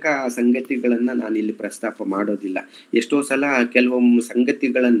ಅನೇಕ ಸಂಗತಿಗಳನ್ನ ನಾನು ಇಲ್ಲಿ ಪ್ರಸ್ತಾಪ ಮಾಡೋದಿಲ್ಲ. ಎಷ್ಟೋ ಸಲ ಕೆಲವೊಮ್ಮೆ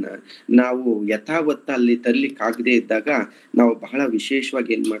ಸಂಗತಿಗಳನ್ನ ನಾವು ಯಥಾವತ್ತ ಅಲ್ಲಿ ತರ್ಲಿಕ್ಕಾಗದೇ ಇದ್ದಾಗ ನಾವು ಬಹಳ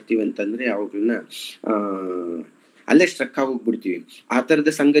ವಿಶೇಷವಾಗಿ ಏನ್ ಮಾಡ್ತೀವಿ ಅಂತಂದ್ರೆ ಅವುಗಳನ್ನ ಅಲ್ಲೇ ಸ್ಟ್ರಕ್ ಆಗೋಗ್ಬಿಡ್ತೀವಿ. ಆ ತರದ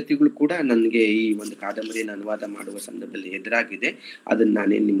ಸಂಗತಿಗಳು ಕೂಡ ನನಗೆ ಈ ಒಂದು ಕಾದಂಬರಿಯನ್ನು ಅನುವಾದ ಮಾಡುವ ಸಂದರ್ಭದಲ್ಲಿ ಎದುರಾಗಿದೆ. ಅದನ್ನ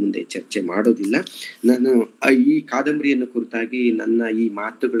ನಾನೇನು ನಿಮ್ಮ ಮುಂದೆ ಚರ್ಚೆ ಮಾಡೋದಿಲ್ಲ. ನಾನು ಈ ಕಾದಂಬರಿಯನ್ನು ಕುರಿತಾಗಿ ನನ್ನ ಈ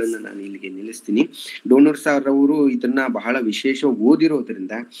ಮಾತುಗಳನ್ನ ನಾನು ಇಲ್ಲಿಗೆ ನಿಲ್ಲಿಸ್ತೀನಿ. ಡೋನರ್ ಸರ್ ಅವರು ಇದನ್ನ ಬಹಳ ವಿಶೇಷ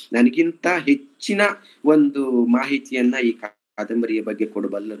ಓದಿರೋದ್ರಿಂದ ನನಗಿಂತ ಹೆಚ್ಚಿನ ಒಂದು ಮಾಹಿತಿಯನ್ನ ಈ ಕಾದಂಬರಿಯ ಬಗ್ಗೆ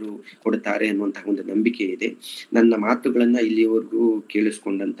ಕೊಡುತ್ತಾರೆ ಅನ್ನುವಂತಹ ಒಂದು ನಂಬಿಕೆ ಇದೆ. ನನ್ನ ಮಾತುಗಳನ್ನ ಇಲ್ಲಿವರೆಗೂ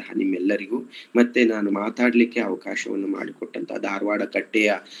ಕೇಳಿಸ್ಕೊಂಡಂತಹ ನಿಮ್ಮೆಲ್ಲರಿಗೂ, ಮತ್ತೆ ನಾನು ಮಾತಾಡ್ಲಿಕ್ಕೆ ಅವಕಾಶವನ್ನು ಮಾಡಿಕೊಟ್ಟಂತಹ ಧಾರವಾಡ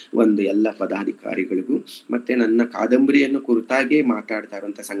ಕಟ್ಟೆಯ ಒಂದು ಎಲ್ಲ ಪದಾಧಿಕಾರಿಗಳಿಗೂ, ಮತ್ತೆ ನನ್ನ ಕಾದಂಬರಿಯನ್ನು ಕುರಿತಾಗಿ ಮಾತಾಡ್ತಾ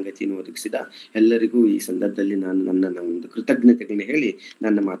ಇರುವಂತಹ ಸಂಗತಿಯನ್ನು ಒದಗಿಸಿದ ಎಲ್ಲರಿಗೂ ಈ ಸಂದರ್ಭದಲ್ಲಿ ನಾನು ನನ್ನ ಒಂದು ಕೃತಜ್ಞತೆಗಳನ್ನ ಹೇಳಿ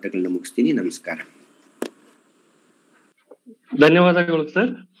ನನ್ನ ಮಾತುಗಳನ್ನ ಮುಗಿಸ್ತೀನಿ. ನಮಸ್ಕಾರ. ಧನ್ಯವಾದಗಳು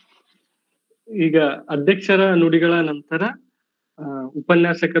ಸರ್. ಈಗ ಅಧ್ಯಕ್ಷರ ನುಡಿಗಳ ನಂತರ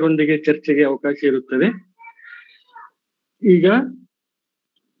ಉಪನ್ಯಾಸಕರೊಂದಿಗೆ ಚರ್ಚೆಗೆ ಅವಕಾಶ ಇರುತ್ತದೆ. ಈಗ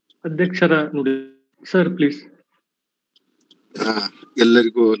ಅಧ್ಯಕ್ಷರ ನುಡಿ ಸರ್, ಪ್ಲೀಸ್.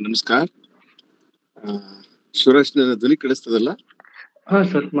 ಎಲ್ಲರಿಗೂ ನಮಸ್ಕಾರ. ಸುರೇಶ್, ನನ್ನ ಧ್ವನಿ ಕೇಳಿಸ್ತದಲ್ಲ? ಹಾ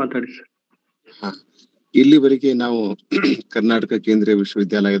ಸರ್, ಮಾತಾಡಿ ಸರ್. ಇಲ್ಲಿವರೆಗೆ ನಾವು ಕರ್ನಾಟಕ ಕೇಂದ್ರೀಯ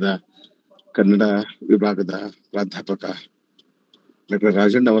ವಿಶ್ವವಿದ್ಯಾಲಯದ ಕನ್ನಡ ವಿಭಾಗದ ಪ್ರಾಧ್ಯಾಪಕ ಡಾಕ್ಟರ್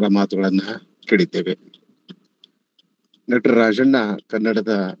ರಾಜಣ್ಣ ಅವರ ಮಾತುಗಳನ್ನ ಕೇಳಿದ್ದೇವೆ. ಡಾಕ್ಟರ್ ರಾಜಣ್ಣ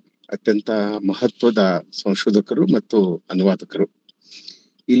ಕನ್ನಡದ ಅತ್ಯಂತ ಮಹತ್ವದ ಸಂಶೋಧಕರು ಮತ್ತು ಅನುವಾದಕರು.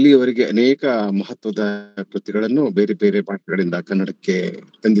 ಇಲ್ಲಿಯವರೆಗೆ ಅನೇಕ ಮಹತ್ವದ ಕೃತಿಗಳನ್ನು ಬೇರೆ ಬೇರೆ ಭಾಷೆಗಳಿಂದ ಕನ್ನಡಕ್ಕೆ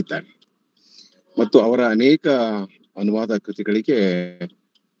ತಂದಿದ್ದಾರೆ ಮತ್ತು ಅವರ ಅನೇಕ ಅನುವಾದ ಕೃತಿಗಳಿಗೆ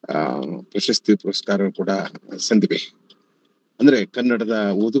ಪ್ರಶಸ್ತಿ ಪುರಸ್ಕಾರ ಕೂಡ ಸಂದಿವೆ. ಅಂದ್ರೆ ಕನ್ನಡದ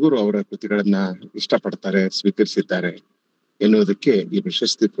ಓದುಗರು ಅವರ ಕೃತಿಗಳನ್ನ ಇಷ್ಟಪಡ್ತಾರೆ, ಸ್ವೀಕರಿಸಿದ್ದಾರೆ ಎನ್ನುವುದಕ್ಕೆ ಈ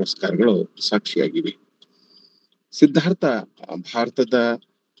ಪ್ರಶಸ್ತಿ ಪುರಸ್ಕಾರಗಳು ಸಾಕ್ಷಿಯಾಗಿವೆ. ಸಿದ್ಧಾರ್ಥ ಭಾರತದ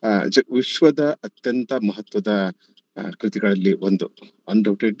ವಿಶ್ವದ ಅತ್ಯಂತ ಮಹತ್ವದ ಕೃತಿಗಳಲ್ಲಿ ಒಂದು.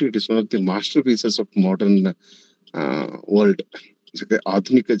 Undoubtedly it is one of the master pieces of modern world.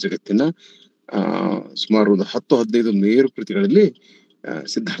 ಆಧುನಿಕ ಜಗತ್ತಿನ ಸುಮಾರು ಒಂದು 10-15 ಮೇರು ಕೃತಿಗಳಲ್ಲಿ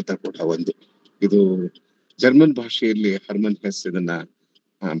ಸಿದ್ಧಾರ್ಥ ಕೂಡ ಒಂದು. ಇದು ಜರ್ಮನ್ ಭಾಷೆಯಲ್ಲಿ ಹರ್ಮನ್ ಹೆಸ್ ಇದನ್ನ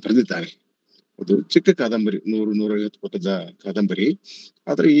ಬರೆದಿದ್ದಾನೆ. ಅದು ಚಿಕ್ಕ ಕಾದಂಬರಿ, 100-150 ಪುಟದ ಕಾದಂಬರಿ.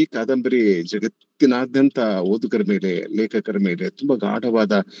 ಆದ್ರೆ ಈ ಕಾದಂಬರಿ ಜಗತ್ತಿನಾದ್ಯಂತ ಓದುಗರ ಮೇಲೆ, ಲೇಖಕರ ಮೇಲೆ ತುಂಬಾ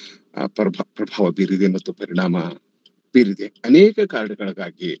ಗಾಢವಾದ ಪ್ರಭಾವ ಬೀರಿದೆ ಮತ್ತು ಪರಿಣಾಮ ಬೀರಿದೆ. ಅನೇಕ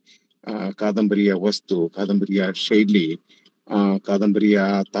ಕಾರಣಗಳಿಗಾಗಿ ಕಾದಂಬರಿಯ ವಸ್ತು, ಕಾದಂಬರಿಯ ಶೈಲಿ, ಕಾದಂಬರಿಯ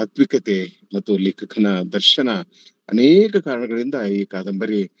ತಾತ್ವಿಕತೆ ಮತ್ತು ಲೇಖಕನ ದರ್ಶನ, ಅನೇಕ ಕಾರಣಗಳಿಂದ ಈ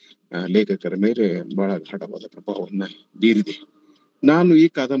ಕಾದಂಬರಿ ಲೇಖಕರ ಮೇಲೆ ಬಹಳ ಗಾಢವಾದ ಪ್ರಭಾವವನ್ನ ಬೀರಿದೆ. ನಾನು ಈ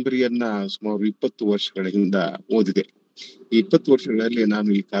ಕಾದಂಬರಿಯನ್ನ ಸುಮಾರು 20 ವರ್ಷಗಳ ಹಿಂದ ಓದಿದೆ. ಈ 20 ವರ್ಷಗಳಲ್ಲಿ ನಾನು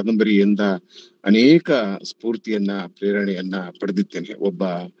ಈ ಕಾದಂಬರಿಯಿಂದ ಅನೇಕ ಸ್ಫೂರ್ತಿಯನ್ನ, ಪ್ರೇರಣೆಯನ್ನ ಪಡೆದಿದ್ದೇನೆ. ಒಬ್ಬ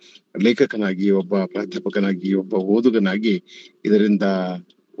ಲೇಖಕನಾಗಿ, ಒಬ್ಬ ಪ್ರಾಧ್ಯಾಪಕನಾಗಿ, ಒಬ್ಬ ಓದುಗನಾಗಿ ಇದರಿಂದ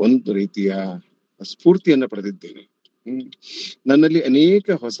ಒಂದು ರೀತಿಯ ಸ್ಫೂರ್ತಿಯನ್ನ ಪಡೆದಿದ್ದೇನೆ. ನನ್ನಲ್ಲಿ ಅನೇಕ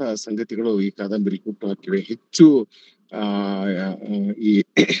ಹೊಸ ಸಂಗತಿಗಳು ಈ ಕಾದಂಬರಿ ಹುಟ್ಟು ಹಾಕಿವೆ. ಹೆಚ್ಚು ಈ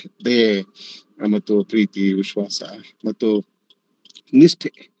ದಯೆ ಮತ್ತು ಪ್ರೀತಿ, ವಿಶ್ವಾಸ ಮತ್ತು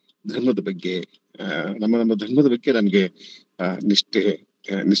ನಿಷ್ಠೆ, ಧರ್ಮದ ಬಗ್ಗೆ, ನಮ್ಮ ಧರ್ಮದ ಬಗ್ಗೆ ನಮ್ಗೆ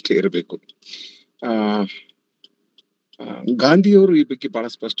ನಿಷ್ಠೆ ಇರಬೇಕು. ಗಾಂಧಿಯವರು ಈ ಬಗ್ಗೆ ಬಹಳ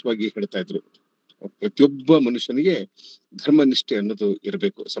ಸ್ಪಷ್ಟವಾಗಿ ಹೇಳ್ತಾ ಇದ್ರು. ಪ್ರತಿಯೊಬ್ಬ ಮನುಷ್ಯನಿಗೆ ಧರ್ಮ ನಿಷ್ಠೆ ಅನ್ನೋದು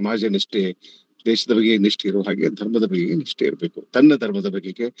ಇರಬೇಕು. ಸಮಾಜ ನಿಷ್ಠೆ, ದೇಶದ ಬಗ್ಗೆ ನಿಷ್ಠೆ ಇರೋ ಹಾಗೆ ಧರ್ಮದ ಬಗ್ಗೆ ನಿಷ್ಠೆ ಇರಬೇಕು. ತನ್ನ ಧರ್ಮದ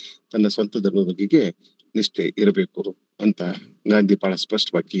ಬಗೆಗೆ, ತನ್ನ ಸ್ವಂತ ಧರ್ಮದ ಬಗೆಗೆ ನಿಷ್ಠೆ ಇರಬೇಕು ಅಂತ ಗಾಂಧಿ ಬಹಳ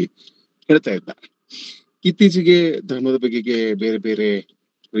ಸ್ಪಷ್ಟವಾಗಿ ಹೇಳ್ತಾ ಇದ್ದ. ಇತ್ತೀಚೆಗೆ ಧರ್ಮದ ಬಗೆಗೆ ಬೇರೆ ಬೇರೆ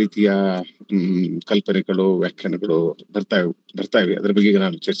ರೀತಿಯ ಕಲ್ಪನೆಗಳು, ವ್ಯಾಖ್ಯಾನಗಳು ಬರ್ತಾವೆ. ಅದರ ಬಗ್ಗೆ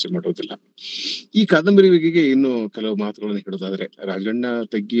ನಾನು ಚರ್ಚೆ ಮಾಡೋದಿಲ್ಲ. ಈ ಕಾದಂಬರಿ ಬಗೆಗೆ ಇನ್ನು ಕೆಲವು ಮಾತುಗಳನ್ನು ಹೇಳೋದಾದ್ರೆ, ರಾಜಣ್ಣ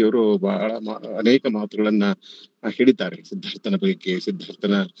ತಗ್ಗಿಯವರು ಅನೇಕ ಮಾತುಗಳನ್ನ ಹೇಳಿದ್ದಾರೆ ಸಿದ್ಧಾರ್ಥನ ಬಗೆಗೆ,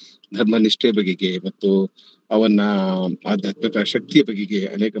 ಸಿದ್ಧಾರ್ಥನ ಧರ್ಮನಿಷ್ಠೆ ಬಗೆಗೆ ಮತ್ತು ಅವನ ಆಧ್ಯಾತ್ಮಿಕ ಶಕ್ತಿಯ ಬಗೆಗೆ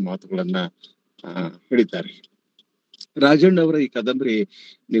ಅನೇಕ ಮಾತುಗಳನ್ನ ಹೇಳಿದ್ದಾರೆ. ರಾಜಣ್ಣ ಅವರ ಈ ಕಾದಂಬರಿ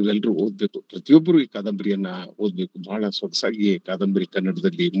ನೀವೆಲ್ಲರೂ ಓದ್ಬೇಕು. ಪ್ರತಿಯೊಬ್ಬರು ಈ ಕಾದಂಬರಿಯನ್ನ ಓದ್ಬೇಕು. ಬಹಳ ಸೊಗಸಾಗಿ ಕಾದಂಬರಿ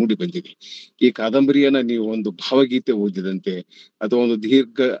ಕನ್ನಡದಲ್ಲಿ ಮೂಡಿ ಬಂದಿದೆ. ಈ ಕಾದಂಬರಿಯನ್ನ ನೀವು ಒಂದು ಭಾವಗೀತೆ ಓದಿದಂತೆ ಅಥವಾ ಒಂದು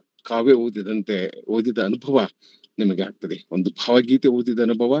ದೀರ್ಘ ಕಾವ್ಯ ಓದಿದ ಅನುಭವ ನಿಮಗೆ ಆಗ್ತದೆ. ಒಂದು ಭಾವಗೀತೆ ಓದಿದ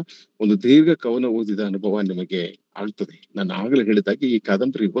ಅನುಭವ, ಒಂದು ದೀರ್ಘ ಕವನ ಓದಿದ ಅನುಭವ ನಿಮಗೆ ಆಗ್ತದೆ. ನಾನು ಆಗಲೇ ಹೇಳಿದಾಗೆ ಈ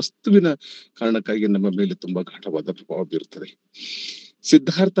ಕಾದಂಬರಿ ವಸ್ತುವಿನ ಕಾರಣಕ್ಕಾಗಿ ನಮ್ಮ ಮೇಲೆ ತುಂಬಾ ಗಾಢವಾದ ಪ್ರಭಾವ ಬೀರುತ್ತದೆ.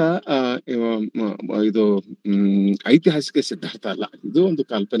 ಸಿದ್ಧಾರ್ಥ ಇದು ಐತಿಹಾಸಿಕ ಸಿದ್ಧಾರ್ಥ ಅಲ್ಲ, ಇದು ಒಂದು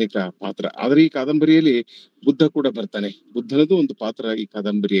ಕಾಲ್ಪನಿಕ ಪಾತ್ರ. ಆದ್ರೆ ಈ ಕಾದಂಬರಿಯಲ್ಲಿ ಬುದ್ಧ ಕೂಡ ಬರ್ತಾನೆ. ಬುದ್ಧನದು ಒಂದು ಪಾತ್ರ ಈ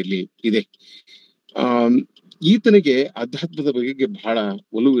ಕಾದಂಬರಿಯಲ್ಲಿ ಇದೆ. ಈತನಿಗೆ ಅಧ್ಯಾತ್ಮದ ಬಗೆಗೆ ಬಹಳ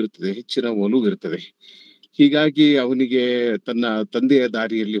ಒಲವು ಇರ್ತದೆ, ಹೆಚ್ಚಿನ ಒಲವು ಇರ್ತದೆ. ಹೀಗಾಗಿ ಅವನಿಗೆ ತನ್ನ ತಂದೆಯ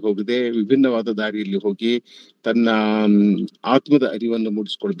ದಾರಿಯಲ್ಲಿ ಹೋಗದೆ ವಿಭಿನ್ನವಾದ ದಾರಿಯಲ್ಲಿ ಹೋಗಿ ತನ್ನ ಆತ್ಮದ ಅರಿವನ್ನು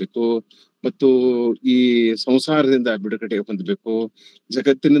ಮೂಡಿಸ್ಕೊಳ್ಬೇಕು ಮತ್ತು ಈ ಸಂಸಾರದಿಂದ ಬಿಡುಗಡೆ ಹೊಂದಬೇಕು,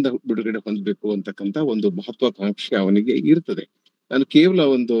 ಜಗತ್ತಿನಿಂದ ಬಿಡುಗಡೆ ಹೊಂದಬೇಕು ಅಂತಕ್ಕಂಥ ಒಂದು ಮಹತ್ವಾಕಾಂಕ್ಷೆ ಅವನಿಗೆ ಇರ್ತದೆ. ನಾನು ಕೇವಲ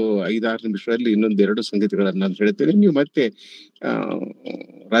ಒಂದು 5-6 ನಿಮಿಷದಲ್ಲಿ ಇನ್ನೊಂದು 2 ಸಂಗತಿಗಳನ್ನ ನಾನು ಹೇಳ್ತೇನೆ. ನೀವು ಮತ್ತೆ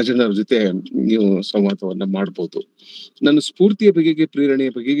ರಾಜಣ್ಣವ್ರ ಜೊತೆ ನೀವು ಸಂವಾದವನ್ನ ಮಾಡ್ಬೋದು. ನನ್ನ ಸ್ಫೂರ್ತಿಯ ಬಗೆಗೆ,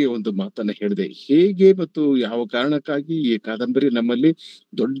 ಪ್ರೇರಣೆಯ ಬಗೆಗೆ ಒಂದು ಮಾತನ್ನ ಹೇಳಿದೆ. ಹೇಗೆ ಮತ್ತು ಯಾವ ಕಾರಣಕ್ಕಾಗಿ ಈ ಕಾದಂಬರಿ ನಮ್ಮಲ್ಲಿ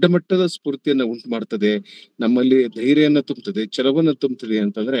ದೊಡ್ಡ ಮಟ್ಟದ ಸ್ಫೂರ್ತಿಯನ್ನ ಉಂಟು ಮಾಡ್ತದೆ, ನಮ್ಮಲ್ಲಿ ಧೈರ್ಯವನ್ನ ತುಂಬುತ್ತದೆ, ಛಲವನ್ನ ತುಂಬುತ್ತದೆ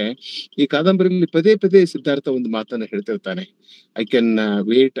ಅಂತಂದ್ರೆ, ಈ ಕಾದಂಬರಿಯಲ್ಲಿ ಪದೇ ಪದೇ ಸಿದ್ಧಾರ್ಥ ಒಂದು ಮಾತನ್ನ ಹೇಳ್ತಿರ್ತಾನೆ. I can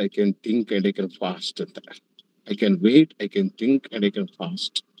wait, I can think and I can fast ಅಂತ. I can wait, I can think and I can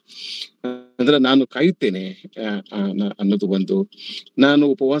fast ಅಂದ್ರೆ ನಾನು ಕಾಯುತ್ತೇನೆ ಅನ್ನೋದು ಒಂದು. ನಾನು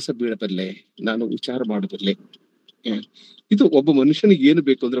ಉಪವಾಸ ಬೀಳಬಲ್ಲೆ, ನಾನು ವಿಚಾರ ಮಾಡಬಲ್ಲೆ. ಇದು ಒಬ್ಬ ಮನುಷ್ಯನಿಗೆ ಏನು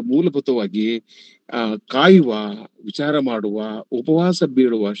ಬೇಕು ಅಂದ್ರೆ ಮೂಲಭೂತವಾಗಿ ಕಾಯುವ, ವಿಚಾರ ಮಾಡುವ, ಉಪವಾಸ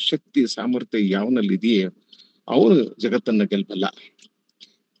ಬೀಳುವ ಶಕ್ತಿ, ಸಾಮರ್ಥ್ಯ ಯಾವನಲ್ಲಿ ಇದೆಯೇ ಅವನು ಜಗತ್ತನ್ನ ಗೆಲ್ಬಲ್ಲ.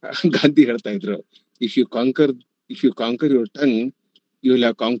 ಗಾಂಧಿ ಹೇಳ್ತಾ ಇದ್ರು, if you conquer your tongue, you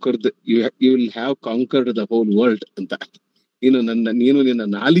will have conquered the whole world ಅಂತ. ನೀನು ನಿನ್ನ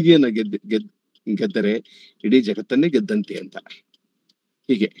ನಾಲಿಗೆಯನ್ನ ಗೆದ್ದರೆ ಇಡೀ ಜಗತ್ತನ್ನೇ ಗೆದ್ದಂತೆ ಅಂತ.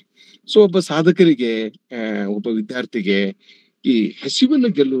 ಹೀಗೆ ಸೊ ಒಬ್ಬ ಸಾಧಕರಿಗೆ, ಒಬ್ಬ ವಿದ್ಯಾರ್ಥಿಗೆ ಈ ಹಸಿವನ್ನು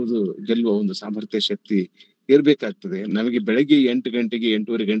ಗೆಲ್ಲುವ ಒಂದು ಸಾಮರ್ಥ್ಯ, ಶಕ್ತಿ ಇರ್ಬೇಕಾಗ್ತದೆ. ನಮಗೆ ಬೆಳಗ್ಗೆ 8 ಗಂಟೆಗೆ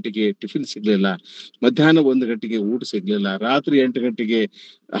 8:30 ಗಂಟೆಗೆ ಟಿಫಿನ್ ಸಿಗ್ಲಿಲ್ಲ, ಮಧ್ಯಾಹ್ನ 1 ಗಂಟೆಗೆ ಊಟ ಸಿಗ್ಲಿಲ್ಲ, ರಾತ್ರಿ 8 ಗಂಟೆಗೆ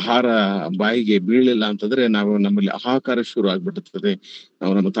ಆಹಾರ ಬಾಯಿಗೆ ಬೀಳಲಿಲ್ಲ ಅಂತಂದ್ರೆ ನಮ್ಮಲ್ಲಿ ಹಾಹಾಕಾರ ಶುರು ಆಗ್ಬಿಡುತ್ತದೆ.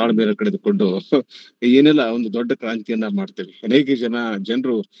 ನಾವು ನಮ್ಮ ತಾಳ್ಮೆಯನ್ನು ಕಳೆದುಕೊಂಡು ಏನೆಲ್ಲ ಒಂದು ದೊಡ್ಡ ಕ್ರಾಂತಿಯನ್ನ ಮಾಡ್ತೇವೆ. ಅನೇಕ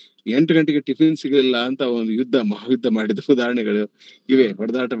ಜನರು 8 ಗಂಟೆಗೆ ಟಿಫಿನ್ ಸಿಗಲಿಲ್ಲ ಅಂತ ಒಂದು ಮಹಾಯುದ್ಧ ಮಾಡಿದ ಉದಾಹರಣೆಗಳು ಇವೆ.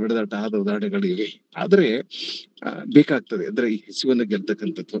 ಹೊಡೆದಾಟ ಆದ ಉದಾಹರಣೆಗಳು ಇವೆ. ಆದ್ರೆ ಬೇಕಾಗ್ತದೆ ಅಂದ್ರೆ ಈ ಹಸಿವನ್ನ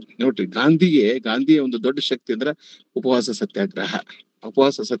ಗೆಲ್ತಕ್ಕಂಥದ್ದು. ನೋಡ್ರಿ, ಗಾಂಧಿಯ ಒಂದು ದೊಡ್ಡ ಶಕ್ತಿ ಅಂದ್ರೆ ಉಪವಾಸ ಸತ್ಯಾಗ್ರಹ.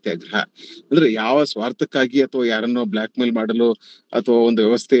 ಅಂದ್ರೆ ಯಾವ ಸ್ವಾರ್ಥಕ್ಕಾಗಿ ಅಥವಾ ಯಾರನ್ನೋ ಬ್ಲಾಕ್ ಮೇಲ್ ಮಾಡಲು ಅಥವಾ ಒಂದು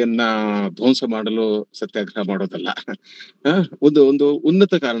ವ್ಯವಸ್ಥೆಯನ್ನ ಧ್ವಂಸ ಮಾಡಲು ಸತ್ಯಾಗ್ರಹ ಮಾಡೋದಲ್ಲ. ಒಂದು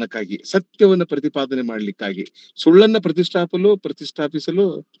ಉನ್ನತ ಕಾರಣಕ್ಕಾಗಿ, ಸತ್ಯವನ್ನ ಪ್ರತಿಪಾದನೆ ಮಾಡ್ಲಿಕ್ಕಾಗಿ, ಸುಳ್ಳನ್ನ ಪ್ರತಿಷ್ಠಾಪಿಸಲು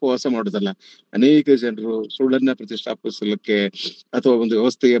ಉಪವಾಸ ಮಾಡೋದಲ್ಲ. ಅನೇಕ ಜನರು ಸುಳ್ಳನ್ನ ಪ್ರತಿಷ್ಠಾಪಿಸಲಿಕ್ಕೆ ಅಥವಾ ಒಂದು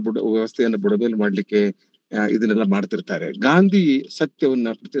ವ್ಯವಸ್ಥೆಯನ್ನ ಬುಡಮೇಲು ಮಾಡ್ಲಿಕ್ಕೆ ಇದನ್ನೆಲ್ಲ ಮಾಡ್ತಿರ್ತಾರೆ. ಗಾಂಧಿ ಸತ್ಯವನ್ನ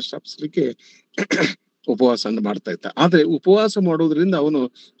ಪ್ರತಿಷ್ಠಾಪಿಸಲಿಕ್ಕೆ ಉಪವಾಸವನ್ನು ಮಾಡ್ತಾ ಇದ್ದ. ಆದ್ರೆ ಉಪವಾಸ ಮಾಡೋದ್ರಿಂದ ಅವನು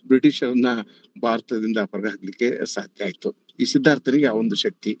ಬ್ರಿಟಿಷರನ್ನ ಭಾರತದಿಂದ ಹೊರಗಾಗ್ಲಿಕ್ಕೆ ಸಾಧ್ಯ ಆಯ್ತು. ಈ ಸಿದ್ಧಾರ್ಥನಿಗೆ ಆ ಒಂದು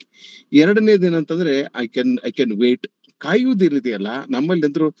ಶಕ್ತಿ. ಎರಡನೇದೇನಂತಂದ್ರೆ ಐ ಕ್ಯಾನ್ ವೇಟ್. ಕಾಯುವುದಿದೆಯಲ್ಲ,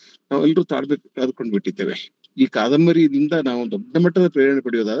 ನಾವೆಲ್ಲರೂ ಕಾದ್ಕೊಂಡು ಬಿಟ್ಟಿದ್ದೇವೆ. ಈ ಕಾದಂಬರಿಯಿಂದ ನಾವು ದೊಡ್ಡ ಮಟ್ಟದ ಪ್ರೇರಣೆ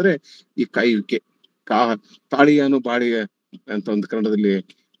ಪಡೆಯೋದಾದ್ರೆ ಈ ಕಾಯುವಿಕೆ. ತಾಳಿಯಾನು ಬಾಳಿಯ ಅಂತ ಒಂದು ಕನ್ನಡದಲ್ಲಿ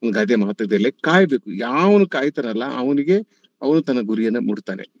ಒಂದು ಗಾದೆ ಮಾತಿದೆ, ಕಾಯ್ಬೇಕು. ಯಾವನು ಕಾಯ್ತಾನಲ್ಲ ಅವನು ತನ್ನ ಗುರಿಯನ್ನ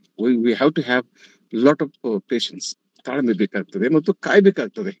ಮುಟ್ತಾನೆ. We have to have lot of patience. ತಾಳ್ಮೆ ಬೇಕಾಗ್ತದೆ ಮತ್ತು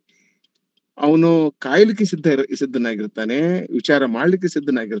ಕಾಯ್ಬೇಕಾಗ್ತದೆ. ಅವನು ಕಾಯ್ಲಿಕ್ಕೆ ಸಿದ್ಧನಾಗಿರ್ತಾನೆ, ವಿಚಾರ ಮಾಡ್ಲಿಕ್ಕೆ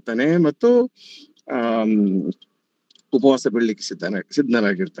ಸಿದ್ಧನಾಗಿರ್ತಾನೆ ಮತ್ತು ಉಪವಾಸ ಬೀಳ್ಲಿಕ್ಕೆ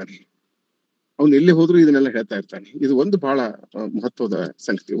ಸಿದ್ಧನಾಗಿರ್ತಾನೆ. ಅವನು ಎಲ್ಲಿ ಹೋದ್ರು ಇದನ್ನೆಲ್ಲ ಹೇಳ್ತಾ ಇರ್ತಾನೆ. ಇದು ಒಂದು ಬಹಳ ಮಹತ್ವದ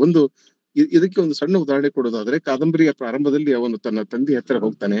ಸಂಗತಿ. ಇದಕ್ಕೆ ಒಂದು ಸಣ್ಣ ಉದಾಹರಣೆ ಕೊಡೋದಾದ್ರೆ, ಕಾದಂಬರಿಯ ಪ್ರಾರಂಭದಲ್ಲಿ ಅವನು ತನ್ನ ತಂದೆ ಹತ್ರ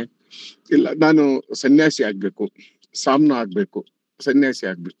ಹೋಗ್ತಾನೆ. ಇಲ್ಲ, ನಾನು ಸನ್ಯಾಸಿ ಆಗ್ಬೇಕು, ಸಾಮ್ನ ಆಗ್ಬೇಕು, ಸನ್ಯಾಸಿ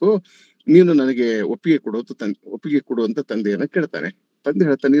ಆಗ್ಬೇಕು, ನೀನು ನನಗೆ ಒಪ್ಪಿಗೆ ಕೊಡುವಂತ ತಂದೆಯನ್ನ ಕೇಳ್ತಾನೆ. ತಂದೆ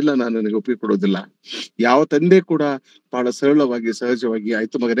ಹೇಳ್ತಾನೆ, ಇಲ್ಲ, ನಾನು ನನಗೆ ಒಪ್ಪಿಗೆ ಕೊಡೋದಿಲ್ಲ. ಯಾವ ತಂದೆ ಕೂಡ ಬಹಳ ಸರಳವಾಗಿ ಸಹಜವಾಗಿ,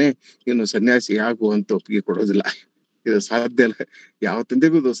 ಆಯ್ತು ಮಗನೇ ನೀನು ಸನ್ಯಾಸಿ ಆಗುವಂತ ಒಪ್ಪಿಗೆ ಕೊಡೋದಿಲ್ಲ. ಇದು ಸಾಧ್ಯ ಇಲ್ಲ, ಯಾವ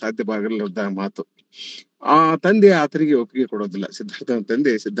ತಂದೆಗೂ ಇದು ಸಾಧ್ಯವಾಗಲ್ಲದ ಮಾತು. ಆ ತಂದೆ ಆತನಿಗೆ ಒಪ್ಪಿಗೆ ಕೊಡೋದಿಲ್ಲ. ಸಿದ್ಧಾರ್ಥನ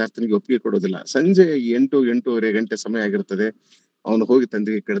ತಂದೆ ಸಿದ್ಧಾರ್ಥನಿಗೆ ಒಪ್ಪಿಗೆ ಕೊಡೋದಿಲ್ಲ. ಸಂಜೆ 8-8:30 ಗಂಟೆ ಸಮಯ ಆಗಿರ್ತದೆ. ಅವನು ಹೋಗಿ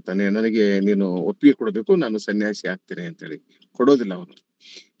ತಂದೆಗೆ ಕೇಳ್ತಾನೆ, ನನಗೆ ನೀನು ಒಪ್ಪಿಗೆ ಕೊಡಬೇಕು, ನಾನು ಸನ್ಯಾಸಿ ಆಗ್ತೇನೆ ಅಂತೇಳಿ. ಕೊಡೋದಿಲ್ಲ ಅವನು.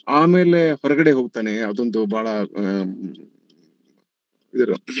 ಆಮೇಲೆ ಹೊರಗಡೆ ಹೋಗ್ತಾನೆ. ಅದೊಂದು ಬಹಳ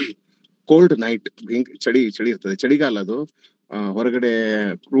ಕೋಲ್ಡ್ ನೈಟ್, ಚಳಿ ಇರ್ತದೆ, ಚಳಿಗಾಲ ಅದು. ಹೊರಗಡೆ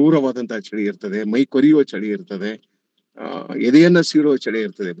ಕ್ರೂರವಾದಂತಹ ಚಳಿ ಇರ್ತದೆ, ಮೈ ಕೊರಿಯುವ ಚಳಿ ಇರ್ತದೆ, ಎದೆಯನ್ನ ಸೀಳುವ ಚಳಿ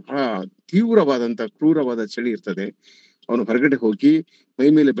ಇರ್ತದೆ, ಬಹಳ ತೀವ್ರವಾದಂತ ಕ್ರೂರವಾದ ಚಳಿ ಇರ್ತದೆ. ಅವನು ಹೊರಗಡೆ ಹೋಗಿ, ಮೈ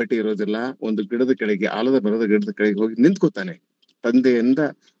ಮೇಲೆ ಬಟ್ಟೆ ಇರೋದಿಲ್ಲ, ಒಂದು ಗಿಡದ ಕೆಳಗೆ, ಆಲದ ಮರದ ಗಿಡದ ಕೆಳಗೆ ಹೋಗಿ ನಿಂತ್ಕೋತಾನೆ. ತಂದೆಯಿಂದ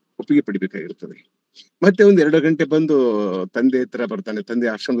ಒಪ್ಪಿಗೆ ಪಡಿಬೇಕಾಗಿರ್ತದೆ. ಮತ್ತೆ 2 ಗಂಟೆ ಬಂದು ತಂದೆ ಹತ್ರ ಬರ್ತಾನೆ. ತಂದೆ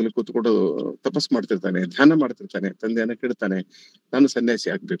ಆಶ್ರಮದಲ್ಲಿ ಕೂತ್ಕೊಂಡು ತಪಸ್ ಮಾಡ್ತಿರ್ತಾನೆ, ಧ್ಯಾನ ಮಾಡ್ತಿರ್ತಾನೆ. ತಂದೆಯನ್ನ ಕೇಳ್ತಾನೆ, ನಾನು ಸನ್ಯಾಸಿ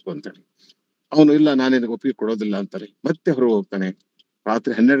ಆಗ್ಬೇಕು ಅಂತಾನೆ. ಅವನು, ಇಲ್ಲ, ನಾನೇನಿಗೆ ಒಪ್ಪಿಗೆ ಕೊಡೋದಿಲ್ಲ ಅಂತಾನೆ. ಮತ್ತೆ ಹೊರಗೆ ಹೋಗ್ತಾನೆ.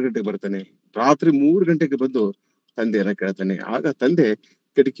 ರಾತ್ರಿ 12 ಗಂಟೆಗೆ ಬರ್ತಾನೆ. ರಾತ್ರಿ 3 ಗಂಟೆಗೆ ಬಂದು ತಂದೆಯನ್ನ ಕೇಳ್ತಾನೆ. ಆಗ ತಂದೆ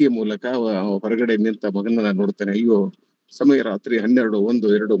ಕಿಟಕಿಯ ಮೂಲಕ ಹೊರಗಡೆ ನಿಂತ ಮಗನನ್ನ ನೋಡ್ತಾನೆ. ಅಯ್ಯೋ, ಸಮಯ ರಾತ್ರಿ 12, 1,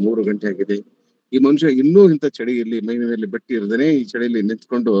 2, 3 ಗಂಟೆ ಆಗಿದೆ. ಈ ಮನುಷ್ಯ ಇನ್ನೂ ಇಂಥ ಚಳಿಯಲ್ಲಿ ಮೈ ಮೇಲೆ ಬಟ್ಟೆ ಇರದೇನೆ ಈ ಚಳಿಯಲ್ಲಿ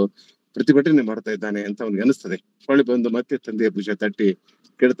ನಿಂತ್ಕೊಂಡು ಪ್ರತಿಭಟನೆ ಮಾಡ್ತಾ ಇದ್ದಾನೆ ಅಂತ ಅವ್ನಿಗೆ ಅನಿಸ್ತದೆ. ಹೊಳ್ಳಿ ಬಂದು ಮತ್ತೆ ತಂದೆಯ ಭುಜ ತಟ್ಟಿ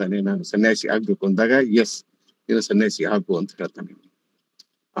ಕೇಳ್ತಾನೆ, ನಾನು ಸನ್ಯಾಸಿ ಆಗ್ಬೇಕು ಅಂದಾಗ, ಎಸ್, ನೀನು ಸನ್ಯಾಸಿ ಆಗು ಅಂತ ಹೇಳ್ತಾನೆ.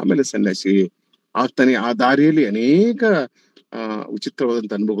 ಆಮೇಲೆ ಸನ್ಯಾಸಿ ಆಗ್ತಾನೆ. ಆ ದಾರಿಯಲ್ಲಿ ಅನೇಕ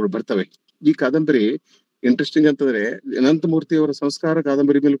ವಿಚಿತ್ರವಾದಂತ ಅನುಭವಗಳು ಬರ್ತವೆ. ಈ ಕಾದಂಬರಿ ಇಂಟ್ರೆಸ್ಟಿಂಗ್ ಅಂತಂದ್ರೆ, ಅನಂತಮೂರ್ತಿ ಅವರ ಸಂಸ್ಕಾರ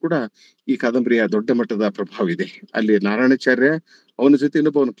ಕಾದಂಬರಿ ಮೇಲೆ ಕೂಡ ಈ ಕಾದಂಬರಿಯ ದೊಡ್ಡ ಮಟ್ಟದ ಪ್ರಭಾವ ಇದೆ. ಅಲ್ಲಿ ನಾರಾಯಣಾಚಾರ್ಯ ಅವನ ಜೊತೆ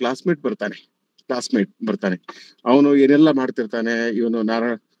ಇನ್ನೊಬ್ಬ ಕ್ಲಾಸ್ಮೇಟ್ ಬರ್ತಾನೆ. ಅವನು ಏನೆಲ್ಲ ಮಾಡ್ತಿರ್ತಾನೆ.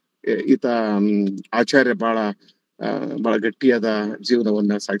 ಈತ ಆಚಾರ್ಯ ಬಹಳ ಗಟ್ಟಿಯಾದ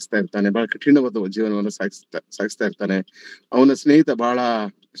ಜೀವನವನ್ನ ಸಾಗಿಸ್ತಾ ಇರ್ತಾನೆ, ಬಹಳ ಕಠಿಣವಾದ ಜೀವನವನ್ನ ಸಾಗಿಸ್ತಾ ಇರ್ತಾನೆ. ಅವನ ಸ್ನೇಹಿತ ಬಹಳ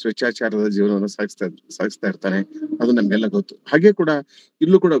ಸ್ವೇಚ್ಛಾಚಾರದ ಜೀವನವನ್ನು ಸಾಗಿಸ್ತಾ ಇರ್ತಾನೆ. ಅದು ನಮ್ಗೆಲ್ಲ ಗೊತ್ತು. ಹಾಗೆ ಕೂಡ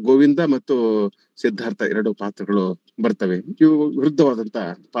ಇಲ್ಲೂ ಕೂಡ ಗೋವಿಂದ ಮತ್ತು ಸಿದ್ಧಾರ್ಥ 2 ಪಾತ್ರಗಳು ಬರ್ತವೆ. ಇವು ವಿರುದ್ಧವಾದಂತ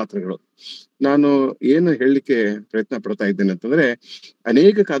ಪಾತ್ರಗಳು. ನಾನು ಏನು ಹೇಳಲಿಕ್ಕೆ ಪ್ರಯತ್ನ ಪಡ್ತಾ ಇದ್ದೇನೆ ಅಂತಂದ್ರೆ,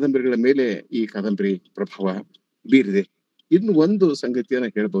 ಅನೇಕ ಕಾದಂಬರಿಗಳ ಮೇಲೆ ಈ ಕಾದಂಬರಿ ಪ್ರಭಾವ ಬೀರಿದೆ. ಇನ್ನು ಒಂದು ಸಂಗತಿಯನ್ನ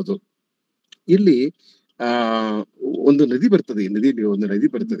ಹೇಳ್ಬೋದು. ಇಲ್ಲಿ ಒಂದು ನದಿ ಬರ್ತದೆ. ನದಿಯಲ್ಲಿ ಒಂದು ನದಿ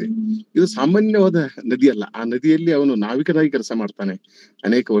ಬರ್ತದೆ. ಇದು ಸಾಮಾನ್ಯವಾದ ನದಿ ಅಲ್ಲ. ಆ ನದಿಯಲ್ಲಿ ಅವನು ನಾವಿಕನಾಗಿ ಕೆಲಸ ಮಾಡ್ತಾನೆ.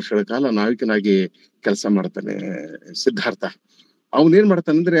 ಅನೇಕ ವರ್ಷಗಳ ಕಾಲ ನಾವಿಕನಾಗಿ ಕೆಲಸ ಮಾಡ್ತಾನೆ ಸಿದ್ಧಾರ್ಥ. ಅವನೇನ್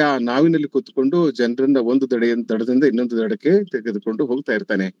ಮಾಡ್ತಾನೆ ಅಂದ್ರೆ, ಆ ನಾವಿನಲ್ಲಿ ಕೂತ್ಕೊಂಡು ಜನರನ್ನ ಒಂದು ದಡದಿಂದ ಇನ್ನೊಂದು ದಡಕ್ಕೆ ತೆಗೆದುಕೊಂಡು ಹೋಗ್ತಾ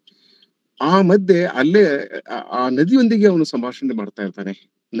ಇರ್ತಾನೆ. ಆ ಮಧ್ಯೆ ಅಲ್ಲೇ ಆ ನದಿಯೊಂದಿಗೆ ಅವನು ಸಂಭಾಷಣೆ ಮಾಡ್ತಾ ಇರ್ತಾನೆ.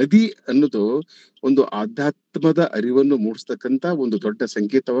 ನದಿ ಅನ್ನೋದು ಒಂದು ಆಧ್ಯಾತ್ಮದ ಅರಿವನ್ನು ಮೂಡಿಸ್ತಕ್ಕಂತ ಒಂದು ದೊಡ್ಡ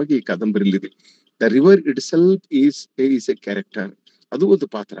ಸಂಕೇತವಾಗಿ ಈ ಕಾದಂಬರಿಯಲ್ಲಿದೆ. The river it self is A character. ಅದು ಒಂದು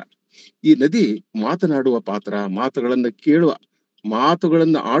ಪಾತ್ರ. ಈ ನದಿ ಮಾತನಾಡುವ ಪಾತ್ರ,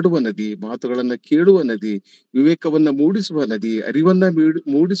 ಮಾತುಗಳನ್ನ ಆಡುವ ನದಿ, ಮಾತುಗಳನ್ನ ಕೇಳುವ ನದಿ, ವಿವೇಕವನ್ನ ಮೂಡಿಸುವ ನದಿ, ಅರಿವನ್ನ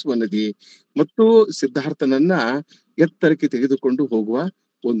ಮೂಡಿಸುವ ನದಿ, ಮತ್ತು ಸಿದ್ಧಾರ್ಥನನ್ನ ಎತ್ತರಕ್ಕೆ ತೆಗೆದುಕೊಂಡು ಹೋಗುವ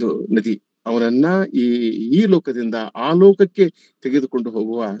ಒಂದು ನದಿ. ಅವನನ್ನ ಈ ಲೋಕದಿಂದ ಆ ಲೋಕಕ್ಕೆ ತೆಗೆದುಕೊಂಡು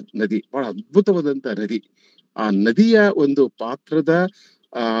ಹೋಗುವ ನದಿ. ಬಹಳ ಅದ್ಭುತವಾದಂತ ನದಿ. ಆ ನದಿಯ ಒಂದು ಪಾತ್ರದ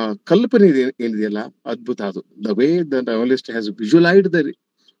ಕಲ್ಪನೆ ಏನಿದೆಯಲ್ಲ, ಅದ್ಭುತ ಅದು. The way the novelist has ವಿಜುವಲೈಸ್ಡ್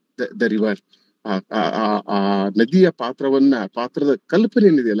the river. ಆ ನದಿಯ ಪಾತ್ರದ ಕಲ್ಪನೆ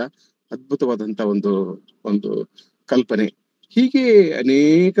ಏನಿದೆಯಲ್ಲ, ಅದ್ಭುತವಾದಂತ ಒಂದು ಕಲ್ಪನೆ. ಹೀಗೆ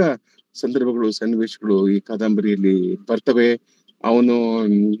ಅನೇಕ ಸಂದರ್ಭಗಳು, ಸನ್ನಿವೇಶಗಳು ಈ ಕಾದಂಬರಿಯಲ್ಲಿ ಬರ್ತವೆ. ಅವನು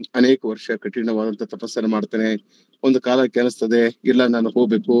ಅನೇಕ ವರ್ಷ ಕಠಿಣವಾದಂತ ತಪಸ್ಸನ್ನು ಮಾಡ್ತಾನೆ. ಒಂದು ಕಾಲಕ್ಕೆ ಅನಿಸ್ತದೆ, ಇಲ್ಲ ನಾನು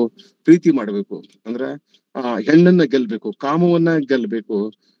ಹೋಗ್ಬೇಕು, ಪ್ರೀತಿ ಮಾಡ್ಬೇಕು, ಅಂದ್ರ ಹೆಣ್ಣನ್ನ ಗೆಲ್ಬೇಕು, ಕಾಮವನ್ನ ಗೆಲ್ಬೇಕು,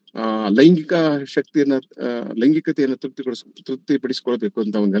 ಲೈಂಗಿಕ ಶಕ್ತಿಯನ್ನ, ಲೈಂಗಿಕತೆಯನ್ನ ತೃಪ್ತಿಪಡಿಸ್ಕೊಳ್ಬೇಕು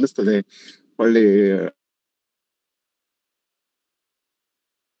ಅಂತ ಅವನಿಗೆ ಅನಿಸ್ತದೆ. ಒಳ್ಳೆ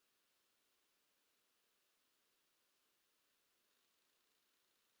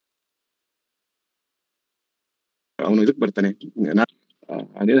ಅವನು ಇದಕ್ ಬರ್ತಾನೆ.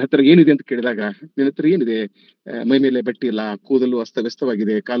 ನಿನ್ನ ಹತ್ರ ಏನಿದೆ ಅಂತ ಕೇಳಿದಾಗ, ನಿನ್ನ ಹತ್ರ ಏನಿದೆ? ಮೈ ಮೇಲೆ ಬಟ್ಟೆ ಇಲ್ಲ, ಕೂದಲು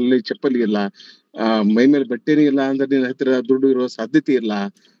ಅಸ್ತವ್ಯಸ್ತವಾಗಿದೆ, ಕಾಲಲ್ಲಿ ಚಪ್ಪಲಿ ಇಲ್ಲ, ಮೈ ಮೇಲೆ ಬಟ್ಟೆನೇ ಇಲ್ಲ ಅಂದ್ರೆ ನಿನ್ನ ಹತ್ರ ದುಡ್ಡು ಇರೋ ಸಾಧ್ಯತೆ ಇಲ್ಲ.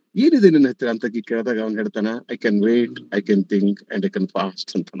 ಏನಿದೆ ನಿನ್ನ ಹತ್ರ ಅಂತ ಕೇಳಿದಾಗ ಅವ್ನು ಹೇಳ್ತಾನ, I can wait, I can think and I can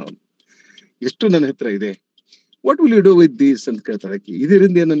fast ಅಂತ. ಅವನು ಎಷ್ಟು ನನ್ನ ಹತ್ರ ಇದೆ, what will you do with these ಅಂತ ಕೇಳ್ತಾಳೆ.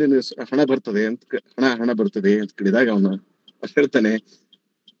 ಇದರಿಂದ ಏನು ನಿನ್ನ ಹಣ ಬರ್ತದೆ ಅಂತ ಕೇಳಿದಾಗ ಅವನು ಹೇಳ್ತಾನೆ,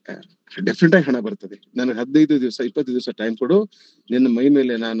 ಡೆಫಿನೆಟ್ ಆಗಿ ಹಣ ಬರ್ತದೆ. ನನಗೆ 15 ದಿವಸ 20 ದಿವಸ ಟೈಮ್ ಕೊಡು, ನಿನ್ನ ಮೈ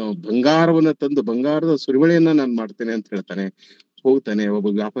ಮೇಲೆ ನಾನು ಬಂಗಾರವನ್ನ ತಂದು, ಬಂಗಾರದ ಸುರಿಮಳೆಯನ್ನ ನಾನು ಮಾಡ್ತೇನೆ ಅಂತ ಹೇಳ್ತಾನೆ. ಹೋಗ್ತಾನೆ, ಒಬ್ಬ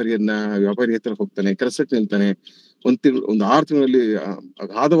ವ್ಯಾಪಾರಿ ಹತ್ರ ಹೋಗ್ತಾನೆ, ಕೆಲಸಕ್ಕೆ ನಿಲ್ತಾನೆ. ಒಂದು 6 ತಿಂಗಳಲ್ಲಿ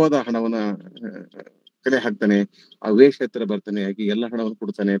ಅಗಾಧವಾದ ಹಣವನ್ನ ಕಲೆ ಹಾಕ್ತಾನೆ. ಆ ವೇಷ ಹತ್ರ ಬರ್ತಾನೆ, ಆಕೆ ಎಲ್ಲ ಹಣವನ್ನು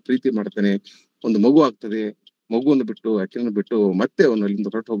ಕೊಡ್ತಾನೆ, ಪ್ರೀತಿ ಮಾಡ್ತಾನೆ. ಒಂದು ಮಗು ಆಗ್ತದೆ. ಮಗುವನ್ನು ಬಿಟ್ಟು, ಆಕೆಯನ್ನು ಬಿಟ್ಟು ಮತ್ತೆ ಅವನು ಅಲ್ಲಿಂದ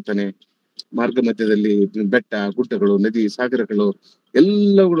ಹೊರಟು ಹೋಗ್ತಾನೆ. ಮಾರ್ಗ ಮಧ್ಯದಲ್ಲಿ ಬೆಟ್ಟ, ಗುಡ್ಡಗಳು, ನದಿ, ಸಾಗರಗಳು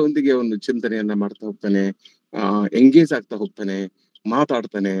ಎಲ್ಲವುಗಳೊಂದಿಗೆ ಅವನು ಚಿಂತನೆಯನ್ನ ಮಾಡ್ತಾ ಹೋಗ್ತಾನೆ. ಎಂಗೇಜ್ ಆಗ್ತಾ ಹೋಗ್ತಾನೆ,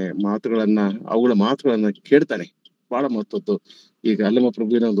 ಮಾತಾಡ್ತಾನೆ, ಅವುಗಳ ಮಾತುಗಳನ್ನ ಕೇಳ್ತಾನೆ. ಬಹಳ ಮಹತ್ವದ್ದು. ಈಗ ಅಲ್ಲಮ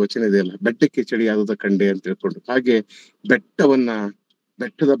ಪ್ರಭುವಿನ ಒಂದು ವಚನ ಇದೆಯಲ್ಲ, ಬೆಟ್ಟಕ್ಕೆ ಚಳಿಯಾದ ಕಂಡೆ ಅಂತ ಹೇಳ್ಕೊಂಡು, ಹಾಗೆ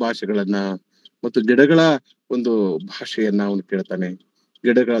ಬೆಟ್ಟದ ಭಾಷೆಗಳನ್ನ ಮತ್ತು ಗಿಡಗಳ ಒಂದು ಭಾಷೆಯನ್ನ ಅವನು ಕೇಳ್ತಾನೆ,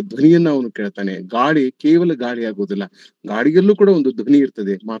 ಗಿಡಗಳ ಧ್ವನಿಯನ್ನ ಅವನು ಕೇಳ್ತಾನೆ. ಕೇವಲ ಗಾಳಿ ಆಗುವುದಿಲ್ಲ, ಗಾಳಿಯಲ್ಲೂ ಕೂಡ ಒಂದು ಧ್ವನಿ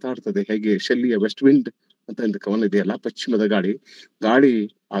ಇರ್ತದೆ, ಮಾತಾಡ್ತದೆ. ಹೇಗೆ ಶೆಲ್ಲಿಯ ವೆಸ್ಟ್ ವಿಂಡ್ ಅಂತ ಕವನ ಇದೆಯಲ್ಲ, ಪಶ್ಚಿಮದ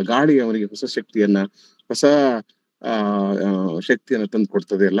ಆ ಗಾಳಿ ಅವನಿಗೆ ಹೊಸ ಶಕ್ತಿಯನ್ನ ತಂದು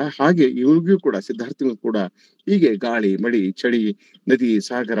ಕೊಡ್ತದೆ ಅಲ್ಲ. ಹಾಗೆ ಇವ್ರಿಗೂ ಕೂಡ, ಸಿದ್ಧಾರ್ಥಿಗೂ ಕೂಡ ಹೀಗೆ ಗಾಳಿ, ಮಳಿ, ಚಳಿ, ನದಿ,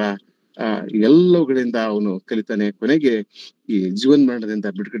 ಸಾಗರ ಎಲ್ಲವುಗಳಿಂದ ಅವನು ಕಲಿತಾನೆ. ಕೊನೆಗೆ ಈ ಜೀವನ್ಮರಣದಿಂದ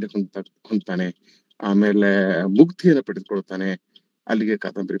ಬಿಡುಗಡೆ ಹೊಂದ್ತಾನೆ. ಆಮೇಲೆ ಮುಕ್ತಿಯನ್ನು ಪಡೆದುಕೊಳ್ತಾನೆ. ಅಲ್ಲಿಗೆ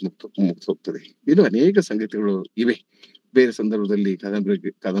ಕಾದಂಬರಿ ಮುಕ್ತ ಹೋಗ್ತದೆ. ಇನ್ನು ಅನೇಕ ಸಂಗತಿಗಳು ಇವೆ. ಬೇರೆ ಸಂದರ್ಭದಲ್ಲಿ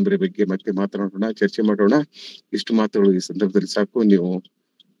ಕಾದಂಬರಿ ಬಗ್ಗೆ ಮತ್ತೆ ಮಾತನಾಡೋಣ, ಚರ್ಚೆ ಮಾಡೋಣ. ಇಷ್ಟು ಮಾತುಗಳು ಈ ಸಂದರ್ಭದಲ್ಲಿ ಸಾಕು. ನೀವು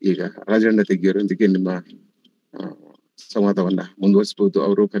ಈಗ ರಾಜಣ್ಣ ತೆಗಿಯವರೊಂದಿಗೆ ನಿಮ್ಮ ಸಂವಾದವನ್ನ ಮುಂದುವರಿಸಬಹುದು.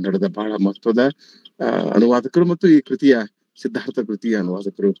 ಅವರು ಕನ್ನಡದ ಬಹಳ ಮಹತ್ವದ ಅನುವಾದಕರು ಮತ್ತು ಈ ಸಿದ್ಧಾರ್ಥ ಕೃತಿಯ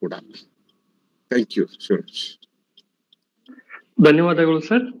ಅನುವಾದಕರು ಕೂಡ. Thank you. ಧನ್ಯವಾದಗಳು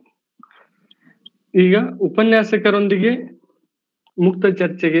ಸರ್. ಈಗ ಉಪನ್ಯಾಸಕರೊಂದಿಗೆ ಮುಕ್ತ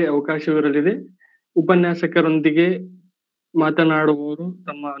ಚರ್ಚೆಗೆ ಅವಕಾಶವಿರಲಿದೆ. ಉಪನ್ಯಾಸಕರೊಂದಿಗೆ ಮಾತನಾಡುವವರು,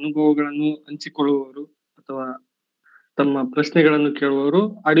 ತಮ್ಮ ಅನುಭವಗಳನ್ನು ಹಂಚಿಕೊಳ್ಳುವವರು ಅಥವಾ ತಮ್ಮ ಪ್ರಶ್ನೆಗಳನ್ನು ಕೇಳುವವರು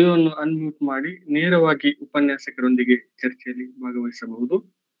ಆಡಿಯೋವನ್ನು ಅನ್ಮ್ಯೂಟ್ ಮಾಡಿ ನೇರವಾಗಿ ಉಪನ್ಯಾಸಕರೊಂದಿಗೆ ಚರ್ಚೆಯಲ್ಲಿ ಭಾಗವಹಿಸಬಹುದು.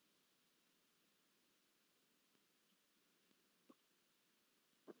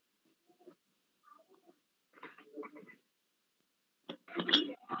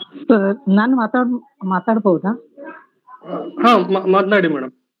 ನಾನು ಮಾತಾಡ್ಬಹುದಾ? ಹಾ, ಮಾತನಾಡಿ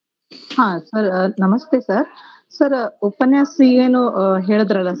ಮೇಡಮ್. ಹಾ ಸರ್, ನಮಸ್ತೆ ಸರ್. ಸರ್, ಉಪನ್ಯಾಸ ಏನು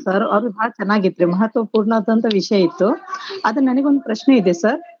ಹೇಳಿದ್ರಲ್ಲ ಸರ್, ಅದು ಬಹಳ ಚೆನ್ನಾಗಿತ್ರಿ, ಮಹತ್ವಪೂರ್ಣವಾದಂತ ವಿಷಯ ಇತ್ತು. ಅದ ನನಗೊಂದು ಪ್ರಶ್ನೆ ಇದೆ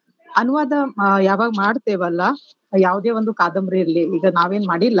ಸರ್. ಅನುವಾದ ಯಾವಾಗ ಮಾಡ್ತೇವಲ್ಲ, ಯಾವುದೇ ಒಂದು ಕಾದಂಬರಿ ಇರ್ಲಿ, ಈಗ ನಾವೇನ್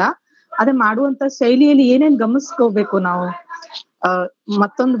ಮಾಡಿಲ್ಲ, ಅದೇ ಮಾಡುವಂತ ಶೈಲಿಯಲ್ಲಿ ಏನೇನ್ ಗಮನಿಸ್ಕೋಬೇಕು ನಾವು?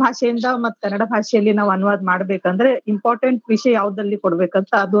 ಮತ್ತೊಂದು ಭಾಷೆಯಿಂದ ಕನ್ನಡ ಭಾಷೆಯಲ್ಲಿ ನಾವು ಅನುವಾದ ಮಾಡ್ಬೇಕಂದ್ರೆ ಇಂಪಾರ್ಟೆಂಟ್ ವಿಷಯ ಯಾವ್ದಲ್ಲಿ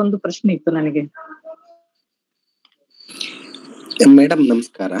ಕೊಡ್ಬೇಕಂತ ಅದು ಒಂದು ಪ್ರಶ್ನೆ ಇತ್ತು ನನಗೆ. ಮೇಡಮ್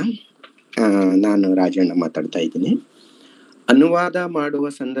ನಮಸ್ಕಾರ, ನಾನು ರಾಜಣ್ಣ ಮಾತಾಡ್ತಾ ಇದ್ದೀನಿ. ಅನುವಾದ ಮಾಡುವ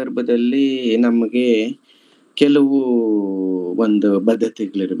ಸಂದರ್ಭದಲ್ಲಿ ನಮಗೆ ಕೆಲವು ಒಂದು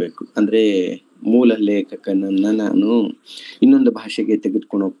ಬದ್ಧತೆಗಳಿರಬೇಕು. ಅಂದ್ರೆ ಮೂಲ ಲೇಖಕನನ್ನ ನಾನು ಇನ್ನೊಂದು ಭಾಷೆಗೆ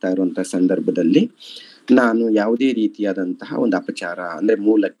ತೆಗೆದುಕೊಂಡು ಹೋಗ್ತಾ ಇರುವಂತ ಸಂದರ್ಭದಲ್ಲಿ ನಾನು ಯಾವುದೇ ರೀತಿಯಾದಂತಹ ಒಂದು ಅಪಚಾರ, ಅಂದ್ರೆ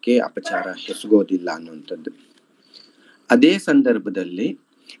ಮೂಲಕ್ಕೆ ಅಪಚಾರ ಎಸಗೋದಿಲ್ಲ ಅನ್ನುವಂಥದ್ದು. ಅದೇ ಸಂದರ್ಭದಲ್ಲಿ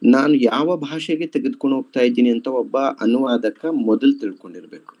ನಾನು ಯಾವ ಭಾಷೆಗೆ ತೆಗೆದುಕೊಂಡು ಹೋಗ್ತಾ ಇದ್ದೀನಿ ಅಂತ ಒಬ್ಬ ಅನುವಾದಕ ಮೊದಲು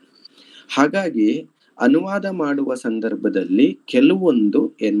ತಿಳ್ಕೊಂಡಿರ್ಬೇಕು. ಹಾಗಾಗಿ ಅನುವಾದ ಮಾಡುವ ಸಂದರ್ಭದಲ್ಲಿ ಕೆಲವೊಂದು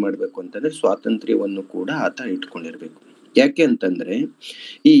ಏನ್ ಮಾಡ್ಬೇಕು ಅಂತಂದ್ರೆ ಸ್ವಾತಂತ್ರ್ಯವನ್ನು ಕೂಡ ಆತ ಇಟ್ಕೊಂಡಿರ್ಬೇಕು. ಯಾಕೆ ಅಂತಂದ್ರೆ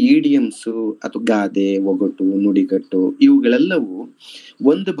ಈ ಇಡಿಯಮ್ಸ್ ಅಥವಾ ಗಾದೆ, ಒಗಟು, ನುಡಿಗಟ್ಟು ಇವುಗಳೆಲ್ಲವೂ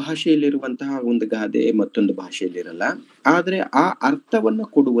ಒಂದು ಭಾಷೆಯಲ್ಲಿರುವಂತಹ ಒಂದು ಗಾದೆ ಮತ್ತೊಂದು ಭಾಷೆಯಲ್ಲಿರಲ್ಲ, ಆದ್ರೆ ಆ ಅರ್ಥವನ್ನ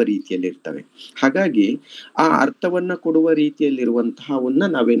ಕೊಡುವ ರೀತಿಯಲ್ಲಿ ಇರ್ತವೆ. ಹಾಗಾಗಿ ಆ ಅರ್ಥವನ್ನ ಕೊಡುವ ರೀತಿಯಲ್ಲಿರುವಂತಹವನ್ನ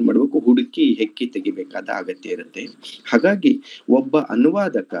ನಾವೇನ್ ಮಾಡ್ಬೇಕು, ಹುಡುಕಿ ಹೆಕ್ಕಿ ತೆಗಿಬೇಕಾದ ಅಗತ್ಯ ಇರುತ್ತೆ. ಹಾಗಾಗಿ ಒಬ್ಬ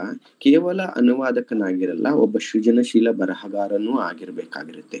ಅನುವಾದಕ ಕೇವಲ ಅನುವಾದಕನಾಗಿರಲ್ಲ, ಒಬ್ಬ ಸೃಜನಶೀಲ ಬರಹಗಾರನೂ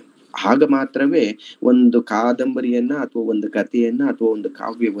ಆಗಿರ್ಬೇಕಾಗಿರುತ್ತೆ. ಆಗ ಮಾತ್ರವೇ ಒಂದು ಕಾದಂಬರಿಯನ್ನ ಅಥವಾ ಒಂದು ಕಥೆಯನ್ನ ಅಥವಾ ಒಂದು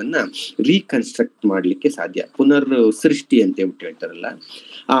ಕಾವ್ಯವನ್ನ ರೀಕನ್ಸ್ಟ್ರಕ್ಟ್ ಮಾಡ್ಲಿಕ್ಕೆ ಸಾಧ್ಯ. ಪುನರ್ ಸೃಷ್ಟಿ ಅಂತ ಹೇಳ್ತಾರಲ್ಲ,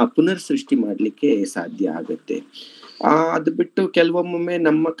 ಆ ಪುನರ್ ಸೃಷ್ಟಿ ಮಾಡ್ಲಿಕ್ಕೆ ಸಾಧ್ಯ ಆಗುತ್ತೆ. ಅದು ಬಿಟ್ಟು ಕೆಲವೊಮ್ಮೆ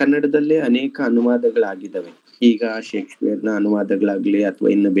ನಮ್ಮ ಕನ್ನಡದಲ್ಲೇ ಅನೇಕ ಅನುವಾದಗಳಾಗಿದ್ದಾವೆ. ಈಗ ಶೇಕ್ಸ್ಪಿಯರ್ನ ಅನುವಾದಗಳಾಗ್ಲಿ ಅಥವಾ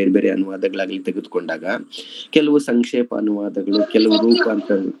ಇನ್ನು ಬೇರೆ ಬೇರೆ ಅನುವಾದಗಳಾಗ್ಲಿ ತೆಗೆದುಕೊಂಡಾಗ ಕೆಲವು ಸಂಕ್ಷೇಪ ಅನುವಾದಗಳು,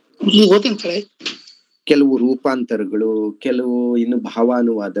 ಕೆಲವು ರೂಪಾಂತರಗಳು, ಕೆಲವು ಇನ್ನು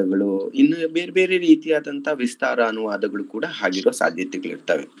ಭಾವಾನುವಾದಗಳು, ಇನ್ನು ಬೇರೆ ಬೇರೆ ರೀತಿಯಾದಂತ ವಿಸ್ತಾರ ಅನುವಾದಗಳು ಕೂಡ ಆಗಿರೋ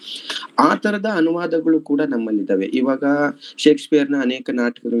ಸಾಧ್ಯತೆಗಳಿರ್ತವೆ. ಆ ತರದ ಅನುವಾದಗಳು ಕೂಡ ನಮ್ಮಲ್ಲಿದ್ದಾವೆ. ಇವಾಗ ಶೇಕ್ಸ್ಪಿಯರ್ನ ಅನೇಕ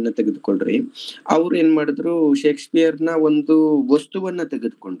ನಾಟಕಗಳನ್ನ ತೆಗೆದುಕೊಳ್ರಿ, ಅವ್ರು ಏನ್ ಮಾಡಿದ್ರು, ಶೇಕ್ಸ್ಪಿಯರ್ನ ಒಂದು ವಸ್ತುವನ್ನ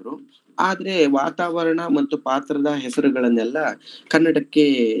ತೆಗೆದುಕೊಂಡ್ರು, ಆದ್ರೆ ವಾತಾವರಣ ಮತ್ತು ಪಾತ್ರದ ಹೆಸರುಗಳನ್ನೆಲ್ಲ ಕನ್ನಡಕ್ಕೆ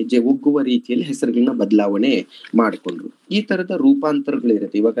ಒಗ್ಗುವ ರೀತಿಯಲ್ಲಿ ಹೆಸರುಗಳನ್ನ ಬದಲಾವಣೆ ಮಾಡಿಕೊಂಡ್ರು. ಈ ತರದ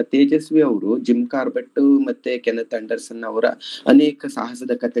ರೂಪಾಂತರಗಳಿರುತ್ತೆ. ಇವಾಗ ತೇಜಸ್ವಿ ಅವರು ಜಿಮ್ ಕಾರ್ಬೆಟ್ ಮತ್ತೆ ಕೆನೆತ್ ಆಂಡರ್ಸನ್ ಅವರ ಅನೇಕ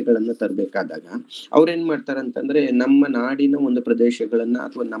ಸಾಹಸದ ಕಥೆಗಳನ್ನ ತರಬೇಕಾದಾಗ ಅವ್ರೇನ್ ಮಾಡ್ತಾರಂತಂದ್ರೆ ನಮ್ಮ ನಾಡಿನ ಒಂದು ಪ್ರದೇಶಗಳನ್ನ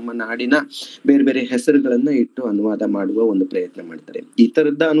ಅಥವಾ ನಮ್ಮ ನಾಡಿನ ಬೇರೆ ಬೇರೆ ಹೆಸರುಗಳನ್ನ ಇಟ್ಟು ಅನುವಾದ ಮಾಡುವ ಒಂದು ಪ್ರಯತ್ನ ಮಾಡ್ತಾರೆ. ಈ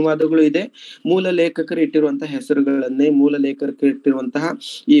ತರದ ಅನುವಾದಗಳು ಇದೆ. ಮೂಲ ಲೇಖಕರು ಇಟ್ಟಿರುವಂತಹ ಹೆಸರುಗಳನ್ನೇ, ಮೂಲ ಲೇಖಕರು ಇಟ್ಟಿರುವಂತಹ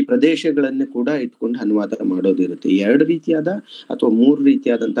ಈ ಪ್ರದೇಶಗಳನ್ನೇ ಕೂಡ ಇಟ್ಕೊಂಡು ಅನುವಾದ ಮಾಡೋದಿರುತ್ತೆ. 2 ರೀತಿಯಾದ ಅಥವಾ 3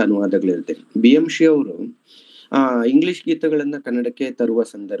 ರೀತಿಯಾದಂತ ಅನುವಾದಗಳಿರುತ್ತೆ. BM ಶ್ರೀ ಅವರು ಇಂಗ್ಲಿಷ್ ಗೀತೆಗಳನ್ನ ಕನ್ನಡಕ್ಕೆ ತರುವ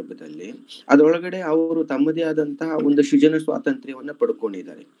ಸಂದರ್ಭದಲ್ಲಿ ಅದರೊಳಗಡೆ ಅವರು ತಮ್ಮದೇ ಆದಂತಹ ಒಂದು ಸೃಜನ ಸ್ವಾತಂತ್ರ್ಯವನ್ನ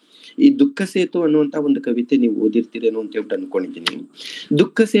ಪಡ್ಕೊಂಡಿದ್ದಾರೆ. ಈ ದುಃಖ ಸೇತು ಅನ್ನುವಂತ ಒಂದು ಕವಿತೆ ನೀವು ಓದಿರ್ತೀರೇನೋ ಅಂತ ಹೇಳ್ಬಿಟ್ಟು ಅನ್ಕೊಂಡಿದ್ದೀನಿ.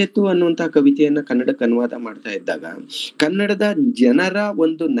 ದುಃಖ ಸೇತು ಅನ್ನುವಂತಹ ಕವಿತೆಯನ್ನ ಕನ್ನಡಕ್ಕೆ ಅನುವಾದ ಮಾಡ್ತಾ ಇದ್ದಾಗ ಕನ್ನಡದ ಜನರ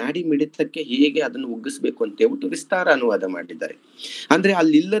ಒಂದು ನಾಡಿ ಮಿಡಿತಕ್ಕೆ ಹೇಗೆ ಅದನ್ನು ಒಗ್ಗಿಸ್ಬೇಕು ಅಂತ ಹೇಳ್ಬಿಟ್ಟು ವಿಸ್ತಾರ ಅನುವಾದ ಮಾಡಿದ್ದಾರೆ. ಅಂದ್ರೆ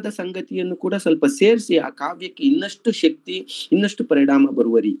ಅಲ್ಲಿಲ್ಲದ ಸಂಗತಿಯನ್ನು ಕೂಡ ಸ್ವಲ್ಪ ಸೇರಿಸಿ ಆ ಕಾವ್ಯಕ್ಕೆ ಇನ್ನಷ್ಟು ಶಕ್ತಿ, ಇನ್ನಷ್ಟು ಪರಿಣಾಮ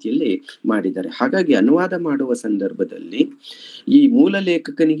ಬರುವ ರೀತಿಯಲ್ಲಿ ಮಾಡಿದ್ದಾರೆ. ಹಾಗಾಗಿ ಅನುವಾದ ಮಾಡುವ ಸಂದರ್ಭದಲ್ಲಿ ಈ ಮೂಲ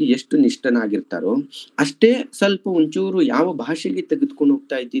ಲೇಖಕನಿಗೆ ಎಷ್ಟು ನಿಷ್ಠನಾಗಿರ್ತಾರೋ ಅಷ್ಟೇ ಸ್ವಲ್ಪ ಒಂಚೂರು ಯಾವ ಭಾಷೆಗೆ ತೆಗೆದುಕೊಂಡು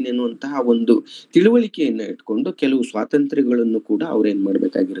ಹೋಗ್ತಾ ಇದ್ದೀನಿ ಅನ್ನುವಂತಹ ಒಂದು ತಿಳುವಳಿಕೆಯನ್ನ ಇಟ್ಕೊಂಡು ಕೆಲವು ಸ್ವಾತಂತ್ರ್ಯಗಳನ್ನು ಕೂಡ ಅವ್ರೇನ್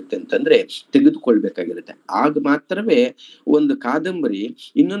ಮಾಡ್ಬೇಕಾಗಿರುತ್ತೆ ಅಂತಂದ್ರೆ ತೆಗೆದುಕೊಳ್ಬೇಕಾಗಿರುತ್ತೆ. ಆಗ ಮಾತ್ರವೇ ಒಂದು ಕಾದಂಬರಿ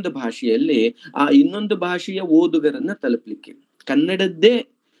ಇನ್ನೊಂದು ಭಾಷೆಯಲ್ಲಿ ಆ ಇನ್ನೊಂದು ಭಾಷೆಯ ಓದುಗರನ್ನ ತಲುಪಲಿಕ್ಕೆ, ಕನ್ನಡದ್ದೇ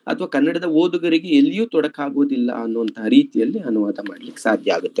ಅಥವಾ ಕನ್ನಡದ ಓದುಗರಿಗೆ ಎಲ್ಲಿಯೂ ತೊಡಕಾಗುವುದಿಲ್ಲ ಅನ್ನುವಂತಹ ರೀತಿಯಲ್ಲಿ ಅನುವಾದ ಮಾಡ್ಲಿಕ್ಕೆ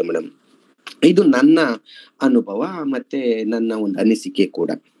ಸಾಧ್ಯ ಆಗುತ್ತೆ ಮೇಡಮ್. ಇದು ನನ್ನ ಅನುಭವ ಮತ್ತೆ ನನ್ನ ಒಂದು ಅನಿಸಿಕೆ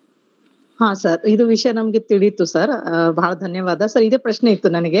ಕೂಡ. ಹಾ ಸರ್, ಇದು ವಿಷಯ ನಮ್ಗೆ ತಿಳಿಯಿತು ಸರ್. ಬಹಳ ಧನ್ಯವಾದ ಸರ್. ಇದೇ ಪ್ರಶ್ನೆ ಇತ್ತು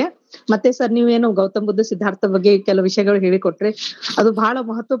ನನಗೆ. ಮತ್ತೆ ಸರ್, ನೀವೇನು ಗೌತಮ್ ಬುದ್ಧ ಸಿದ್ಧಾರ್ಥ ಬಗ್ಗೆ ಕೆಲವು ವಿಷಯಗಳು ಹೇಳಿಕೊಟ್ರೆ ಅದು ಬಹಳ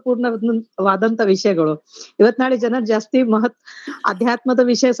ಮಹತ್ವಪೂರ್ಣವಾದಂತ ವಿಷಯಗಳು. ಇವತ್ ನಾಳೆ ಜನ ಜಾಸ್ತಿ ಅಧ್ಯಾತ್ಮದ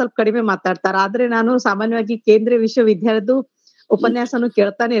ವಿಷಯ ಸ್ವಲ್ಪ ಕಡಿಮೆ ಮಾತಾಡ್ತಾರೆ. ಆದ್ರೆ ನಾನು ಸಾಮಾನ್ಯವಾಗಿ ಕೇಂದ್ರೀಯ ವಿಶ್ವವಿದ್ಯಾಲಯದ ಉಪನ್ಯಾಸನು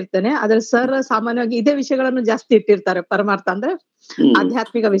ಕೇಳ್ತಾನೆ ಇರ್ತೇನೆ. ಆದ್ರೆ ಸರ್ ಸಾಮಾನ್ಯವಾಗಿ ಇದೇ ವಿಷಯಗಳನ್ನು ಜಾಸ್ತಿ ಇಟ್ಟಿರ್ತಾರೆ. ಪರಮಾರ್ಥ ಅಂದ್ರೆ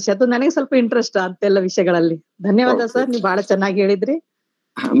ಆಧ್ಯಾತ್ಮಿಕ ವಿಷಯ. ಅದು ನನಗೆ ಸ್ವಲ್ಪ ಇಂಟ್ರೆಸ್ಟ್ ಅಂತೆಲ್ಲ ವಿಷಯಗಳಲ್ಲಿ. ಧನ್ಯವಾದ ಸರ್, ನೀವು ಬಹಳ ಚೆನ್ನಾಗಿ ಹೇಳಿದ್ರಿ.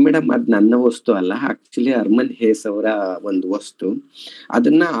 ಮೇಡಮ್, ಅದ್ ನನ್ನ ವಸ್ತು ಅಲ್ಲ, ಆಕ್ಚುಲಿ ಹರ್ಮನ್ ಹೇಸ್ ಅವರ ಒಂದು ವಸ್ತು.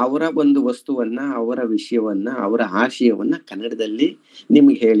 ಅದನ್ನ ಅವರ ಒಂದು ವಸ್ತುವನ್ನ, ಅವರ ವಿಷಯವನ್ನ, ಅವರ ಆಶಯವನ್ನ ಕನ್ನಡದಲ್ಲಿ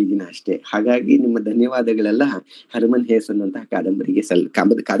ನಿಮ್ಗೆ ಹೇಳಿದೀನಿ ಅಷ್ಟೇ. ಹಾಗಾಗಿ ನಿಮ್ಮ ಧನ್ಯವಾದಗಳೆಲ್ಲ ಹರ್ಮನ್ ಹೇಸ್ ಅನ್ನುವಂತಹ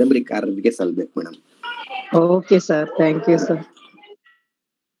ಕಾದಂಬರಿಕಾರರಿಗೆ ಸಲ್ಬೇಕು madam. Okay sir, thank you sir.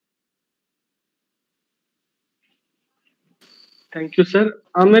 Thank you sir.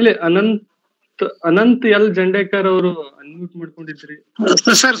 ಆಮೇಲೆ ಅನಂತ್ ಎಲ್ ಜಂಡೇಕರ್ ಅವರು ಅನ್ಮ್ಯೂಟ್ ಮಾಡ್ಕೊಂಡಿದ್ರಿ.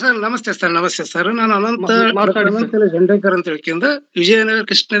 ಸರ್ ನಮಸ್ತೆ ಸರ್. ನಾನು ಅನಂತ್ ಎಲ್ ಜಂಡೇಕರ್ ಅಂತ ಹೇಳ್ಕೊಂಡು ವಿಜಯನಗರ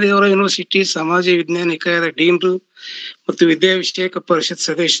ಕೃಷ್ಣದೇವರ ಯೂನಿವರ್ಸಿಟಿ ಸಮಾಜ ವಿಜ್ಞಾನ ನಿಕಾಯದ ಡೀನ್ರು ಮತ್ತು ವಿದ್ಯಾ ವಿಷಯಕ ಪರಿಷತ್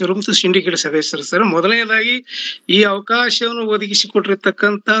ಸದಸ್ಯರು ಮತ್ತು ಸಿಂಡಿಕೇಟ್ ಸದಸ್ಯರು ಸರ್. ಮೊದಲನೇದಾಗಿ ಈ ಅವಕಾಶವನ್ನು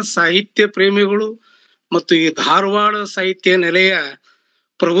ಒದಗಿಸಿಕೊಟ್ಟಿರ್ತಕ್ಕಂತ ಸಾಹಿತ್ಯ ಪ್ರೇಮಿಗಳು ಮತ್ತು ಈ ಧಾರವಾಡ ಸಾಹಿತ್ಯ ನೆಲೆಯ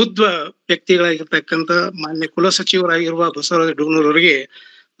ಪ್ರಬುದ್ಧ ವ್ಯಕ್ತಿಗಳಾಗಿರ್ತಕ್ಕಂಥ ಮಾನ್ಯ ಕುಲಸಚಿವರಾಗಿರುವ ಬಸವರಾಜ ಡೂನೂರವರಿಗೆ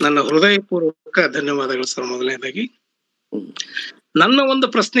ನನ್ನ ಹೃದಯಪೂರ್ವಕ ಧನ್ಯವಾದಗಳು ಸರ್. ಮೊದಲನೇದಾಗಿ ನನ್ನ ಒಂದು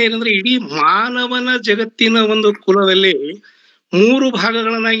ಪ್ರಶ್ನೆ ಏನಂದ್ರೆ, ಇಡೀ ಮಾನವನ ಜಗತ್ತಿನ ಒಂದು ಕುಲದಲ್ಲಿ 3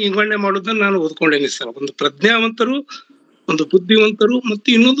 ಭಾಗಗಳನ್ನಾಗಿ ವಿಂಗಡಣೆ ಮಾಡೋದನ್ನ ನಾನು ಓದ್ಕೊಂಡೇನಿ ಸರ್. ಒಂದು ಪ್ರಜ್ಞಾವಂತರು, ಒಂದು ಬುದ್ಧಿವಂತರು ಮತ್ತು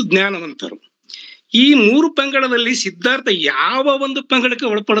ಇನ್ನೊಂದು ಜ್ಞಾನವಂತರು. ಈ 3 ಪಂಗಡದಲ್ಲಿ ಸಿದ್ಧಾರ್ಥ ಯಾವ ಒಂದು ಪಂಗಡಕ್ಕೆ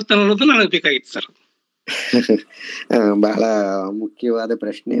ಒಳಪಡುತ್ತಾನೆ ಅನ್ನೋದು ನನಗೆ ಬೇಕಾಗಿತ್ತು ಸರ್. ಬಹಳ ಮುಖ್ಯವಾದ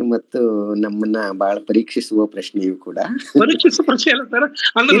ಪ್ರಶ್ನೆ ಮತ್ತು ನಮ್ಮನ್ನ ಬಹಳ ಪರೀಕ್ಷಿಸುವ ಪ್ರಶ್ನೆಯೂ ಕೂಡ. ಪರೀಕ್ಷಿಸುವ ಪ್ರಶ್ನೆ ಅಲ್ಲ ಸರ್,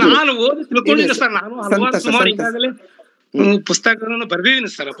 ಅಂದ್ರೆ ನಾನು ಓದಿ ತಿಳ್ಕೊಂಡಿದ್ದೆ ಸರ್. ನಾನು ಸುಮಾರು ಈಗಾಗಲೇ ಪುಸ್ತಕಗಳನ್ನು ಬರ್ದಿದ್ದೀನಿ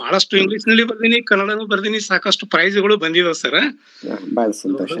ಸರ್, ಬಹಳಷ್ಟು ಇಂಗ್ಲಿಷ್ ನಲ್ಲಿ ಬರ್ದೀನಿ, ಕನ್ನಡನೂ ಬರ್ದೀನಿ, ಸಾಕಷ್ಟು ಪ್ರೈಸ್ಗಳು ಬಂದಿದಾವ ಸರ್. ಬಹಳ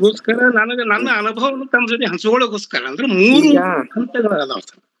ಸಂತೋಷ. ಅದಕ್ಕೋಸ್ಕರ ನನಗೆ ನನ್ನ ಅನುಭವವನ್ನು ತಮ್ಮ ಜೊತೆ ಹಂಚ್ಕೊಳ್ಳೋಕೋಸ್ಕರ ಅಂದ್ರೆ 3 ಹಂತಗಳದಾವ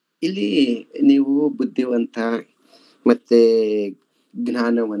ಸರ್. ಇಲ್ಲಿ ನೀವು ಬುದ್ಧಿವಂತ ಮತ್ತೆ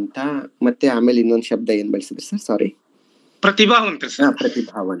ಜ್ಞಾನವಂತ ಮತ್ತೆ ಆಮೇಲೆ ಇನ್ನೊಂದು ಶಬ್ದ ಏನ್ ಬಳಸಿದ್ರಿ ಸರ್? ಸಾರಿ, ಪ್ರತಿಭಾವಂತ ಸರ್.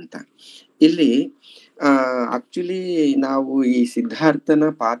 ಪ್ರತಿಭಾವಂತ. ಇಲ್ಲಿ ಆಕ್ಚುಲಿ ನಾವು ಈ ಸಿದ್ಧಾರ್ಥನ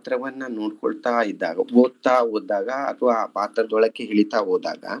ಪಾತ್ರವನ್ನ ನೋಡ್ಕೊಳ್ತಾ ಇದ್ದಾಗ, ಓದ್ದಾಗ ಅಥವಾ ಆ ಪಾತ್ರದೊಳಕ್ಕೆ ಇಳಿತಾ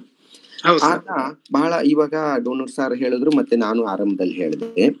ಹೋದಾಗ ಆಗ ಬಹಳ, ಇವಾಗ ಡೋನೂರ್ ಸರ್ ಹೇಳಿದ್ರು ಮತ್ತೆ ನಾನು ಆರಂಭದಲ್ಲಿ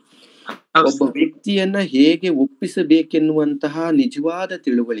ಹೇಳಿದೆ, ಒಬ್ಬ ವ್ಯಕ್ತಿಯನ್ನ ಹೇಗೆ ಒಪ್ಪಿಸಬೇಕೆನ್ನುವಂತಹ ನಿಜವಾದ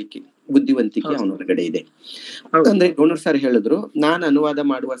ತಿಳುವಳಿಕೆ, ಬುದ್ಧಿವಂತಿಕೆ ಅವನ ಹೊರಗಡೆ ಇದೆ. ಅಂದ್ರೆ ಡೋನೂರ್ ಸರ್ ಹೇಳಿದ್ರು, ನಾನು ಅನುವಾದ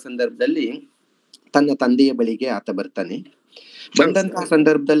ಮಾಡುವ ಸಂದರ್ಭದಲ್ಲಿ ತನ್ನ ತಂದೆಯ ಬಳಿಗೆ ಆತ ಬರ್ತಾನೆ. ಬಂದಂತಹ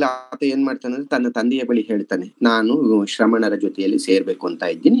ಸಂದರ್ಭದಲ್ಲಿ ಆತ ಏನ್ ಮಾಡ್ತಾನೆ ಅಂದ್ರೆ ತನ್ನ ತಂದೆಯ ಬಳಿ ಹೇಳ್ತಾನೆ, ನಾನು ಶ್ರಮಣರ ಜೊತೆಯಲ್ಲಿ ಸೇರ್ಬೇಕು ಅಂತ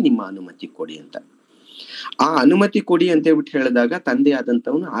ಇದ್ದೀನಿ, ನಿಮ್ಮ ಅನುಮತಿ ಕೊಡಿ ಅಂತ. ಆ ಅನುಮತಿ ಕೊಡಿ ಅಂತ ಹೇಳ್ಬಿಟ್ಟು ಹೇಳಿದಾಗ ತಂದೆ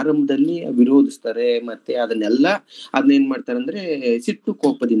ಆದಂತವನು ಆರಂಭದಲ್ಲಿ ವಿರೋಧಿಸ್ತಾರೆ, ಮತ್ತೆ ಅದನ್ನೇನ್ ಮಾಡ್ತಾರೆ ಅಂದ್ರೆ ಸಿಟ್ಟು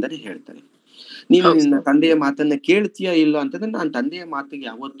ಕೋಪದಿಂದಾನೇ ಹೇಳ್ತಾರೆ, ನೀನು ನಿನ್ನ ತಂದೆಯ ಮಾತನ್ನ ಕೇಳ್ತೀಯಾ ಇಲ್ಲ ಅಂತಂದ್ರೆ ನಾನು ತಂದೆಯ ಮಾತಿಗೆ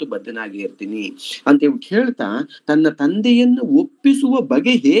ಯಾವತ್ತೂ ಬದ್ಧನಾಗಿ ಇರ್ತೀನಿ ಅಂತ ಹೇಳ್ಬಿಟ್ಟು ಹೇಳ್ತಾ ತನ್ನ ತಂದೆಯನ್ನು ಒಪ್ಪಿಸುವ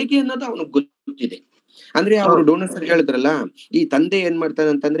ಬಗೆ ಹೇಗೆ ಅನ್ನೋದು ಅವನಿಗೆ ಗೊತ್ತಿದೆ. ಅಂದ್ರೆ ಅವರು ಡೋನರ್ ಸರ್ ಹೇಳಿದ್ರಲ್ಲ, ಈ ತಂದೆ ಏನ್ ಮಾಡ್ತಾನೆ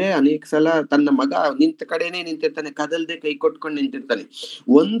ಅಂತಂದ್ರೆ ಅನೇಕ ಸಲ ತನ್ನ ಮಗ ನಿಂತ ಕಡೆನೆ ನಿಂತಿರ್ತಾನೆ, ಕದಲ್ದೆ ಕೈ ಕೊಟ್ಕೊಂಡು ನಿಂತಿರ್ತಾನೆ.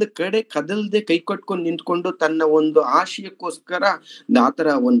 ಒಂದ್ ಕಡೆ ಕದಲ್ದೆ ಕೈ ಕೊಟ್ಕೊಂಡು ನಿಂತ್ಕೊಂಡು ತನ್ನ ಒಂದು ಆಶಯಕ್ಕೋಸ್ಕರ ಆತರ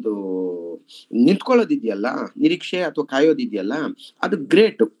ಒಂದು ನಿಂತ್ಕೊಳ್ಳೋದಿದೆಯಲ್ಲ, ನಿರೀಕ್ಷೆ ಅಥವಾ ಕಾಯೋದಿದೆಯಲ್ಲ, ಅದು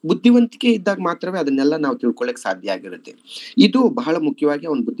ಗ್ರೇಟ್. ಬುದ್ಧಿವಂತಿಕೆ ಇದ್ದಾಗ ಮಾತ್ರವೇ ಅದನ್ನೆಲ್ಲ ನಾವು ತಿಳ್ಕೊಳ್ಳಕ್ ಸಾಧ್ಯ ಆಗಿರುತ್ತೆ. ಇದು ಬಹಳ ಮುಖ್ಯವಾಗಿ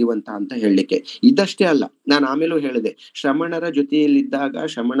ಅವನು ಬುದ್ಧಿವಂತ ಅಂತ ಹೇಳಲಿಕ್ಕೆ. ಇದಷ್ಟೇ ಅಲ್ಲ, ನಾನು ಆಮೇಲೂ ಹೇಳಿದೆ, ಶ್ರಮಣರ ಜೊತೆಯಲ್ಲಿದ್ದಾಗ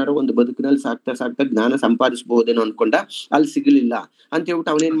ಶ್ರಮಣರ ಒಂದು ಬದುಕಿನಲ್ಲಿ ಸಾಕ್ತಾ ಜ್ಞಾನ ಸಂಪಾದಿಸಬಹುದೇನೋ ಅನ್ಕೊಂಡ, ಅಲ್ಲಿ ಸಿಗಲಿಲ್ಲ ಅಂತ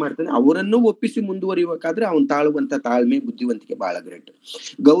ಹೇಳ್ಬಿಟ್ಟು ಅವನೇನ್ ಮಾಡ್ತಾನೆ, ಅವರನ್ನು ಒಪ್ಪಿಸಿ ಮುಂದುವರಿಬೇಕಾದ್ರೆ ಅವನ್ ತಾಳುವಂತ ತಾಳ್ಮೆ, ಬುದ್ಧಿವಂತಿಕೆ ಬಹಳ ಗ್ರೇಟ್.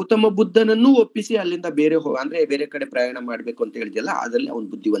 ಗೌತಮ ಬುದ್ಧನನ್ನು ಒಪ್ಪಿಸಿ ಅಲ್ಲಿಂದ ಬೇರೆ ಕಡೆ ಪ್ರಯಾಣ ಮಾಡ್ಬೇಕು ಅಂತ ಹೇಳಿದೆಯಲ್ಲ, ಅದರಲ್ಲಿ ಅವನ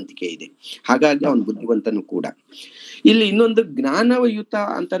ಬುದ್ಧಿವಂತಿಕೆ ಇದೆ. ಹಾಗಾಗಿ ಅವನ್ ಬುದ್ಧಿವಂತನು ಕೂಡ. ಇಲ್ಲಿ ಇನ್ನೊಂದು ಜ್ಞಾನಯುತ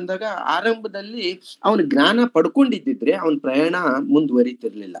ಅಂತಂದಾಗ, ಆರಂಭದಲ್ಲಿ ಅವನು ಜ್ಞಾನ ಪಡ್ಕೊಂಡಿದ್ದಿದ್ರೆ ಅವನ ಪ್ರಯಾಣ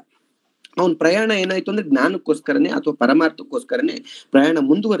ಮುಂದುವರಿತಿರ್ಲಿಲ್ಲ. ಅವನ್ ಪ್ರಯಾಣ ಏನಾಯ್ತು ಅಂದ್ರೆ ಜ್ಞಾನಕ್ಕೋಸ್ಕರನೇ ಅಥವಾ ಪರಮಾರ್ಥಕ್ಕೋಸ್ಕರನೇ ಪ್ರಯಾಣ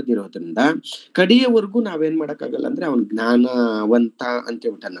ಮುಂದುವರೆದಿರೋದ್ರಿಂದ ಕಡೆಯವರೆಗೂ ನಾವೇನ್ ಮಾಡಕ್ಕಾಗಲ್ಲ ಅಂದ್ರೆ ಅವನ್ ಜ್ಞಾನವಂತ ಅಂತ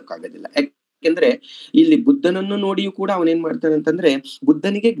ಹೇಳ್ಬಿಟ್ಟು ಅನ್ನಕ್ಕಾಗೋದಿಲ್ಲ. ಯಾಕೆಂದ್ರೆ ಇಲ್ಲಿ ಬುದ್ಧನನ್ನು ನೋಡಿಯೂ ಕೂಡ ಅವನೇನ್ ಮಾಡ್ತಾನೆ ಅಂತಂದ್ರೆ,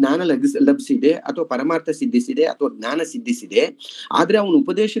 ಬುದ್ಧನಿಗೆ ಜ್ಞಾನ ಲಭಿಸಿದೆ ಅಥವಾ ಪರಮಾರ್ಥ ಸಿದ್ಧಿಸಿದೆ ಅಥವಾ ಜ್ಞಾನ ಸಿದ್ಧಿಸಿದೆ, ಆದ್ರೆ ಅವನ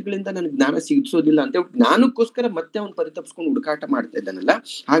ಉಪದೇಶಗಳಿಂದ ನನಗೆ ಜ್ಞಾನ ಸಿದ್ಧಿಸೋದಿಲ್ಲ ಅಂತ ಹೇಳ್ಬಿಟ್ಟು ಜ್ಞಾನಕ್ಕೋಸ್ಕರ ಮತ್ತೆ ಅವನು ಪರಿತಪಿಸ್ಕೊಂಡು ಹುಡುಕಾಟ ಮಾಡ್ತಾ ಇದ್ದಾನಲ್ಲ.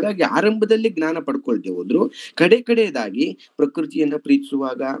 ಹಾಗಾಗಿ ಆರಂಭದಲ್ಲಿ ಜ್ಞಾನ ಪಡ್ಕೊಳ್ದೆ ಹೋದ್ರು, ಕಡೆಯದಾಗಿ ಪ್ರಕೃತಿಯನ್ನ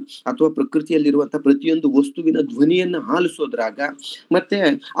ಪ್ರೀತಿಸುವಾಗ ಅಥವಾ ಪ್ರಕೃತಿಯಲ್ಲಿರುವಂತಹ ಪ್ರತಿಯೊಂದು ವಸ್ತುವಿನ ಧ್ವನಿಯನ್ನ ಆಲಿಸೋದ್ರಾಗ, ಮತ್ತೆ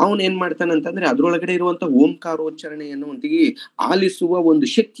ಅವನ್ ಏನ್ ಮಾಡ್ತಾನೆ ಅಂತಂದ್ರೆ ಅದ್ರೊಳಗಡೆ ಇರುವಂತಹ ಓಂಕಾರೋಚ್ಚಾರಣೆಯನ್ನು ಒಂದಿಗೆ ಆಲಿಸುವ ಒಂದು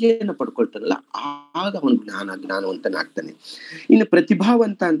ಶಕ್ತಿಯನ್ನ ಪಡ್ಕೊಳ್ತಾನಲ್ಲ, ಆಗ ಅವನು ಜ್ಞಾನವಂತನಾಗ್ತಾನೆ. ಇನ್ನು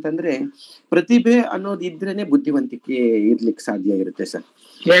ಪ್ರತಿಭಾವಂತ ಅಂತಂದ್ರೆ, ಪ್ರತಿಭೆ ಅನ್ನೋದು ಇದ್ರೇನೆ ಬುದ್ಧಿವಂತಿಕೆ ಇರ್ಲಿಕ್ಕೆ ಸಾಧ್ಯ ಇರುತ್ತೆ ಸರ್.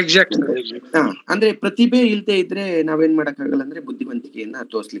 ಅಂದ್ರೆ ಪ್ರತಿಭೆ ಇಲ್ದೇ ಇದ್ರೆ ನಾವೇನ್ ಮಾಡಕ್ಕಾಗಲ್ಲ ಅಂದ್ರೆ ಬುದ್ಧಿವಂತಿಕೆಯನ್ನ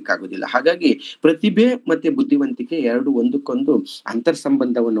ತೋರ್ಸ್ಲಿಕ್ಕೆ ಆಗೋದಿಲ್ಲ. ಹಾಗಾಗಿ ಪ್ರತಿಭೆ ಮತ್ತೆ ಬುದ್ಧಿವಂತಿಕೆ ಎರಡು ಒಂದಕ್ಕೊಂದು ಅಂತರ್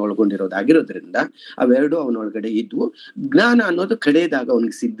ಸಂಬಂಧವನ್ನು ಒಳಗೊಂಡಿರೋದಾಗಿರೋದ್ರಿಂದ ಅವೆರಡು ಅವನೊಳಗಡೆ ಇದ್ವು. ಜ್ಞಾನ ಅನ್ನೋದು ಕಡೆಯದಾಗ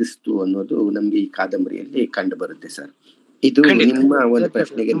ಅವನಿಗೆ ಸಿದ್ಧಿಸ್ತು ಅನ್ನೋದು ನಮ್ಗೆ ಈ ಕಾದಂಬರಿಯಲ್ಲಿ ಕಂಡು ಬರುತ್ತೆ ಸರ್. ಇದು ನಿಮ್ಮ ಒಂದು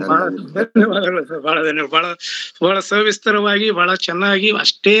ಪ್ರಶ್ನೆಗೆ ಧನ್ಯವಾದಗಳು ಸರ್. ಬಹಳ ಸವಿಸ್ತರವಾಗಿ, ಬಹಳ ಚೆನ್ನಾಗಿ,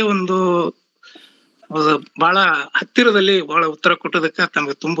 ಅಷ್ಟೇ ಒಂದು ಬಹಳ ಹತ್ತಿರದಲ್ಲಿ ಬಹಳ ಉತ್ತರ ಕೊಟ್ಟದಕ್ಕೆ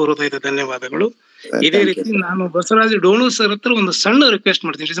ತಮಗೆ ತುಂಬಾ ಹೃದಯದ ಧನ್ಯವಾದಗಳು. ಇದೇ ರೀತಿ ನಾನು ಬಸವರಾಜ್ ಡೋಣೂರ್ ಸರ್ ಹತ್ರ ಒಂದು ಸಣ್ಣ ರಿಕ್ವೆಸ್ಟ್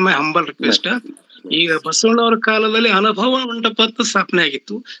ಮಾಡ್ತೀನಿ, ಇಟ್ಸ್ ಮೈ ಹಂಬಲ್ ರಿಕ್ವೆಸ್ಟ್. ಈಗ ಬಸವಣ್ಣವರ ಕಾಲದಲ್ಲಿ ಅನುಭವ ಮಂಟಪ ಸ್ಥಾಪನೆ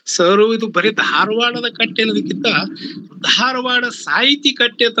ಆಗಿತ್ತು ಸರ್. ಇದು ಬರೀ ಧಾರವಾಡದ ಕಟ್ಟೆ ಅನ್ನೋದಕ್ಕಿಂತ ಧಾರವಾಡ ಸಾಹಿತಿ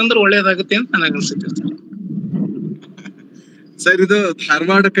ಕಟ್ಟೆ ತಂದ್ರೆ ಒಳ್ಳೇದಾಗುತ್ತೆ ಅಂತ ನನಗೆ ಅನ್ಸುತ್ತೆ ಸರ್. ಸರ್, ಇದು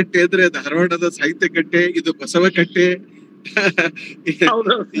ಧಾರವಾಡ ಕಟ್ಟೆ ಅಂದ್ರೆ ಧಾರವಾಡದ ಸಾಹಿತ್ಯ ಕಟ್ಟೆ, ಇದು ಬಸವ ಕಟ್ಟೆ,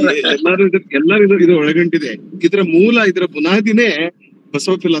 ಎಲ್ಲರೂ ಇದು ಒಳಗೊಂಡಿದೆ. ಇದರ ಮೂಲ, ಇದರ ಬುನಾದಿನೇ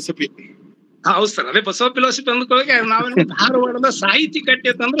ಬಸವ ಫಿಲಾಸಫಿ. ಹೌದು ಸರ್, ಅದೇ ಬಸವ ಫಿಲಾಸಫಿ ಅಂದ್ಕೊಳ್ಳಿ. ನಾವೇನು ಧಾರವಾಡದ ಸಾಹಿತಿ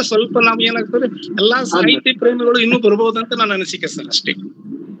ಕಟ್ಟೆ ಅಂತಂದ್ರೆ ಸ್ವಲ್ಪ ನಾವ್ ಏನಾಗ್ತದೆ, ಎಲ್ಲಾ ಸಾಹಿತಿ ಪ್ರೇಮಿಗಳು ಇನ್ನೂ ಬರ್ಬಹುದಂತ ನನ್ನ ಅನಿಸಿಕೆ ಸರ್. ಅಷ್ಟೇ.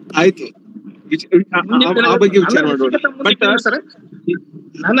 ಆಯ್ತು, ಆ ಬಗ್ಗೆ ವಿಚಾರ ಮಾಡೋಣ.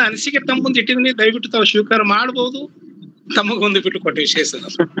 ನನ್ನ ಅನಿಸಿಕೆ ತಮ್ಮ ಮುಂದೆ ಇಟ್ಟಿದ್ದೀನಿ, ದಯವಿಟ್ಟು ತಾವು ಸ್ವೀಕಾರ ಮಾಡಬಹುದು. ತಮಗೊಂದು ಬಿಟ್ಟು ಕೊಟ್ಟ ವಿಷಯ ಸರ್.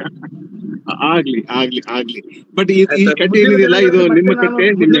 ಆಗ್ಲಿ. ಬಟ್ ಈ ಕಟ್ಟೆ ಏನಿದೆಯಲ್ಲ, ಇದು ನಿಮ್ಮ ಕಟ್ಟೆ,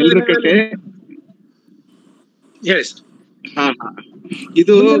 ನಿಮ್ಮೆಲ್ಲರ ಕಟ್ಟೆ. ಹೇಳಿ ಸರ್.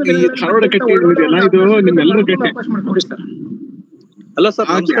 ಇದು ಈ ಧಾರವಾಡ ಕಟ್ಟೆ ಏನಿದೆಯಲ್ಲ, ಇದು ನಿಮ್ಮೆಲ್ಲರ ಕಟ್ಟೆ. ಹಲೋ ಸರ್,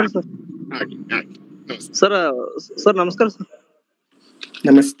 ನಮಸ್ಕಾರ ಸರ್. ಸರ್ ನಮಸ್ಕಾರ ಸರ್.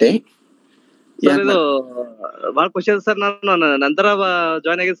 ನಮಸ್ತೆ ಸರ್. ಇದು ಬಹಳ ಖುಷಿ ಆಯ್ತು ಸರ್. ನಾನು ನಂತರ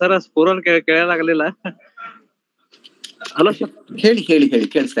ಜಾಯ್ನ್ ಆಗಿದೆ ಸರ್, ಪೂರ್ವ ಕೇಳಲಾಗಲಿಲ್ಲ. Hello sir. ಹೇಳಿ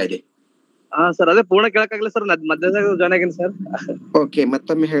ಕೇಳಿಸ್ತಾ ಇದೆ. ಸರ್, ಅದೇ ಪೂರ್ಣ ಕೇಳಕ್ಕಾಗಲಿಲ್ಲ ಸರ್, ಮಧ್ಯದಾಗ ಜಾಯ್ನ್ ಆಗಿನಿ ಸರ್. ಓಕೆ,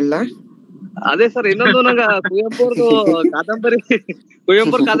 ಮತ್ತೊಮ್ಮೆ ಹೇಳ. ಅದೇ ಸರ್ ಇನ್ನೊಂದು ನಂಗ ಕುವೆಂಪು ಅವ್ರದ್ದು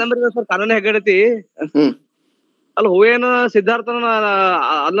ಕುವೆಂಪುರ ಕಾದಂಬರಿ ಸರ್ ಕಾನೂನು ಹೆಗ್ಗಡತಿ. ಅಲ್ಲ ಹೂವೇನು ಸಿದ್ಧಾರ್ಥನ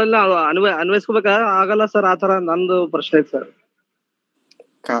ಅಲ್ಲೆಲ್ಲ ಅನ್ವಯಿಸ್ಕೋಬೇಕ ಆಗಲ್ಲ ಸರ್, ಆತರ ನಂದು ಪ್ರಶ್ನೆ ಐತೆ ಸರ್.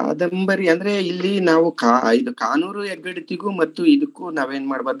 ಕಾದಂಬರಿ ಅಂದ್ರೆ ಇಲ್ಲಿ ನಾವು ಇದು ಕಾನೂರು ಹೆಗ್ಗಡತಿಗೂ ಮತ್ತು ಇದಕ್ಕೂ ನಾವೇನ್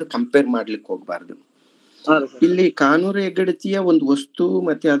ಮಾಡ್ಬಾರ್ದು, ಕಂಪೇರ್ ಮಾಡ್ಲಿಕ್ಕೆ ಹೋಗ್ಬಾರ್ದು. ಇಲ್ಲಿ ಕಾನೂರು ಹೆಗ್ಗಡತಿಯ ಒಂದು ವಸ್ತು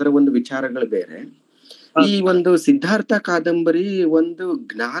ಮತ್ತೆ ಅದರ ಒಂದು ವಿಚಾರಗಳು ಬೇರೆ. ಈ ಒಂದು ಸಿದ್ಧಾರ್ಥ ಕಾದಂಬರಿ ಒಂದು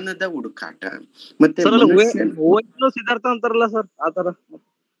ಜ್ಞಾನದ ಹುಡುಕಾಟ ಮತ್ತೆ ಸಿದ್ಧಾರ್ಥ ಅಂತಾರಲ್ಲ ಸರ್, ಆತರ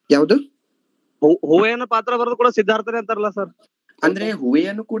ಯಾವ್ದು ಹೂವೇನ ಪಾತ್ರ ಬರೋದು ಕೂಡ ಸಿದ್ಧಾರ್ಥನೇ ಅಂತಾರಲ್ಲ ಸರ್. ಅಂದ್ರೆ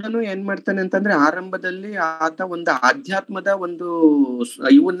ಹೂವೇನು ಕೂಡ ಏನ್ ಮಾಡ್ತಾನೆ ಅಂತಂದ್ರೆ ಆರಂಭದಲ್ಲಿ ಆತ ಒಂದು ಆಧ್ಯಾತ್ಮದ ಒಂದು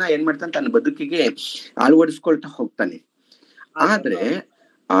ಇವನ್ನ ಏನ್ ಮಾಡ್ತಾನೆ ತನ್ನ ಬದುಕಿಗೆ ಅಳವಡಿಸ್ಕೊಳ್ತಾ ಹೋಗ್ತಾನೆ. ಆದ್ರೆ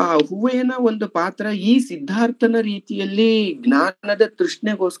ಆ ಹೂವೇನ ಒಂದು ಪಾತ್ರ ಈ ಸಿದ್ಧಾರ್ಥನ ರೀತಿಯಲ್ಲಿ ಜ್ಞಾನದ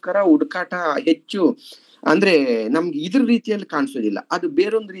ತೃಷ್ಣೆಗೋಸ್ಕರ ಹುಡುಕಾಟ ಹೆಚ್ಚು ಅಂದ್ರೆ ನಮ್ಗೆ ಇದ್ರ ರೀತಿಯಲ್ಲಿ ಕಾಣಿಸೋದಿಲ್ಲ. ಅದು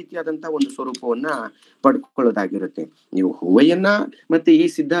ಬೇರೊಂದು ರೀತಿಯಾದಂತ ಒಂದು ಸ್ವರೂಪವನ್ನ ಪಡ್ಕೊಳ್ಳೋದಾಗಿರುತ್ತೆ. ನೀವು ಹೂವಯ್ಯನ ಮತ್ತೆ ಈ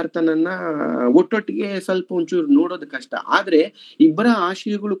ಸಿದ್ಧಾರ್ಥನನ್ನ ಒಟ್ಟೊಟ್ಟಿಗೆ ಸ್ವಲ್ಪ ಒಂಚೂರು ನೋಡೋದು ಕಷ್ಟ. ಆದ್ರೆ ಇಬ್ಬರ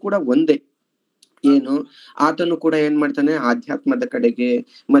ಆಶಯಗಳು ಕೂಡ ಒಂದೇ. ಏನು, ಆತನು ಕೂಡ ಏನ್ ಮಾಡ್ತಾನೆ ಆಧ್ಯಾತ್ಮದ ಕಡೆಗೆ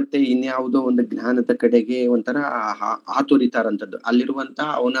ಮತ್ತೆ ಇನ್ಯಾವುದೋ ಒಂದು ಜ್ಞಾನದ ಕಡೆಗೆ ಒಂಥರ ಆತುರಿತಾರಂಥದ್ದು. ಅಲ್ಲಿರುವಂತ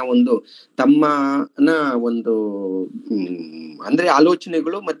ಅವನ ಒಂದು ತಮ್ಮನ ಒಂದು ಅಂದ್ರೆ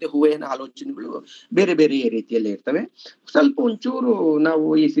ಆಲೋಚನೆಗಳು ಮತ್ತೆ ಹೂವೆಯನ ಆಲೋಚನೆಗಳು ಬೇರೆ ಬೇರೆ ರೀತಿಯಲ್ಲಿ ಇರ್ತವೆ. ಸ್ವಲ್ಪ ಒಂಚೂರು ನಾವು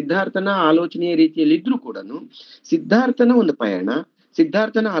ಈ ಸಿದ್ಧಾರ್ಥನ ಆಲೋಚನೆಯ ರೀತಿಯಲ್ಲಿ ಇದ್ರೂ ಕೂಡ ಸಿದ್ಧಾರ್ಥನ ಒಂದು ಪಯಣ,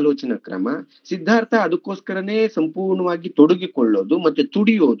 ಸಿದ್ಧಾರ್ಥನ ಆಲೋಚನಾ ಕ್ರಮ, ಸಿದ್ಧಾರ್ಥ ಅದಕ್ಕೋಸ್ಕರನೇ ಸಂಪೂರ್ಣವಾಗಿ ತೊಡಗಿಕೊಳ್ಳೋದು ಮತ್ತೆ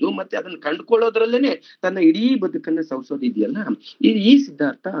ತುಡಿಯೋದು ಮತ್ತೆ ಅದನ್ನ ಕಂಡುಕೊಳ್ಳೋದ್ರಲ್ಲೇನೆ ತನ್ನ ಇಡೀ ಬದುಕನ್ನ ಸವಿಸೋದಿದೆಯಲ್ಲ, ಈ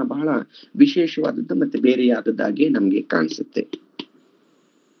ಸಿದ್ಧಾರ್ಥ ಬಹಳ ವಿಶೇಷವಾದದ್ದು ಮತ್ತೆ ಬೇರೆಯಾದದ್ದಾಗಿ ನಮ್ಗೆ ಕಾಣಿಸುತ್ತೆ.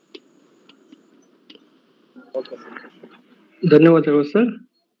 ಧನ್ಯವಾದಗಳು ಸರ್.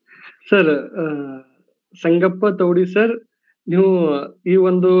 ಸರ್ ಸಂಗಪ್ಪ ತೌಡಿ ಸರ್, ನೀವು ಈ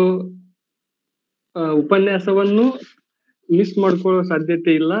ಒಂದು ಉಪನ್ಯಾಸವನ್ನು ಮಿಸ್ ಮಾಡ್ಕೊಳ್ಳೋ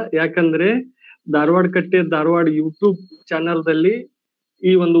ಸಾಧ್ಯತೆ ಇಲ್ಲ. ಯಾಕಂದ್ರೆ ಧಾರವಾಡ ಕಟ್ಟೆ ಧಾರವಾಡ ಯೂಟ್ಯೂಬ್ ಚಾನಲ್ದಲ್ಲಿ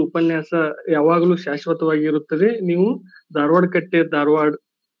ಈ ಒಂದು ಉಪನ್ಯಾಸ ಯಾವಾಗಲೂ ಶಾಶ್ವತವಾಗಿರುತ್ತದೆ. ನೀವು ಧಾರವಾಡ ಕಟ್ಟೆ ಧಾರವಾಡ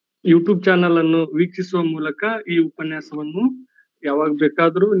ಯೂಟ್ಯೂಬ್ ಚಾನಲ್ ಅನ್ನು ವೀಕ್ಷಿಸುವ ಮೂಲಕ ಈ ಉಪನ್ಯಾಸವನ್ನು ಯಾವಾಗ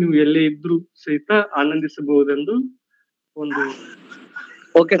ಬೇಕಾದ್ರೂ ನೀವು ಎಲ್ಲೇ ಇದ್ರೂ ಸಹಿತ ಆನಂದಿಸಬಹುದೆಂದು ಒಂದು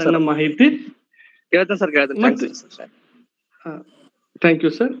ಸಣ್ಣ ಮಾಹಿತಿ. Thank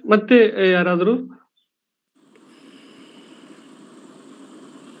you sir. ಮತ್ತೆ ಯಾರಾದ್ರೂ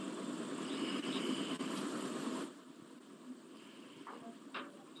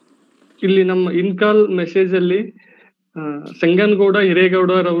ಇಲ್ಲಿ ನಮ್ಮ ಇನ್ಕಾಲ್ ಮೆಸೇಜ್ ಅಲ್ಲಿ ಸಂಗನಗೌಡ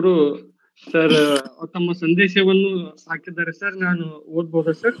ಹಿರೇಗೌಡರವರು ಸರ್ ತಮ್ಮ ಸಂದೇಶವನ್ನು ಹಾಕಿದ್ದಾರೆ ಸರ್, ನಾನು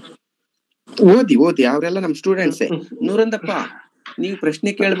ಓದ್ಬೋದಾ ಸರ್? ಓದಿ ಅವರೆಲ್ಲ ನಮ್ ಸ್ಟೂಡೆಂಟ್ಸೇ. ನೂರಂದಪ್ಪ, ನೀವು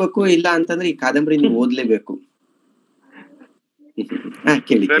ಪ್ರಶ್ನೆ ಕೇಳ್ಬೇಕು, ಇಲ್ಲ ಅಂತಂದ್ರೆ ಈ ಕಾದಂಬರಿ ನೀವು ಓದ್ಲೇಬೇಕು.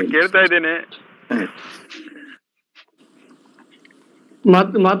 ಕೇಳ್ತಾ ಇದ್ದೇನೆ.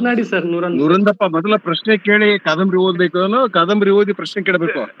 ಮಾತನಾಡಿ ಸರ್. ನೂರಂದಪ್ಪ, ಮೊದಲ ಪ್ರಶ್ನೆ ಕೇಳಿ ಕಾದಂಬರಿ ಓದ್ಬೇಕು, ಕಾದಂಬರಿ ಓದಿ ಪ್ರಶ್ನೆ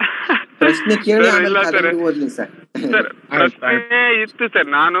ಕೇಳಬೇಕು? ಪ್ರಶ್ನೆ ಕೇಳಿ ಪ್ರಶ್ನೆ ಇತ್ತು ಸರ್,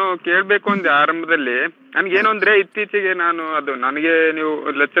 ನಾನು ಕೇಳ್ಬೇಕು ಅಂದೆ ಆರಂಭದಲ್ಲಿ. ನನ್ಗೇನು ಅಂದ್ರೆ ಇತ್ತೀಚೆಗೆ ನಾನು ನನಗೆ ನೀವು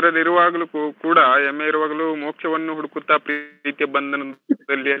ಲೆಕ್ಚರರ್ ಇರುವಾಗಲೂ ಕೂಡ MA ಇರುವಾಗಲೂ ಮೋಕ್ಷವನ್ನು ಹುಡುಕುತ್ತಾ ಪ್ರೀತಿಯ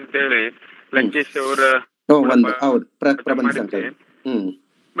ಬಂಧನದಲ್ಲಿ ಅಂತ ಹೇಳಿ ಲಂಕೇಶ್ ಅವರ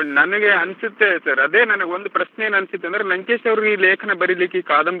ಬಟ್ ನನಗೆ ಅನ್ಸುತ್ತೆ ಸರ್, ಅದೇ ನನಗೆ ಒಂದು ಪ್ರಶ್ನೆ ಏನ್ ಅನ್ಸುತ್ತೆ ಅಂದ್ರೆ ಲಂಕೇಶ್ ಅವರು ಈ ಲೇಖನ ಬರೀಲಿಕ್ಕೆ ಈ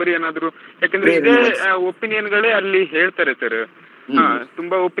ಕಾದಂಬರಿ ಏನಾದ್ರು, ಯಾಕಂದ್ರೆ ಇದೇ ಒಪಿನಿಯನ್ಗಳೇ ಅಲ್ಲಿ ಹೇಳ್ತಾರೆ ಸರ್.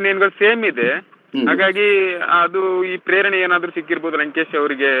 ತುಂಬಾ ಒಪಿನಿಯನ್ಗಳು ಸೇಮ್ ಇದೆ. ಹಾಗಾಗಿ ಅದು ಈ ಪ್ರೇರಣೆ ಏನಾದ್ರು ಸಿಕ್ಕಿರ್ಬೋದು ಲಂಕೇಶ್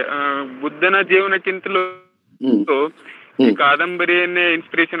ಅವರಿಗೆ. ಬುದ್ಧನ ಜೀವನಕ್ಕಿಂತಲೂ ಈ ಕಾದಂಬರಿಯನ್ನೇ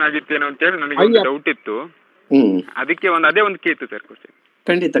ಇನ್ಸ್ಪಿರೇಷನ್ ಆಗಿತ್ತೇನೋ ಅಂತ ಹೇಳಿ ನನಗೆ ಒಂದು ಡೌಟ್ ಇತ್ತು. ಅದಕ್ಕೆ ಅದೇ ಒಂದು ಕೇತು ಸರ್ ಕ್ವಶನ್.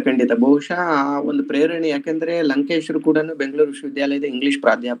 ಖಂಡಿತ ಬಹುಶಃ ಆ ಒಂದು ಪ್ರೇರಣೆ, ಯಾಕಂದ್ರೆ ಲಂಕೇಶ್ರು ಕೂಡ ಬೆಂಗಳೂರು ವಿಶ್ವವಿದ್ಯಾಲಯದ ಇಂಗ್ಲಿಷ್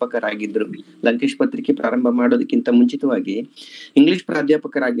ಪ್ರಾಧ್ಯಾಪಕರಾಗಿದ್ರು. ಲಂಕೇಶ್ ಪತ್ರಿಕೆ ಪ್ರಾರಂಭ ಮಾಡೋದಕ್ಕಿಂತ ಮುಂಚಿತವಾಗಿ ಇಂಗ್ಲಿಷ್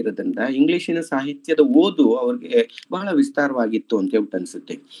ಪ್ರಾಧ್ಯಾಪಕರಾಗಿರೋದ್ರಿಂದ ಇಂಗ್ಲಿಶಿನ ಸಾಹಿತ್ಯದ ಓದು ಅವ್ರಿಗೆ ಬಹಳ ವಿಸ್ತಾರವಾಗಿತ್ತು ಅಂತ ಹೇಳ್ಬಿಟ್ಟು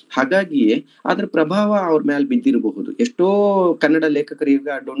ಅನ್ಸುತ್ತೆ. ಹಾಗಾಗಿ ಅದ್ರ ಪ್ರಭಾವ ಅವ್ರ ಮೇಲೆ ಬಿದ್ದಿರಬಹುದು. ಎಷ್ಟೋ ಕನ್ನಡ ಲೇಖಕರು,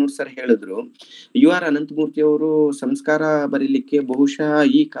 ಈಗ ಡೋನೂರ್ ಸರ್ ಹೇಳಿದ್ರು, UR ಅನಂತಮೂರ್ತಿ ಅವರು ಸಂಸ್ಕಾರ ಬರೀಲಿಕ್ಕೆ ಬಹುಶಃ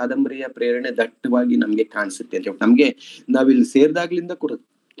ಈ ಕಾದಂಬರಿಯ ಪ್ರೇರಣೆ ದಟ್ಟವಾಗಿ ನಮ್ಗೆ ಕಾಣಿಸುತ್ತೆ ಅಂತ ಹೇಳ್ಬಿಟ್ಟು. ನಮ್ಗೆ ನಾವಿಲ್ಲಿ ಸೇರಿದಾಗ್ಲಿಂದ ಕೂಡ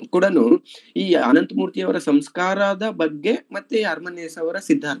ಈ ಅನಂತಮೂರ್ತಿಯವರ ಸಂಸ್ಕಾರದ ಬಗ್ಗೆ ಮತ್ತೆ ಅರ್ಮನೇಸ್ ಅವರ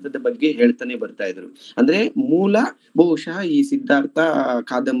ಸಿದ್ಧಾರ್ಥದ ಬಗ್ಗೆ ಹೇಳ್ತಾನೆ ಬರ್ತಾ ಇದ್ರು. ಅಂದ್ರೆ ಮೂಲ ಬಹುಶಃ ಈ ಸಿದ್ಧಾರ್ಥ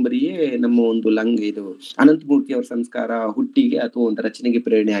ಕಾದಂಬರಿಯೇ ನಮ್ಮ ಒಂದು ಇದು ಅನಂತಮೂರ್ತಿಯವರ ಸಂಸ್ಕಾರ ಹುಟ್ಟಿಗೆ ಅಥವಾ ಒಂದು ರಚನೆಗೆ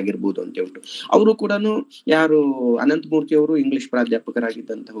ಪ್ರೇರಣೆ ಆಗಿರ್ಬೋದು ಅಂತ ಹೇಳ್ಬಿಟ್ಟು. ಅವರು ಕೂಡ ಯಾರು ಅನಂತಮೂರ್ತಿಯವರು ಇಂಗ್ಲಿಷ್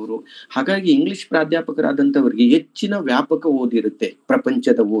ಪ್ರಾಧ್ಯಾಪಕರಾಗಿದ್ದಂಥವ್ರು. ಹಾಗಾಗಿ ಇಂಗ್ಲಿಷ್ ಪ್ರಾಧ್ಯಾಪಕರಾದಂಥವ್ರಿಗೆ ಹೆಚ್ಚಿನ ವ್ಯಾಪಕ ಓದಿರುತ್ತೆ,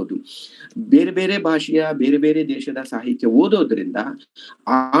 ಪ್ರಪಂಚದ ಓದು, ಬೇರೆ ಬೇರೆ ಭಾಷೆಯ ಬೇರೆ ಬೇರೆ ದೇಶದ ಸಾಹಿತ್ಯ ಓದೋದ್ರಿಂದ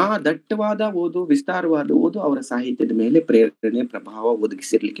ಆ ಆ ದಟ್ಟವಾದ ಓದು, ವಿಸ್ತಾರವಾದ ಓದು ಅವರ ಸಾಹಿತ್ಯದ ಮೇಲೆ ಪ್ರೇರಣೆ, ಪ್ರಭಾವ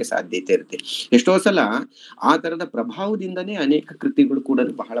ಒದಗಿಸಿರ್ಲಿಕ್ಕೆ ಸಾಧ್ಯತೆ ಇರುತ್ತೆ. ಎಷ್ಟೋ ಸಲ ಆ ತರದ ಪ್ರಭಾವದಿಂದನೇ ಅನೇಕ ಕೃತಿಗಳು ಕೂಡ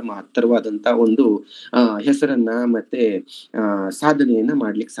ಬಹಳ ಮಹತ್ತರವಾದಂತ ಒಂದು ಹೆಸರನ್ನ ಮತ್ತೆ ಸಾಧನೆಯನ್ನ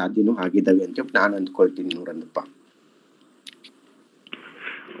ಮಾಡ್ಲಿಕ್ಕೆ ಸಾಧ್ಯನೂ ಆಗಿದ್ದಾವೆ ಅಂತ ನಾನು ಅಂದ್ಕೊಳ್ತೀನಿ ನೋಡಣ್ಣಪ್ಪ.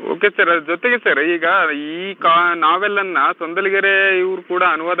 Okay sir. ಜೊತೆಗೆ ಸರ್, ಈಗ ಈ ನಾವೆಲ್ ಅನ್ನ ಸೊಂದಲಿಗೆರೆ ಇವ್ರು ಕೂಡ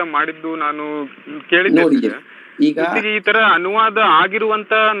ಅನುವಾದ ಮಾಡಿದ್ದು ನಾನು ಕೇಳಿದ್ದೆ. ಈಗ ಈ ತರ ಅನುವಾದ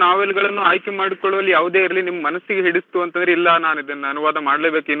ಆಗಿರುವಂತ ನಾವೆಲ್ಗಳನ್ನು ಆಯ್ಕೆ ಮಾಡಿಕೊಳ್ಳುವಲ್ಲಿ ಯಾವುದೇ ಇರಲಿ ನಿಮ್ ಮನಸ್ಸಿಗೆ ಹಿಡಿಸ್ತು ಅಂತಂದ್ರೆ, ಇಲ್ಲ ನಾನು ಇದನ್ನ ಅನುವಾದ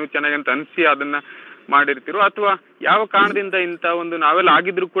ಮಾಡ್ಲೇಬೇಕು ಇನ್ನೂ ಚೆನ್ನಾಗಿ ಅಂತ ಅನ್ಸಿ ಅದನ್ನ ಮಾಡಿರ್ತಿರೋ, ಅಥವಾ ಯಾವ ಕಾರಣದಿಂದ ಇಂತ ಒಂದು ನಾವೆಲ್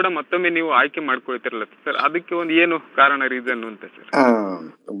ಆಗಿದ್ರು ಕೂಡ ಮತ್ತೊಮ್ಮೆ ನೀವು ಆಯ್ಕೆ ಮಾಡ್ಕೊಳ್ತಿರಲ್ಲ ಸರ್, ಅದಕ್ಕೆ ಒಂದು ಏನು ಕಾರಣ, ರೀಸನ್ ಅಂತ ಸರ್?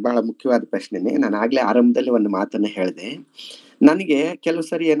 ಬಹಳ ಮುಖ್ಯವಾದ ಪ್ರಶ್ನೆನೆ. ನಾನು ಆಗ್ಲೇ ಆರಂಭದಲ್ಲಿ ಒಂದು ಮಾತನ್ನ ಹೇಳಿದೆ. ನನಗೆ ಕೆಲವು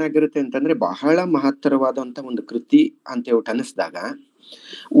ಸರಿ ಏನಾಗಿರುತ್ತೆ ಅಂತಂದ್ರೆ, ಬಹಳ ಮಹತ್ತರವಾದಂತ ಒಂದು ಕೃತಿ ಅಂತ ಹೇಳ್ಬಿಟ್ಟು ಅನಿಸ್ದಾಗ,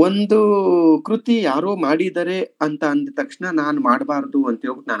 ಒಂದು ಕೃತಿ ಯಾರೋ ಮಾಡಿದರೆ ಅಂತ ಅಂದ ತಕ್ಷಣ ನಾನು ಮಾಡಬಾರ್ದು ಅಂತ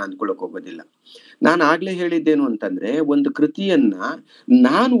ಹೇಳ್ಬಿಟ್ಟು ನಾನು ಅಂದ್ಕೊಳಕ್ ಹೋಗೋದಿಲ್ಲ. ನಾನು ಆಗ್ಲೇ ಹೇಳಿದ್ದೇನು ಅಂತಂದ್ರೆ, ಒಂದು ಕೃತಿಯನ್ನ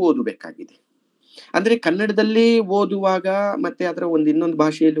ನಾನು ಓದಬೇಕಾಗಿದೆ. ಅಂದ್ರೆ ಕನ್ನಡದಲ್ಲಿ ಓದುವಾಗ ಮತ್ತೆ ಅದರ ಇನ್ನೊಂದು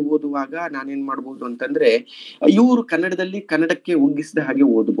ಭಾಷೆಯಲ್ಲಿ ಓದುವಾಗ ನಾನೇನ್ ಮಾಡ್ಬೋದು ಅಂತಂದ್ರೆ, ಇವರು ಕನ್ನಡದಲ್ಲಿ ಕನ್ನಡಕ್ಕೆ ಒಗ್ಗಿಸಿದ ಹಾಗೆ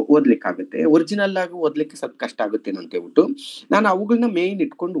ಓದ್ಲಿಕ್ಕಾಗುತ್ತೆ, ಒರಿಜಿನಲ್ ಆಗಿ ಓದ್ಲಿಕ್ಕೆ ಸ್ವಲ್ಪ ಕಷ್ಟ ಆಗುತ್ತೆ ಅಂತ ಹೇಳ್ಬಿಟ್ಟು ನಾನು ಅವುಗಳನ್ನ ಮೇನ್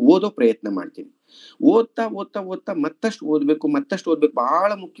ಇಟ್ಕೊಂಡು ಓದೋ ಪ್ರಯತ್ನ ಮಾಡ್ತೀನಿ. ಓದ್ತಾ ಓದ್ತಾ ಓದ್ತಾ ಮತ್ತಷ್ಟು ಓದ್ಬೇಕು,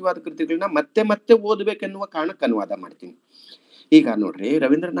 ಬಹಳ ಮುಖ್ಯವಾದ ಕೃತಿಗಳನ್ನ ಮತ್ತೆ ಮತ್ತೆ ಓದ್ಬೇಕೆನ್ನುವ ಕಾರಣಕ್ಕೆ ಅನುವಾದ ಮಾಡ್ತೀನಿ. ಈಗ ನೋಡ್ರಿ,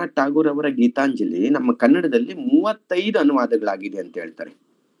 ರವೀಂದ್ರನಾಥ್ ಟಾಗೂರ್ ಅವರ ಗೀತಾಂಜಲಿ ನಮ್ಮ ಕನ್ನಡದಲ್ಲಿ 35 ಅನುವಾದಗಳಾಗಿದೆ ಅಂತ ಹೇಳ್ತಾರೆ.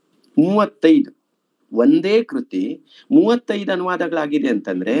 35 ಒಂದೇ ಕೃತಿ 35 ಅನುವಾದಗಳಾಗಿದೆ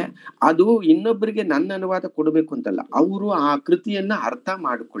ಅಂತಂದ್ರೆ, ಅದು ಇನ್ನೊಬ್ಬರಿಗೆ ನನ್ನ ಅನುವಾದ ಕೊಡಬೇಕು ಅಂತಲ್ಲ, ಅವರು ಆ ಕೃತಿಯನ್ನ ಅರ್ಥ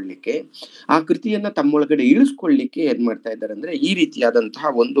ಮಾಡಿಕೊಳ್ಳಿಕ್ಕೆ, ಆ ಕೃತಿಯನ್ನ ತಮ್ಮೊಳಗಡೆ ಇಳಿಸ್ಕೊಳ್ಳಿಕ್ಕೆ ಏನ್ ಮಾಡ್ತಾ ಇದ್ದಾರೆ ಅಂದ್ರೆ, ಈ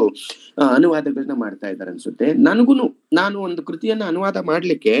ರೀತಿಯಾದಂತಹ ಒಂದು ಅನುವಾದಗಳನ್ನ ಮಾಡ್ತಾ ಇದ್ದಾರೆ ಅನ್ಸುತ್ತೆ. ನಾನು ಒಂದು ಕೃತಿಯನ್ನ ಅನುವಾದ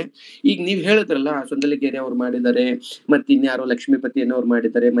ಮಾಡ್ಲಿಕ್ಕೆ, ಈಗ ನೀವ್ ಹೇಳಿದ್ರಲ್ಲ, ಸೊಂದಲಿಗೆರೆ ಅವ್ರು ಮಾಡಿದ್ದಾರೆ, ಮತ್ತೆ ಇನ್ಯಾರೋ ಲಕ್ಷ್ಮೀಪತಿ ಅನ್ನೋರು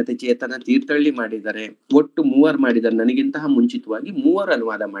ಮಾಡಿದ್ದಾರೆ, ಮತ್ತೆ ಚೇತನ ತೀರ್ಥಹಳ್ಳಿ ಮಾಡಿದ್ದಾರೆ, ಒಟ್ಟು 3 ಮಾಡಿದ್ದಾರೆ. ನನಗಿಂತಹ ಮುಂಚಿತವಾಗಿ 3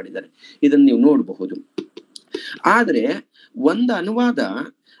 ಅನುವಾದ ಮಾಡಿದ್ದಾರೆ. ಇದನ್ನ ನೀವು ನೋಡಬಹುದು. ಆದ್ರೆ ಒಂದು ಅನುವಾದ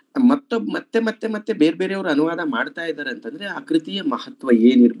ಮತ್ತೆ ಮತ್ತೆ ಮತ್ತೆ ಬೇರೆ ಬೇರೆಯವರು ಅನುವಾದ ಮಾಡ್ತಾ ಇದ್ದಾರೆ ಅಂತಂದ್ರೆ, ಆ ಕೃತಿಯ ಮಹತ್ವ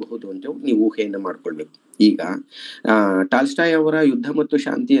ಏನಿರಬಹುದು ಅಂತ ನೀವು ಊಹೆಯನ್ನ ಮಾಡ್ಕೊಳ್ಬೇಕು. ಈಗ ಟಾಲ್ಸ್ಟಾಯ್ ಅವರ ಯುದ್ಧ ಮತ್ತು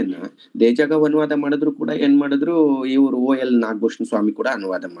ಶಾಂತಿಯನ್ನ ದೇಜಗಾವ್ ಅನುವಾದ ಮಾಡಿದ್ರು ಕೂಡ ಏನ್ ಮಾಡಿದ್ರು, ಇವರು OL ನಾಗಭೂಷಣ ಸ್ವಾಮಿ ಕೂಡ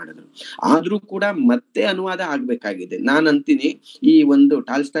ಅನುವಾದ ಮಾಡಿದ್ರು. ಆದ್ರೂ ಕೂಡ ಮತ್ತೆ ಅನುವಾದ ಆಗ್ಬೇಕಾಗಿದೆ. ನಾನು ಅಂತೀನಿ, ಈ ಒಂದು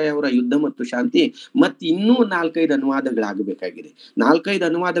ಟಾಲ್ಸ್ಟಾಯ್ ಅವರ ಯುದ್ಧ ಮತ್ತು ಶಾಂತಿ ಮತ್ತೆ ಇನ್ನೂ 4-5 ಅನುವಾದಗಳಾಗಬೇಕಾಗಿದೆ. 4-5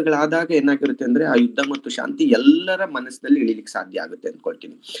 ಅನುವಾದಗಳಾದಾಗ ಏನಾಗಿರುತ್ತೆ ಅಂದ್ರೆ, ಆ ಯುದ್ಧ ಮತ್ತು ಶಾಂತಿ ಎಲ್ಲರ ಮನಸ್ಸಿನಲ್ಲಿ ಇಳಿಲಿಕ್ಕೆ ಸಾಧ್ಯ ಆಗುತ್ತೆ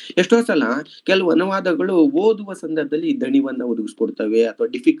ಅಂದ್ಕೊಳ್ತೀನಿ. ಎಷ್ಟೋ ಸಲ ಕೆಲವು ಅನುವಾದಗಳು ಓದುವ ಸಂದರ್ಭದಲ್ಲಿ ದಣಿವನ್ನ ಒದಗಿಸ್ಕೊಡ್ತವೆ ಅಥವಾ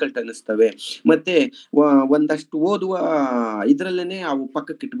ಡಿಫಿಕಲ್ಟ್ ಅನಿಸ್ತವೆ, ಮತ್ತೆ ಒಂದಷ್ಟು ಓದುವ ಇದ್ರಲ್ಲೇನೆ ಅವು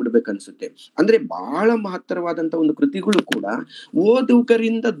ಪಕ್ಕಕ್ಕೆ ಇಟ್ಬಿಡ್ಬೇಕನ್ಸುತ್ತೆ. ಅಂದ್ರೆ ಬಹಳ ಮಹತ್ತರವಾದಂತ ಒಂದು ಕೃತಿಗಳು ಕೂಡ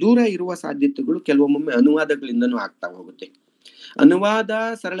ಓದುಗರಿಂದ ದೂರ ಇರುವ ಸಾಧ್ಯತೆಗಳು ಕೆಲವೊಮ್ಮೆ ಅನುವಾದಗಳಿಂದನೂ ಆಗ್ತಾ ಹೋಗುತ್ತೆ. ಅನುವಾದ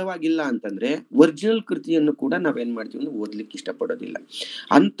ಸರಳವಾಗಿಲ್ಲ ಅಂತಂದ್ರೆ ಒರಿಜಿನಲ್ ಕೃತಿಯನ್ನು ಕೂಡ ನಾವೇನ್ ಮಾಡ್ತೀವಿ ಅಂದ್ರೆ ಓದ್ಲಿಕ್ಕೆ ಇಷ್ಟಪಡೋದಿಲ್ಲ.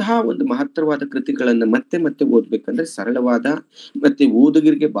 ಅಂತಹ ಒಂದು ಮಹತ್ತರವಾದ ಕೃತಿಗಳನ್ನ ಮತ್ತೆ ಮತ್ತೆ ಓದ್ಬೇಕಂದ್ರೆ ಸರಳವಾದ ಮತ್ತೆ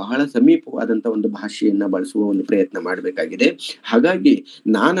ಓದುಗರಿಗೆ ಬಹಳ ಸಮೀಪವಾದಂತ ಒಂದು ಭಾಷೆಯನ್ನ ಬಳಸುವ ಒಂದು ಪ್ರಯತ್ನ ಮಾಡ್ಬೇಕಾಗಿದೆ. ಹಾಗಾಗಿ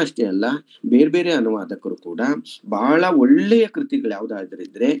ನಾನಷ್ಟೇ ಅಲ್ಲ, ಬೇರೆ ಬೇರೆ ಅನುವಾದಕರು ಕೂಡ ಬಹಳ ಒಳ್ಳೆಯ ಕೃತಿಗಳು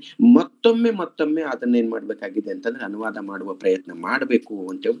ಯಾವ್ದಾದ್ರಿದ್ರೆ ಮತ್ತೊಮ್ಮೆ ಅದನ್ನ ಏನ್ ಮಾಡ್ಬೇಕಾಗಿದೆ ಅಂತಂದ್ರೆ ಅನುವಾದ ಮಾಡುವ ಪ್ರಯತ್ನ ಮಾಡ್ಬೇಕು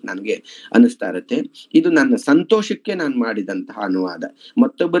ಅಂತ ನನಗೆ ಅನಿಸ್ತಾ ಇರುತ್ತೆ. ಇದು ನನ್ನ ಸಂತೋಷಕ್ಕೆ ನಾನು ಮಾಡಿದಂತಹ ಅನುವಾದ.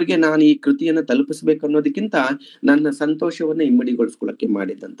 ಮತ್ತೊಬ್ಬರಿಗೆ ನಾನು ಈ ಕೃತಿಯನ್ನ ತಲುಪಿಸ್ಬೇಕು ಅನ್ನೋದಕ್ಕಿಂತ ನನ್ನ ಸಂತೋಷವನ್ನ ಇಮ್ಮಡಿಗೊಳಿಸ್ಕೊಳ್ಳಕ್ಕೆ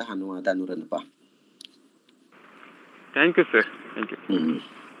ಮಾಡಿದಂತಹ ಅನುವಾದ. ನೂರನಪ್ಪ, thank you sir. Thank you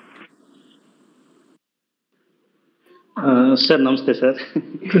sir. ನಮಸ್ತೆ ಸರ್.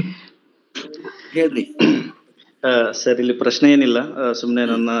 ಹೇಳ್ರಿ ಸರ್. ಇಲ್ಲಿ ಪ್ರಶ್ನೆ ಏನಿಲ್ಲ, ಸುಮ್ನೆ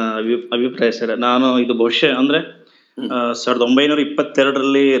ನನ್ನ ಅಭಿಪ್ರಾಯ ಸರ್. ನಾನು ಇದು ಬಹುಶಃ ಅಂದ್ರೆ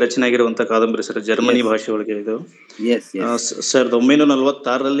 1922ರಲ್ಲಿ ರಚನೆ ಆಗಿರುವಂತ ಕಾದಂಬರಿ ಸರ್, ಜರ್ಮನಿ ಭಾಷೆ ಒಳಗೆ ಇದು.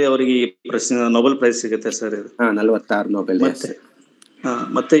 1946ರಲ್ಲಿ ಅವರಿಗೆ ನೊಬೆಲ್ ಪ್ರೈಸ್ ಸಿಗುತ್ತೆ ಸರ್. 46 ನೊಬೆಲ್.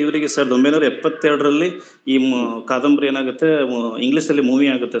 ಮತ್ತೆ ಇವರಿಗೆ 1972ರಲ್ಲಿ ಈ ಕಾದಂಬರಿ ಏನಾಗುತ್ತೆ, ಇಂಗ್ಲಿಷ್ ಅಲ್ಲಿ ಮೂವಿ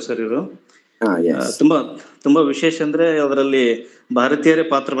ಆಗುತ್ತೆ ಸರ್. ಇದು ತುಂಬಾ ವಿಶೇಷ ಅಂದ್ರೆ ಅದರಲ್ಲಿ ಭಾರತೀಯರೇ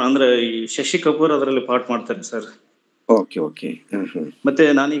ಪಾತ್ರ, ಅಂದ್ರೆ ಈ ಶಶಿ ಕಪೂರ್ ಅದರಲ್ಲಿ ಪಾಠ ಮಾಡ್ತಾರೆ ಸರ್. ಮತ್ತೆ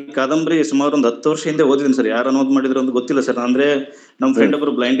ನಾನು ಈ ಕಾದಂಬರಿ ಸುಮಾರು ಒಂದು 10 ವರ್ಷ ಹಿಂದೆ ಓದಿದ್ದೀನಿ ಸರ್. ಯಾರು ಅನುವಾದ ಮಾಡಿದ್ರು ಅಂತ ಗೊತ್ತಿಲ್ಲ ಸರ್. ಅಂದ್ರೆ ನಮ್ ಫ್ರೆಂಡ್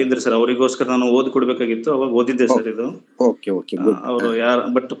ಒಬ್ರು ಬ್ಲೈಂಡ್ ಇದ್ರು ಸರ್, ಅವರಿಗೋಸ್ಕರ ನಾನು ಓದಿ ಕೊಡ್ಬೇಕಾಗಿತ್ತು, ಅವಾಗ ಓದಿದ್ದೆ ಸರ್ ಇದು. ಅವರು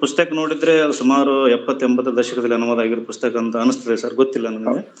ಬಟ್ ಪುಸ್ತಕ ನೋಡಿದ್ರೆ ಸುಮಾರು 70-80 ದಶಕದಲ್ಲಿ ಅನುವಾದ ಆಗಿರೋ ಪುಸ್ತಕ ಅಂತ ಅನಿಸ್ತದೆ ಸರ್, ಗೊತ್ತಿಲ್ಲ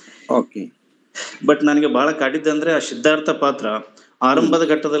ನನಗೆ. ಬಟ್ ನನಗೆ ಬಹಳ ಕಾಡಿದ್ದೆ ಅಂದ್ರೆ ಆ ಸಿದ್ಧಾರ್ಥ ಪಾತ್ರ ಆರಂಭದ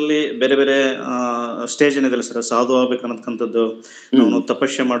ಘಟ್ಟದಲ್ಲಿ ಬೇರೆ ಬೇರೆ ಸ್ಟೇಜ್ ಏನಿದೆ ಸರ್, ಸಾಧು ಆಗ್ಬೇಕನ್ನತಕ್ಕಂಥದ್ದು, ಅವನು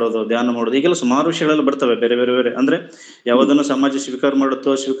ತಪಸ್ಸೆ ಮಾಡೋದು, ಧ್ಯಾನ ಮಾಡೋದು, ಈಗೆಲ್ಲ ಸುಮಾರು ವಿಷಯಗಳೆಲ್ಲ ಬರ್ತವೆ ಬೇರೆ ಬೇರೆ ಬೇರೆ. ಅಂದ್ರೆ ಯಾವುದನ್ನು ಸಮಾಜ ಸ್ವೀಕಾರ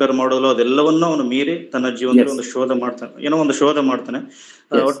ಮಾಡೋದು ಅದೆಲ್ಲವನ್ನೂ ಅವನು ಮೀರಿ ತನ್ನ ಜೀವನದಲ್ಲಿ ಒಂದು ಶೋಧ ಮಾಡ್ತಾನೆ, ಏನೋ ಒಂದು ಶೋಧ ಮಾಡ್ತಾನೆ.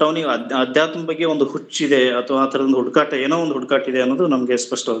 ಒಟ್ಟು ಅವನಿಗೆ ಅಧ್ಯಾತ್ಮ ಬಗ್ಗೆ ಒಂದು ಹುಚ್ಚಿದೆ ಅಥವಾ ಆ ತರದ ಒಂದು ಹುಡುಕಾಟ, ಏನೋ ಒಂದು ಹುಡುಕಾಟ ಇದೆ ಅನ್ನೋದು ನಮ್ಗೆ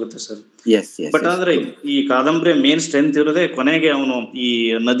ಸ್ಪಷ್ಟವಾಗುತ್ತೆ ಸರ್. ಬಟ್ ಆದ್ರೆ ಈ ಕಾದಂಬರಿಯ ಮೇನ್ ಸ್ಟ್ರೆಂತ್ ಇರೋದೇ ಕೊನೆಗೆ ಅವನು ಈ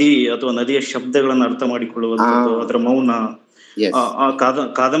ನದಿ ಅಥವಾ ನದಿಯ ಶಬ್ದಗಳನ್ನ ಅರ್ಥ ಮಾಡಿಕೊಳ್ಳುವಂಥದ್ದು, ಅದರ ಮೌನ, ಆ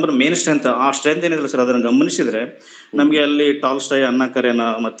ಕಾದಂಬರಿ ಮೇನ್ ಸ್ಟ್ರೆಂತ್. ಆ ಸ್ಟ್ರೆಂತ್ ಏನಿದೆ ಸರ್, ಅದನ್ನ ಗಮನಿಸಿದ್ರೆ ನಮ್ಗೆ ಅಲ್ಲಿ ಟಾಲ್ಸ್ಟಾಯ್, ಅನ್ನ ಕರೆನ,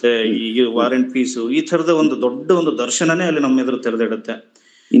 ಮತ್ತೆ ಈ ವಾರ್ ಅಂಡ್ ಪೀಸ್, ಈ ತರದ ಒಂದು ದೊಡ್ಡ ಒಂದು ದರ್ಶನನೇ ಅಲ್ಲಿ ನಮ್ಮ ಎದುರು ತೆರೆದಿಡುತ್ತೆ.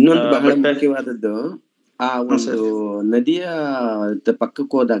 ಇನ್ನೊಂದು ಬಹಳ ಮುಖ್ಯವಾದದ್ದು, ಆ ಒಂದು ನದಿಯ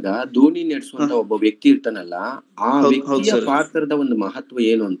ಪಕ್ಕಕ್ಕೆ ಹೋದಾಗ ದೋಣಿ ನಡೆಸುವಂತ ಒಬ್ಬ ವ್ಯಕ್ತಿ ಇರ್ತಾನಲ್ಲ, ಆ ವ್ಯಕ್ತಿಯ ಪಾತ್ರದ ಒಂದು ಮಹತ್ವ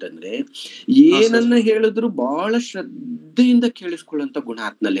ಏನು ಅಂತಂದ್ರೆ, ಏನನ್ನ ಹೇಳಿದ್ರು ಬಹಳ ಶ್ರದ್ಧೆಯಿಂದ ಕೇಳಿಸ್ಕೊಳ್ಳುವಂತ ಗುಣ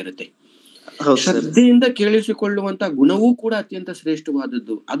ಆತ್ನಲ್ಲಿರುತ್ತೆ. ಶ್ರದ್ಧೆಯಿಂದ ಕೇಳಿಸಿಕೊಳ್ಳುವಂತ ಗುಣವೂ ಕೂಡ ಅತ್ಯಂತ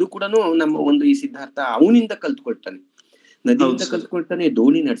ಶ್ರೇಷ್ಠವಾದದ್ದು. ಅದು ಕೂಡ ನಮ್ಮ ಒಂದು ಈ ಸಿದ್ಧಾರ್ಥ ಅವನಿಂದ ಕಲ್ತ್ಕೊಳ್ತಾನೆ, ನದಿಯಿಂದ ಕಲ್ತ್ಕೊಳ್ತಾನೆ,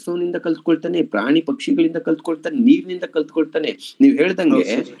 ದೋಣಿ ನಡೆಸೋನಿಂದ ಕಲ್ತ್ಕೊಳ್ತಾನೆ, ಪ್ರಾಣಿ ಪಕ್ಷಿಗಳಿಂದ ಕಲ್ತ್ಕೊಳ್ತಾನೆ, ನೀರಿನಿಂದ ಕಲ್ತ್ಕೊಳ್ತಾನೆ. ನೀವ್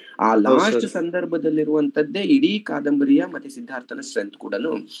ಹೇಳ್ದಂಗೆ ಆ ಲಾಸ್ಟ್ ಸಂದರ್ಭದಲ್ಲಿರುವಂತದ್ದೇ ಇಡೀ ಕಾದಂಬರಿಯ ಮತ್ತೆ ಸಿದ್ಧಾರ್ಥನ ಸ್ಟ್ರೆಂತ್ ಕೂಡ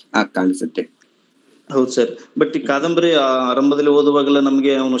ಕಾಣಿಸುತ್ತೆ. ಹೌದು ಸರ್. ಬಟ್ ಈ ಕಾದಂಬರಿ ಆರಂಭದಲ್ಲಿ ಓದುವಾಗಲ್ಲ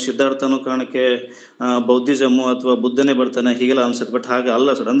ನಮ್ಗೆ ಅವನು ಸಿದ್ಧಾರ್ಥ ಅನ್ನೋ ಕಾರಣಕ್ಕೆ ಬೌದ್ಧಿಸಮ್ ಅಥವಾ ಬುದ್ಧನೇ ಬರ್ತಾನೆ ಹೀಗೆಲ್ಲ ಅನ್ಸುತ್ತೆ. ಬಟ್ ಹಾಗೆ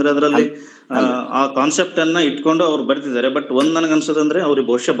ಅಲ್ಲ ಸರ್. ಅಂದ್ರೆ ಅದರಲ್ಲಿ ಆ ಕಾನ್ಸೆಪ್ಟ್ ಅನ್ನ ಇಟ್ಕೊಂಡು ಅವ್ರು ಬರ್ತಿದ್ದಾರೆ. ಬಟ್ ಒಂದ್ ನನಗೆ ಅನ್ಸೋದಂದ್ರೆ ಅವ್ರಿಗೆ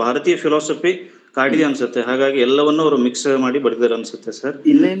ಬಹುಶಃ ಭಾರತೀಯ ಫಿಲಾಸಫಿ ಕಾಡಿದೆ ಅನ್ಸುತ್ತೆ. ಹಾಗಾಗಿ ಎಲ್ಲವನ್ನೂ ಅವರು ಮಿಕ್ಸ್ ಮಾಡಿ ಬರ್ದಿದ್ದಾರೆ ಅನ್ಸುತ್ತೆ ಸರ್.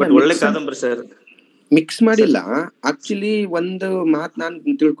 ಬಟ್ ಒಳ್ಳೆ ಕಾದಂಬರಿ ಸರ್. ಮಿಕ್ಸ್ ಮಾಡಿಲ್ಲ. ಆಕ್ಚುಲಿ ಒಂದು ಮಾತ್ ನಾನ್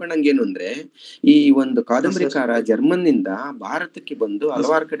ತಿಳ್ಕೊಂಡಂಗೇನು ಅಂದ್ರೆ, ಈ ಒಂದು ಕಾದಂಬರಿಕಾರ ಜರ್ಮನ್ ನಿಂದ ಭಾರತಕ್ಕೆ ಬಂದು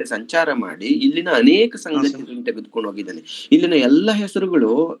ಹಲವಾರು ಕಡೆ ಸಂಚಾರ ಮಾಡಿ ಇಲ್ಲಿನ ಅನೇಕ ಸಂಗತಿಗಳನ್ನು ತೆಗೆದುಕೊಂಡು ಹೋಗಿದ್ದಾನೆ. ಇಲ್ಲಿನ ಎಲ್ಲಾ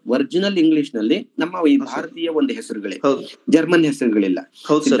ಹೆಸರುಗಳು ಒರಿಜಿನಲ್ ಇಂಗ್ಲಿಷ್ ನಲ್ಲಿ ನಮ್ಮ ಈ ಭಾರತೀಯ ಒಂದು ಹೆಸರುಗಳೇ, ಜರ್ಮನ್ ಹೆಸರುಗಳಿಲ್ಲ.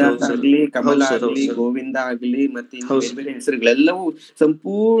 ಸಿದ್ಧಾರ್ಥ ಆಗ್ಲಿ, ಕಮಲ ಆಗ್ಲಿ, ಗೋವಿಂದ ಆಗ್ಲಿ, ಮತ್ತೆ ಬೇರೆ ಬೇರೆ ಹೆಸರುಗಳೆಲ್ಲವೂ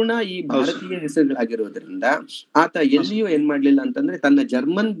ಸಂಪೂರ್ಣ ಈ ಭಾರತೀಯ ಹೆಸರುಗಳಾಗಿರೋದ್ರಿಂದ ಆತ ಎಲ್ಲಿಯೂ ಏನ್ ಮಾಡ್ಲಿಲ್ಲ ಅಂತಂದ್ರೆ ತನ್ನ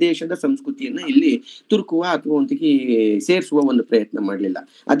ಜರ್ಮನ್ ದೇಶದ ಸಂಸ್ಕೃತಿಯನ್ನ ಇಲ್ಲಿ ತುರ್ಕುವ ಅಥವಾ ಒಂದಿಗೆ ಸೇರಿಸುವ ಒಂದು ಪ್ರಯತ್ನ ಮಾಡ್ಲಿಲ್ಲ.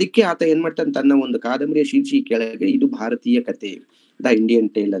 ಅದಕ್ಕೆ ಆತ ಏನ್ ಮಾಡ್ತಾನೆ, ತನ್ನ ಒಂದು ಕಾದಂಬರಿಯ ಶೀರ್ಷಿ ಕೆಳಗೆ ಇದು ಭಾರತೀಯ ಕಥೆ, ದ ಇಂಡಿಯನ್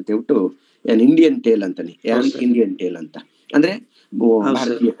ಟೇಲ್ ಅಂತ ಹೇಳ್ಬಿಟ್ಟು ಇಂಡಿಯನ್ ಟೇಲ್ ಅಂತಾನೆ, ಇಂಡಿಯನ್ ಟೇಲ್ ಅಂತ ಅಂದ್ರೆ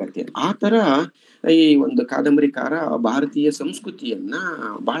ಭಾರತೀಯ ಕಥೆ. ಆ ತರ ಈ ಒಂದು ಕಾದಂಬರಿಕಾರ ಭಾರತೀಯ ಸಂಸ್ಕೃತಿಯನ್ನ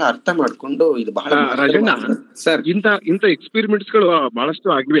ಬಹಳ ಅರ್ಥ ಮಾಡ್ಕೊಂಡು ಇದು ಬಹಳ ಸರ್ ಇಂತ ಎಕ್ಸ್ಪೆರಿಮೆಂಟ್ಸ್ ಗಳು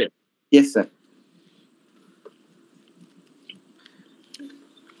ಬಹಳಷ್ಟು ಆಗಿವೆ. Yes sir.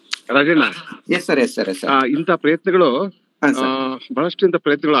 ರಾಜಣ್ಣ, ಇಂಥ ಪ್ರಯತ್ನಗಳು ಬಹಳಷ್ಟು ಇಂಥ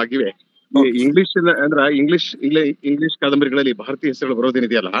ಪ್ರಯತ್ನಗಳು ಆಗಿವೆ. ಇಂಗ್ಲಿಷ್ ಅಂದ್ರ ಇಂಗ್ಲಿಷ್ ಕಾದಂಬರಿಗಳಲ್ಲಿ ಭಾರತೀಯ ಹೆಸರುಗಳು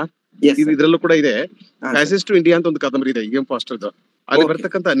ಬರೋದೇನಿದೆಯಲ್ಲ, ಇದ್ರಲ್ಲೂ ಕೂಡ ಇದೆ. ಪ್ಯಾಸೇಜ್ ಟು ಇಂಡಿಯಾ ಅಂತ ಒಂದು ಕಾದಂಬರಿ ಇದೆ, ಎಂ ಫಾಸ್ಟರ್ದು. ಅಲ್ಲಿ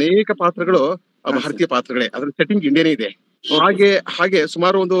ಬರ್ತಕ್ಕಂಥ ಅನೇಕ ಪಾತ್ರಗಳು ಭಾರತೀಯ ಪಾತ್ರಗಳೇ, ಅದ್ರ ಸೆಟ್ಟಿಂಗ್ ಇಂಡಿಯಾನೇ ಇದೆ. ಹಾಗೆ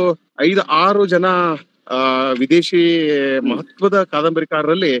ಸುಮಾರು ಒಂದು 5-6 ಜನ ವಿದೇಶಿ ಮಹತ್ವದ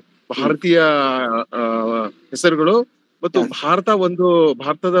ಕಾದಂಬರಿಕಾರರಲ್ಲಿ ಭಾರತೀಯ ಹೆಸರುಗಳು ಮತ್ತು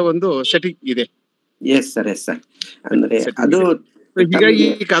ಭಾರತದ ಒಂದು ಸೆಟ್ಟಿಂಗ್ ಇದೆ. Yes sir, yes sir. ಅಂದ್ರೆ ಅದು ಹೀಗಾಗಿ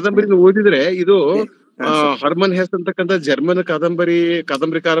ಈ ಕಾದಂಬರಿ ಓದಿದ್ರೆ ಇದು ಹರ್ಮನ್ ಹೆಸ್ ಅಂತಕ್ಕಂಥ ಜರ್ಮನ್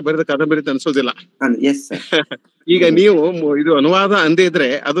ಕಾದಂಬರಿಕಾರ ಬರೆದ ಕಾದಂಬರಿ ಅಂತ ಅನ್ಸೋದಿಲ್ಲ. ಈಗ ನೀವು ಇದು ಅನುವಾದ ಅಂದೇ ಇದ್ರೆ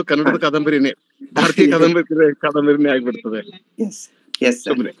ಅದು ಕನ್ನಡದ ಕಾದಂಬರಿನೇ, ಭಾರತೀಯ ಕಾದಂಬರಿನೇ ಆಗ್ಬಿಡ್ತದೆ.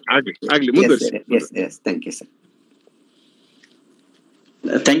 ಆಗ್ಲಿ ಮುಂದುವರಿಸಿ.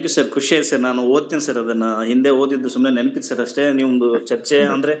 ಥ್ಯಾಂಕ್ ಯು ಸರ್, ಖುಷಿ ಆಯ್ತು ಸರ್. ನಾನು ಓದ್ತೀನಿ ಸರ್, ಅದನ್ನ ಹಿಂದೆ ಓದಿದ್ದು ಸುಮ್ಮನೆ ನೆನಪಿತ್ತು ಸರ್ ಅಷ್ಟೇ. ನಿಮ್ದು ಚರ್ಚೆ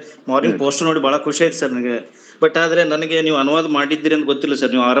ಅಂದ್ರೆ ಮಾರ್ನಿಂಗ್ ಪೋಸ್ಟ್ ನೋಡಿ ಬಹಳ ಖುಷಿ ಆಯ್ತು ಸರ್ ನನಗೆ. ಬಟ್ ಆದ್ರೆ ನನಗೆ ನೀವು ಅನುವಾದ ಮಾಡಿದ್ದೀರಿ ಅಂತ ಗೊತ್ತಿಲ್ಲ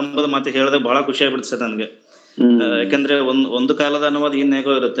ಸರ್. ನೀವು ಆರಂಭದ ಮಾತು ಹೇಳಿದಾಗ ಬಹಳ ಖುಷಿ ಆಗ್ಬಿಡ್ತು ಸರ್ ನನಗೆ. ಯಾಕಂದ್ರೆ ಒಂದು ಕಾಲದ ಅನುವಾದ ಇನ್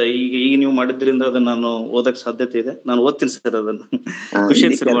ಹೇಗೋ ಇರುತ್ತೆ, ಈಗ ನೀವು ಮಾಡಿದ್ರಿಂದ ಅದನ್ನ ನಾನು ಓದಕ್ ಸಾಧ್ಯತೆ ಇದೆ. ನಾನು ಓದ್ತೀನಿ ಸರ್ ಅದನ್ನ. ಖುಷಿ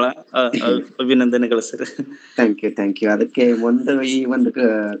ಆಯ್ತು ಸರ್, ಬಹಳ ಅಭಿನಂದನೆಗಳು ಸರ್. Thank you. ಅದಕ್ಕೆ ಈ ಒಂದು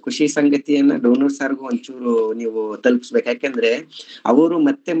ಖುಷಿ ಸಂಗತಿಯನ್ನ ಡೋನರ್ ಸರ್ಗೂ ಒಂಚೂರು ನೀವು ತಲುಪಿಸ್ಬೇಕು. ಯಾಕಂದ್ರೆ ಅವರು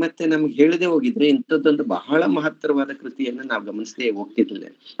ಮತ್ತೆ ನಮ್ಗೆ ಹೇಳದೆ ಹೋಗಿದ್ರೆ ಇಂಥದ್ದೊಂದು ಬಹಳ ಮಹತ್ತರವಾದ ಕೃತಿಯನ್ನ ನಾವು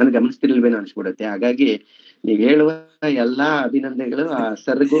ಗಮನಿಸ್ತಿರ್ಲಿಲ್ವೇನೋ ಅನ್ಸ್ಬಿಡುತ್ತೆ. ಹಾಗಾಗಿ ನೀವ್ ಹೇಳುವ ಎಲ್ಲಾ ಅಭಿನಂದನೆಗಳು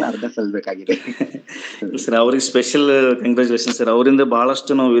ಸರ್ಗೂ ಅರ್ಧ ಸಲ್ಬೇಕಾಗಿದೆ ಸರ್. ಅವ್ರಿಗೆ ಸ್ಪೆಷಲ್ ಕಂಗ್ರಾಚುಲೇಷನ್ ಸರ್. ಅವರಿಂದ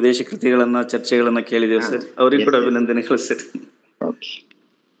ಬಹಳಷ್ಟು ನಾವು ವಿದೇಶಿ ಕೃತಿಗಳನ್ನ ಚರ್ಚೆಗಳನ್ನ ಕೇಳಿದೇವೆ ಸರ್. ಅವ್ರಿಗೆ ಕೂಡ ಅಭಿನಂದನೆಗಳು ಸರ್.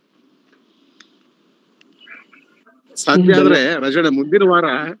 ಸಾಧ್ಯ ಆದ್ರೆ ರಜಣ ಮುಂದಿನ ವಾರ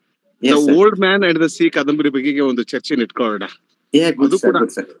old man and the C ಕಾದಂಬರಿ ಬಗೆಗೆ ಒಂದು ಚರ್ಚೆ ಇಟ್ಕೊಳ್ಳೋಣ. ಅದು ಕೂಡ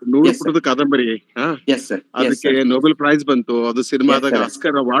 100 ಪುಟದ ಕಾದಂಬರಿ. ಅದಕ್ಕೆ ನೊಬೆಲ್ ಪ್ರೈಸ್ ಬಂತು, ಅದು ಸಿನಿಮಾದಾಗ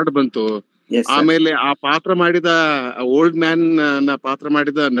ಆಸ್ಕರ್ ಅವಾರ್ಡ್ ಬಂತು. ಆಮೇಲೆ ಆ ಪಾತ್ರ ಮಾಡಿದ ಓಲ್ಡ್ ಮ್ಯಾನ್ ನ ಪಾತ್ರ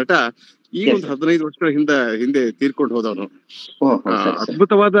ಮಾಡಿದ ನಟ ಈಗ ಒಂದು 15 ವರ್ಷಗಳ ಹಿಂದೆ ತೀರ್ಕೊಂಡು ಹೋದವನು.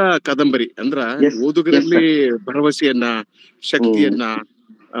 ಅದ್ಭುತವಾದ ಕಾದಂಬರಿ ಅಂದ್ರ ಓದುಗರಲ್ಲಿ ಭರವಸೆಯನ್ನ, ಶಕ್ತಿಯನ್ನ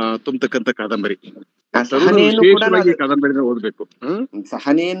ತುಂಬತಕ್ಕಂತ ಕಾದಂಬರಿ. ಕಾದಂಬರಿನ ಓದ್ಬೇಕು.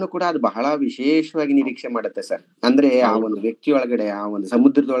 ಸಹನೆಯನ್ನು ಕೂಡ ಅದು ಬಹಳ ವಿಶೇಷವಾಗಿ ನಿರೀಕ್ಷೆ ಮಾಡುತ್ತೆ ಸರ್. ಅಂದ್ರೆ ಆ ಒಂದು ವ್ಯಕ್ತಿ ಒಳಗಡೆ, ಆ ಒಂದು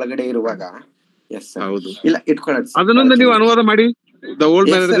ಸಮುದ್ರದ ಒಳಗಡೆ ಇರುವಾಗ ಹೌದು. ಇಲ್ಲ ಇಟ್ಕೊಳ್ಳೋದು ಅದನ್ನೊಂದು ನೀವು ಅನುವಾದ ಮಾಡಿ. The old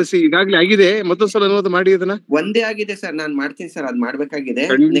man of the sea ಈಗಾಗ್ಲೇ ಆಗಿದೆ, ಮತ್ತೊಂದ್ಸಲ ಅನುವಾದ ಮಾಡಿ ಅದನ್ನ. ಒಂದೇ ಆಗಿದೆ ಸರ್, ನಾನ್ ಮಾಡ್ತೀನಿ ಸರ್, ಅದ್ ಮಾಡ್ಬೇಕಾಗಿದೆ.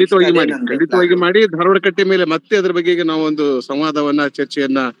 ಖಂಡಿತವಾಗಿ ಮಾಡಿ, ಖಂಡಿತವಾಗಿ ಮಾಡಿ. ಧಾರವಾಡ ಕಟ್ಟೆ ಮೇಲೆ ಮತ್ತೆ ಅದ್ರ ಬಗ್ಗೆ ನಾವು ಒಂದು ಸಂವಾದವನ್ನ,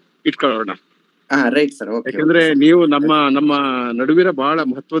 ಚರ್ಚೆಯನ್ನ ಇಟ್ಕೊಳ್ಳೋಣ. Right sir. ಯಾಕಂದ್ರೆ ನೀವು ನಮ್ಮ ನಡುವಿನ ಬಹಳ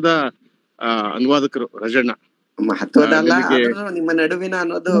ಮಹತ್ವದ ಅನುವಾದಕರು ರಾಜಣ್ಣ. ಮಹತ್ವದ ಅಲ್ಲ, ನಿಮ್ಮ ನಡುವಿನ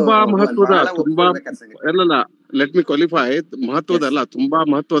ಅನ್ನೋದು ತುಂಬಾ ಮಹತ್ವದ, ತುಂಬಾ ಅಲ್ಲಲ್ಲ, ಲೆಟ್ ಮಿ ಕ್ವಾಲಿಫೈ, ಮಹತ್ವದ ಅಲ್ಲ, ತುಂಬಾ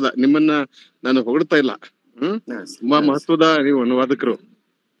ಮಹತ್ವದ. ನಿಮ್ಮನ್ನ ನಾನು ಹೊಗಳ್ತಾ ಇಲ್ಲ, ತುಂಬಾ ಮಹತ್ವದ ನೀವು ಅನುವಾದಕರು.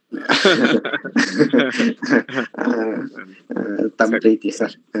 ತಮ್ಮ ಪ್ರೀತಿ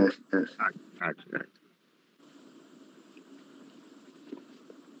ಸರ್.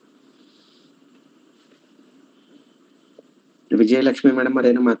 ವಿಜಯಲಕ್ಷ್ಮಿ ಮೇಡಮ್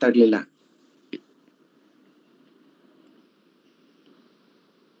ಅವ್ರೇನು ಮಾತಾಡ್ಲಿಲ್ಲ.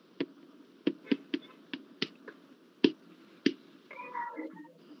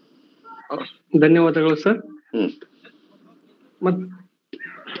 ಧನ್ಯವಾದಗಳು ಸರ್. ಮತ್ತೆ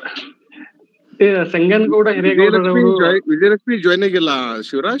ಸಂಗನಗೌಡ ಹಿರೇಗೌಡರವರು ವಿಜಯಲಕ್ಷ್ಮಿ ಜಾಯ್ನ್ ಆಗಿಲ್ಲ.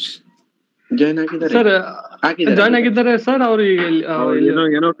 ಶಿವರಾಜ್ ಜಾಯ್ನ್ ಆಗಿದ್ದಾರೆ ಸರ್, ಜಾಯ್ನ್ ಆಗಿದ್ದಾರೆ ಸರ್. ಅವರು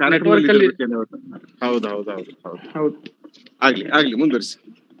ಏನೋ ನೆಟ್ವರ್ಕ್ ಅಲ್ಲಿ. ಹೌದು. ಆಗ್ಲಿ ಮುಂದುವರಿಸಿ.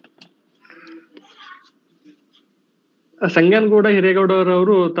 ಸಂಗನಗೌಡ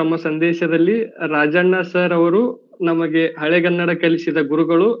ಹಿರೇಗೌಡರವರು ತಮ್ಮ ಸಂದೇಶದಲ್ಲಿ ರಾಜಣ್ಣ ಸರ್ ಅವರು ನಮಗೆ ಹಳೆಗನ್ನಡ ಕಲಿಸಿದ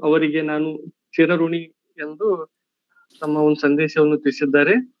ಗುರುಗಳು, ಅವರಿಗೆ ನಾನು ಚಿರಋಣಿ ಎಂದು ತಮ್ಮ ಒಂದು ಸಂದೇಶವನ್ನು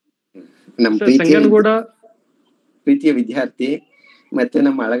ತಿಳಿಸಿದ್ದಾರೆ. ನಮ್ಮ ಸಂಗನಗೌಡ ಪ್ರೀತಿಯ ವಿದ್ಯಾರ್ಥಿ, ಮತ್ತೆ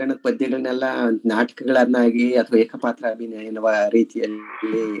ನಮ್ಮ ಹಳೆಗನ್ನಡ ಪದ್ಯಗಳನ್ನೆಲ್ಲ ನಾಟಕಗಳನ್ನಾಗಿ ಅಥವಾ ಏಕಪಾತ್ರ ಅಭಿನಯ ಎನ್ನುವ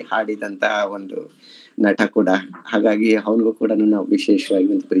ರೀತಿಯಲ್ಲಿ ಹಾಡಿದಂತ ಒಂದು ನಟ ಕೂಡ. ಹಾಗಾಗಿ ಅವನಿಗೂ ಕೂಡ ನಾವು ವಿಶೇಷವಾಗಿ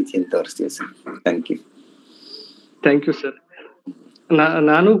ಒಂದು ಪ್ರೀತಿಯನ್ನು ತೋರಿಸ್ತೀವಿ ಸರ್. Thank you sir.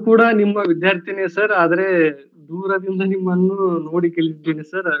 ನಾನು ಕೂಡ ನಿಮ್ಮ ವಿದ್ಯಾರ್ಥಿನೇ ಸರ್, ಆದ್ರೆ ದೂರದಿಂದ ನಿಮ್ಮನ್ನು ನೋಡಿ ಕಲಿತಿದ್ದೀನಿ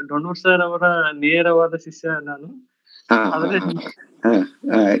ಸರ್. ಡೊನ್ನೂರ್ ಸರ್ ಅವರ ನೇರವಾದ ಶಿಷ್ಯ ನಾನು.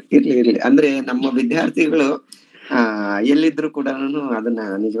 ಇರ್ಲಿ ಅಂದ್ರೆ ನಮ್ಮ ವಿದ್ಯಾರ್ಥಿಗಳು ಎಲ್ಲಿದ್ರು ಕೂಡ ಅದನ್ನ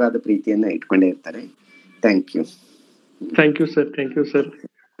ನಿಜವಾದ ಪ್ರೀತಿಯನ್ನ ಇಟ್ಕೊಂಡೇ ಇರ್ತಾರೆ. Thank you sir.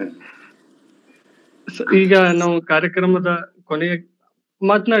 ಈಗ ನಾವು ಕಾರ್ಯಕ್ರಮದ ಕೊನೆಯ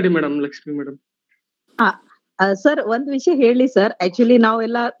ಮಾತನಾಡಿ ಮೇಡಮ್, ಲಕ್ಷ್ಮಿ ಮೇಡಮ್. ಸರ್, ಒಂದ್ ವಿಷಯ ಹೇಳಿ ಸರ್. ಆಕ್ಚುಲಿ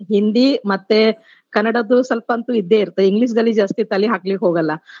ನಾವೆಲ್ಲ ಹಿಂದಿ ಮತ್ತೆ ಕನ್ನಡದ್ದು ಸ್ವಲ್ಪ ಅಂತೂ ಇದ್ದೇ ಇರುತ್ತೆ, ಇಂಗ್ಲಿಷ್ ದಲ್ಲಿ ಜಾಸ್ತಿ ತಲೆ ಹಾಕ್ಲಿಕ್ಕೆ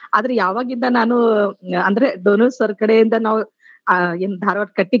ಹೋಗಲ್ಲ. ಆದ್ರೆ ಯಾವಾಗಿಂದ ನಾನು ಅಂದ್ರೆ ಡೊನ್ನೂರ್ ಸರ್ ಕಡೆಯಿಂದ ನಾವು ಏನ್ ಧಾರವಾಡ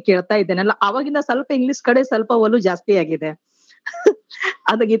ಕಟ್ಟಿ ಕೇಳ್ತಾ ಇದ್ದೇನಲ್ಲ, ಅವಾಗಿಂದ ಸ್ವಲ್ಪ ಇಂಗ್ಲಿಷ್ ಕಡೆ ಸ್ವಲ್ಪ ಒಲವು ಜಾಸ್ತಿ ಆಗಿದೆ.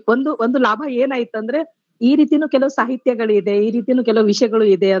 ಅದಕ್ಕೆ ಒಂದು ಲಾಭ ಏನಾಯ್ತಂದ್ರೆ, ಈ ರೀತಿನೂ ಕೆಲವು ಸಾಹಿತ್ಯಗಳಿದೆ, ಈ ರೀತಿನೂ ಕೆಲವು ವಿಷಯಗಳು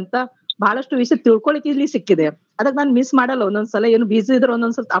ಇದೆ ಅಂತ ಬಹಳಷ್ಟು ವಿಷಯ ತಿಳ್ಕೊಳಕ್ ಇಲ್ಲಿ ಸಿಕ್ಕಿದೆ. ಅದಕ್ಕೆ ನಾನು ಮಿಸ್ ಮಾಡಲ್ಲ. ಒಂದೊಂದ್ಸಲ ಏನು ಬಿಸಿ ಇದ್ರೆ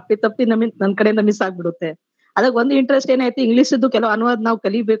ಒಂದೊಂದ್ಸಲ ತಪ್ಪಿ ನನ್ ಕಡೆಯಿಂದ ಮಿಸ್ ಆಗ್ಬಿಡುತ್ತೆ. ಅದಕ್ಕೆ ಒಂದು ಇಂಟ್ರೆಸ್ಟ್ ಏನಾಯ್ತು, ಇಂಗ್ಲಿಷ್ ಕೆಲವು ಅನುವಾದ ನಾವು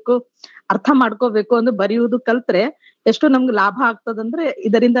ಕಲಿಬೇಕು, ಅರ್ಥ ಮಾಡ್ಕೋಬೇಕು ಅಂದ್ರೆ ಬರೆಯುವುದು ಕಲ್ತ್ರೆ ಎಷ್ಟು ನಮ್ಗೆ ಲಾಭ ಆಗ್ತದಂದ್ರೆ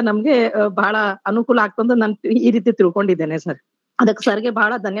ಇದರಿಂದ ನಮ್ಗೆ ಬಹಳ ಅನುಕೂಲ ಆಗ್ತದ ನಾನು ಈ ರೀತಿ ತಿಳ್ಕೊಂಡಿದ್ದೇನೆ ಸರ್. ಅದಕ್ಕೆ ಸರ್ಗೆ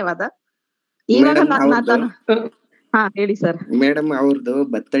ಬಹಳ ಧನ್ಯವಾದ. ಇವಾಗ ಹೇಳಿ ಸರ್. ಮೇಡಮ್, ಅವ್ರದ್ದು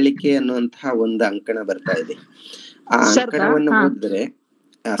ಬತ್ತಳಿಕೆ ಅನ್ನುವಂತಹ ಒಂದು ಅಂಕಣ ಬರ್ತಾ ಇದೆ. ಆ ಅಂಕಣವನ್ನು ಓದಿದ್ರೆ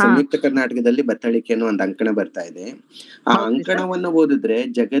ಸಂಯುಕ್ತ ಕರ್ನಾಟಕದಲ್ಲಿ ಬತ್ತಳಿಕೆ ಅನ್ನೋ ಒಂದು ಅಂಕಣ ಬರ್ತಾ ಇದೆ. ಆ ಅಂಕಣವನ್ನು ಓದಿದ್ರೆ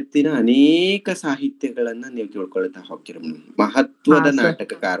ಜಗತ್ತಿನ ಅನೇಕ ಸಾಹಿತ್ಯಗಳನ್ನ ನೀವು ತಿಳ್ಕೊಳ್ತಾ ಹೋಗ್ತೀರ. ಮಹತ್ವದ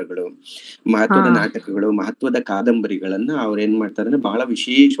ನಾಟಕಕಾರಗಳು, ಮಹತ್ವದ ನಾಟಕಗಳು, ಮಹತ್ವದ ಕಾದಂಬರಿಗಳನ್ನ ಅವ್ರ ಏನ್ ಮಾಡ್ತಾರೆ ಅಂದ್ರೆ ಬಹಳ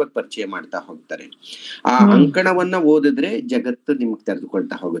ವಿಶೇಷವಾಗಿ ಪರಿಚಯ ಮಾಡ್ತಾ ಹೋಗ್ತಾರೆ. ಆ ಅಂಕಣವನ್ನ ಓದಿದ್ರೆ ಜಗತ್ತು ನಿಮ್ಗೆ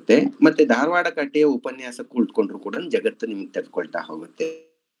ತೆರೆದುಕೊಳ್ತಾ ಹೋಗುತ್ತೆ. ಮತ್ತೆ ಧಾರವಾಡ ಕಟ್ಟೆಯ ಉಪನ್ಯಾಸ ಕುಳಿತುಕೊಂಡ್ರು ಕೂಡ ಜಗತ್ತು ನಿಮ್ಗೆ ತೆರೆದುಕೊಳ್ತಾ ಹೋಗುತ್ತೆ.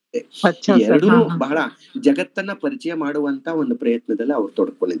 ಎರಡೂ ಬಹಳ ಜಗತ್ತನ್ನ ಪರಿಚಯ ಮಾಡುವಂತ ಒಂದು ಪ್ರಯತ್ನದಲ್ಲಿ ಅವ್ರು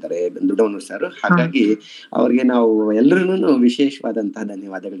ತೊಡ್ಕೊಂಡಿದ್ದಾರೆ ಡೊನ್ನೂರ್ ಸರ್. ಹಾಗಾಗಿ ಅವ್ರಿಗೆ ನಾವು ಎಲ್ರೂ ವಿಶೇಷವಾದಂತಹ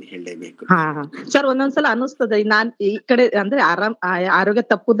ಧನ್ಯವಾದಗಳನ್ನ ಹೇಳಲೇಬೇಕು. ಸರ್, ಒಂದೊಂದ್ಸಲ ಅನಿಸ್ತದೆ ನಾನ್ ಈ ಕಡೆ ಅಂದ್ರೆ ಆರೋಗ್ಯ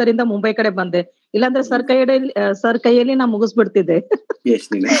ತಪ್ಪುದರಿಂದ ಮುಂಬೈ ಕಡೆ ಬಂದೆ, ಇಲ್ಲಾಂದ್ರೆ ಸರ್ ಕೈಯಲ್ಲಿ ನಾ ಮುಗಿಸ್ಬಿಡ್ತಿದ್ದೆ.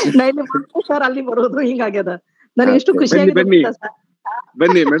 ಸರ್ ಅಲ್ಲಿ ಬರೋದು ಹಿಂಗಾಗ್ಯದ. ನನಗೆ ಎಷ್ಟು ಖುಷಿಯಾಗಿದೆ ಸರ್.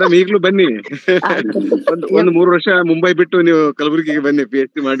 ಬನ್ನಿ ಮೇಡಮ್, ಈಗ್ಲೂ ಬನ್ನಿ. ಒಂದು 3 ವರ್ಷ ಮುಂಬೈ ಬಿಟ್ಟು ನೀವು ಕಲಬುರಗಿಗೆ ಬನ್ನಿ,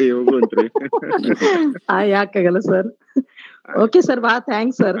 PhD ಮಾಡಿ ಹೋಗುವಂತ್ರಿ. ಯಾಕಾಗಲ್ಲ ಸರ್. ಓಕೆ ಸರ್, ಬಹಳ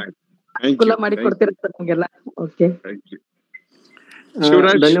ಥ್ಯಾಂಕ್ಸ್ ಸರ್. ಅನುಕೂಲ ಮಾಡಿ ಕೊಡ್ತೀರ ಸರ್ ನಮಗೆಲ್ಲ. ಓಕೆ,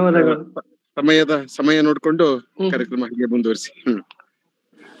 ಶಿವರಾಜ್, ಧನ್ಯವಾದಗಳು. ಸಮಯ ನೋಡ್ಕೊಂಡು ಕಾರ್ಯಕ್ರಮ ಹೀಗೆ ಮುಂದುವರಿಸಿ.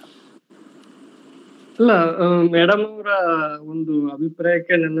 ಅಲ್ಲ, ಮೇಡಮ್ ಅವರ ಒಂದು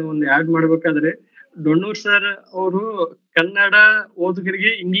ಅಭಿಪ್ರಾಯಕ್ಕೆ ನನ್ನ ಒಂದು ಆಡ್ ಮಾಡ್ಬೇಕಾದ್ರೆ, ಡೊನ್ನೂರ್ ಸರ್ ಅವರು ಕನ್ನಡ ಓದುಗರಿಗೆ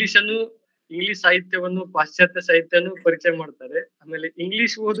ಇಂಗ್ಲಿಷ್ ಸಾಹಿತ್ಯವನ್ನು, ಪಾಶ್ಚಾತ್ಯ ಸಾಹಿತ್ಯವನ್ನು ಪರಿಚಯ ಮಾಡ್ತಾರೆ. ಆಮೇಲೆ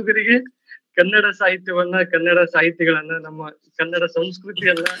ಇಂಗ್ಲಿಷ್ ಓದುಗರಿಗೆ ಕನ್ನಡ ಸಾಹಿತ್ಯವನ್ನ, ಕನ್ನಡ ಸಾಹಿತ್ಯಗಳನ್ನ, ನಮ್ಮ ಕನ್ನಡ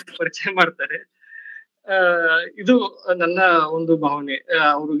ಸಂಸ್ಕೃತಿಯನ್ನ ಪರಿಚಯ ಮಾಡ್ತಾರೆ. ಇದು ನನ್ನ ಒಂದು ಭಾವನೆ.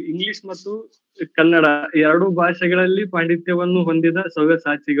 ಅವರು ಇಂಗ್ಲಿಷ್ ಮತ್ತು ಕನ್ನಡ ಎರಡೂ ಭಾಷೆಗಳಲ್ಲಿ ಪಾಂಡಿತ್ಯವನ್ನು ಹೊಂದಿದ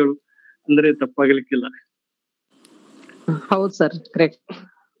ಸವ್ಯಸಾಚಿಗಳು ಅಂದ್ರೆ ತಪ್ಪಾಗಲಿಕ್ಕಿಲ್ಲ. ಹೌದು ಸರ್, ಕರೆಕ್ಟ್.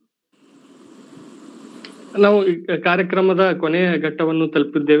 ನಾವು ಈ ಕಾರ್ಯಕ್ರಮದ ಕೊನೆಯ ಘಟ್ಟವನ್ನು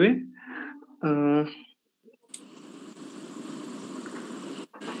ತಲುಪಿದ್ದೇವೆ.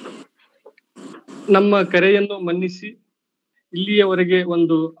 ನಮ್ಮ ಕರೆಯನ್ನು ಮನ್ನಿಸಿ ಇಲ್ಲಿಯವರೆಗೆ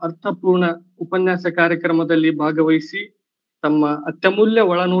ಒಂದು ಅರ್ಥಪೂರ್ಣ ಉಪನ್ಯಾಸ ಕಾರ್ಯಕ್ರಮದಲ್ಲಿ ಭಾಗವಹಿಸಿ ತಮ್ಮ ಅತ್ಯಮೂಲ್ಯ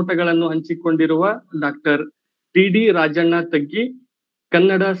ಒಳನೋಟಗಳನ್ನು ಹಂಚಿಕೊಂಡಿರುವ ಡಾಕ್ಟರ್ ಟಿ.ಡಿ. ರಾಜಣ್ಣ ತಗ್ಗಿ,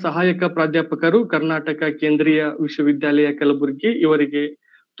 ಕನ್ನಡ ಸಹಾಯಕ ಪ್ರಾಧ್ಯಾಪಕರು, ಕರ್ನಾಟಕ ಕೇಂದ್ರೀಯ ವಿಶ್ವವಿದ್ಯಾಲಯ ಕಲಬುರಗಿ, ಇವರಿಗೆ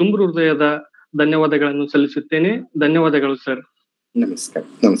ತುಂಬ ಹೃದಯದ ಧನ್ಯವಾದಗಳನ್ನು ಸಲ್ಲಿಸುತ್ತೇನೆ. ಧನ್ಯವಾದಗಳು ಸರ್. ನಮಸ್ಕಾರ.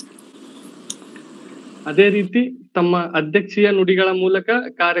 ನಮಸ್ಕಾರ. ಅದೇ ರೀತಿ ತಮ್ಮ ಅಧ್ಯಕ್ಷೀಯ ನುಡಿಗಳ ಮೂಲಕ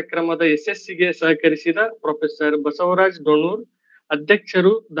ಕಾರ್ಯಕ್ರಮದ ಯಶಸ್ಸಿಗೆ ಸಹಕರಿಸಿದ ಪ್ರೊಫೆಸರ್ ಬಸವರಾಜ್ ಡೋಣೂರ್,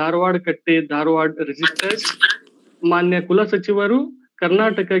 ಅಧ್ಯಕ್ಷರು, ಧಾರವಾಡ ಕಟ್ಟೆ ಧಾರವಾಡ ರಿಜಿಸ್ಟರ್ಡ್, ಮಾನ್ಯ ಕುಲಸಚಿವರು,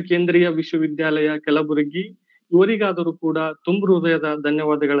 ಕರ್ನಾಟಕ ಕೇಂದ್ರೀಯ ವಿಶ್ವವಿದ್ಯಾಲಯ ಕಲಬುರಗಿ, ಇವರಿಗಾದರೂ ಕೂಡ ತುಂಬ ಹೃದಯದ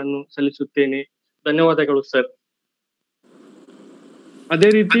ಧನ್ಯವಾದಗಳನ್ನು ಸಲ್ಲಿಸುತ್ತೇನೆ. ಧನ್ಯವಾದಗಳು ಸರ್. ಅದೇ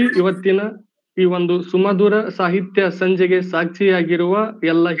ರೀತಿ ಇವತ್ತಿನ ಈ ಒಂದು ಸುಮಧುರ ಸಾಹಿತ್ಯ ಸಂಜೆಗೆ ಸಾಕ್ಷಿಯಾಗಿರುವ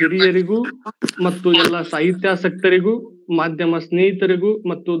ಎಲ್ಲ ಹಿರಿಯರಿಗೂ ಮತ್ತು ಎಲ್ಲ ಸಾಹಿತ್ಯಾಸಕ್ತರಿಗೂ, ಮಾಧ್ಯಮ ಸ್ನೇಹಿತರಿಗೂ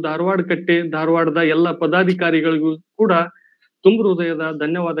ಮತ್ತು ಧಾರವಾಡ ಕಟ್ಟೆ ಧಾರವಾಡದ ಎಲ್ಲ ಪದಾಧಿಕಾರಿಗಳಿಗೂ ಕೂಡ ತುಂಬ ಹೃದಯದ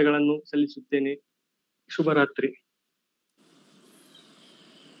ಧನ್ಯವಾದಗಳನ್ನು ಸಲ್ಲಿಸುತ್ತೇನೆ. ಶುಭರಾತ್ರಿ.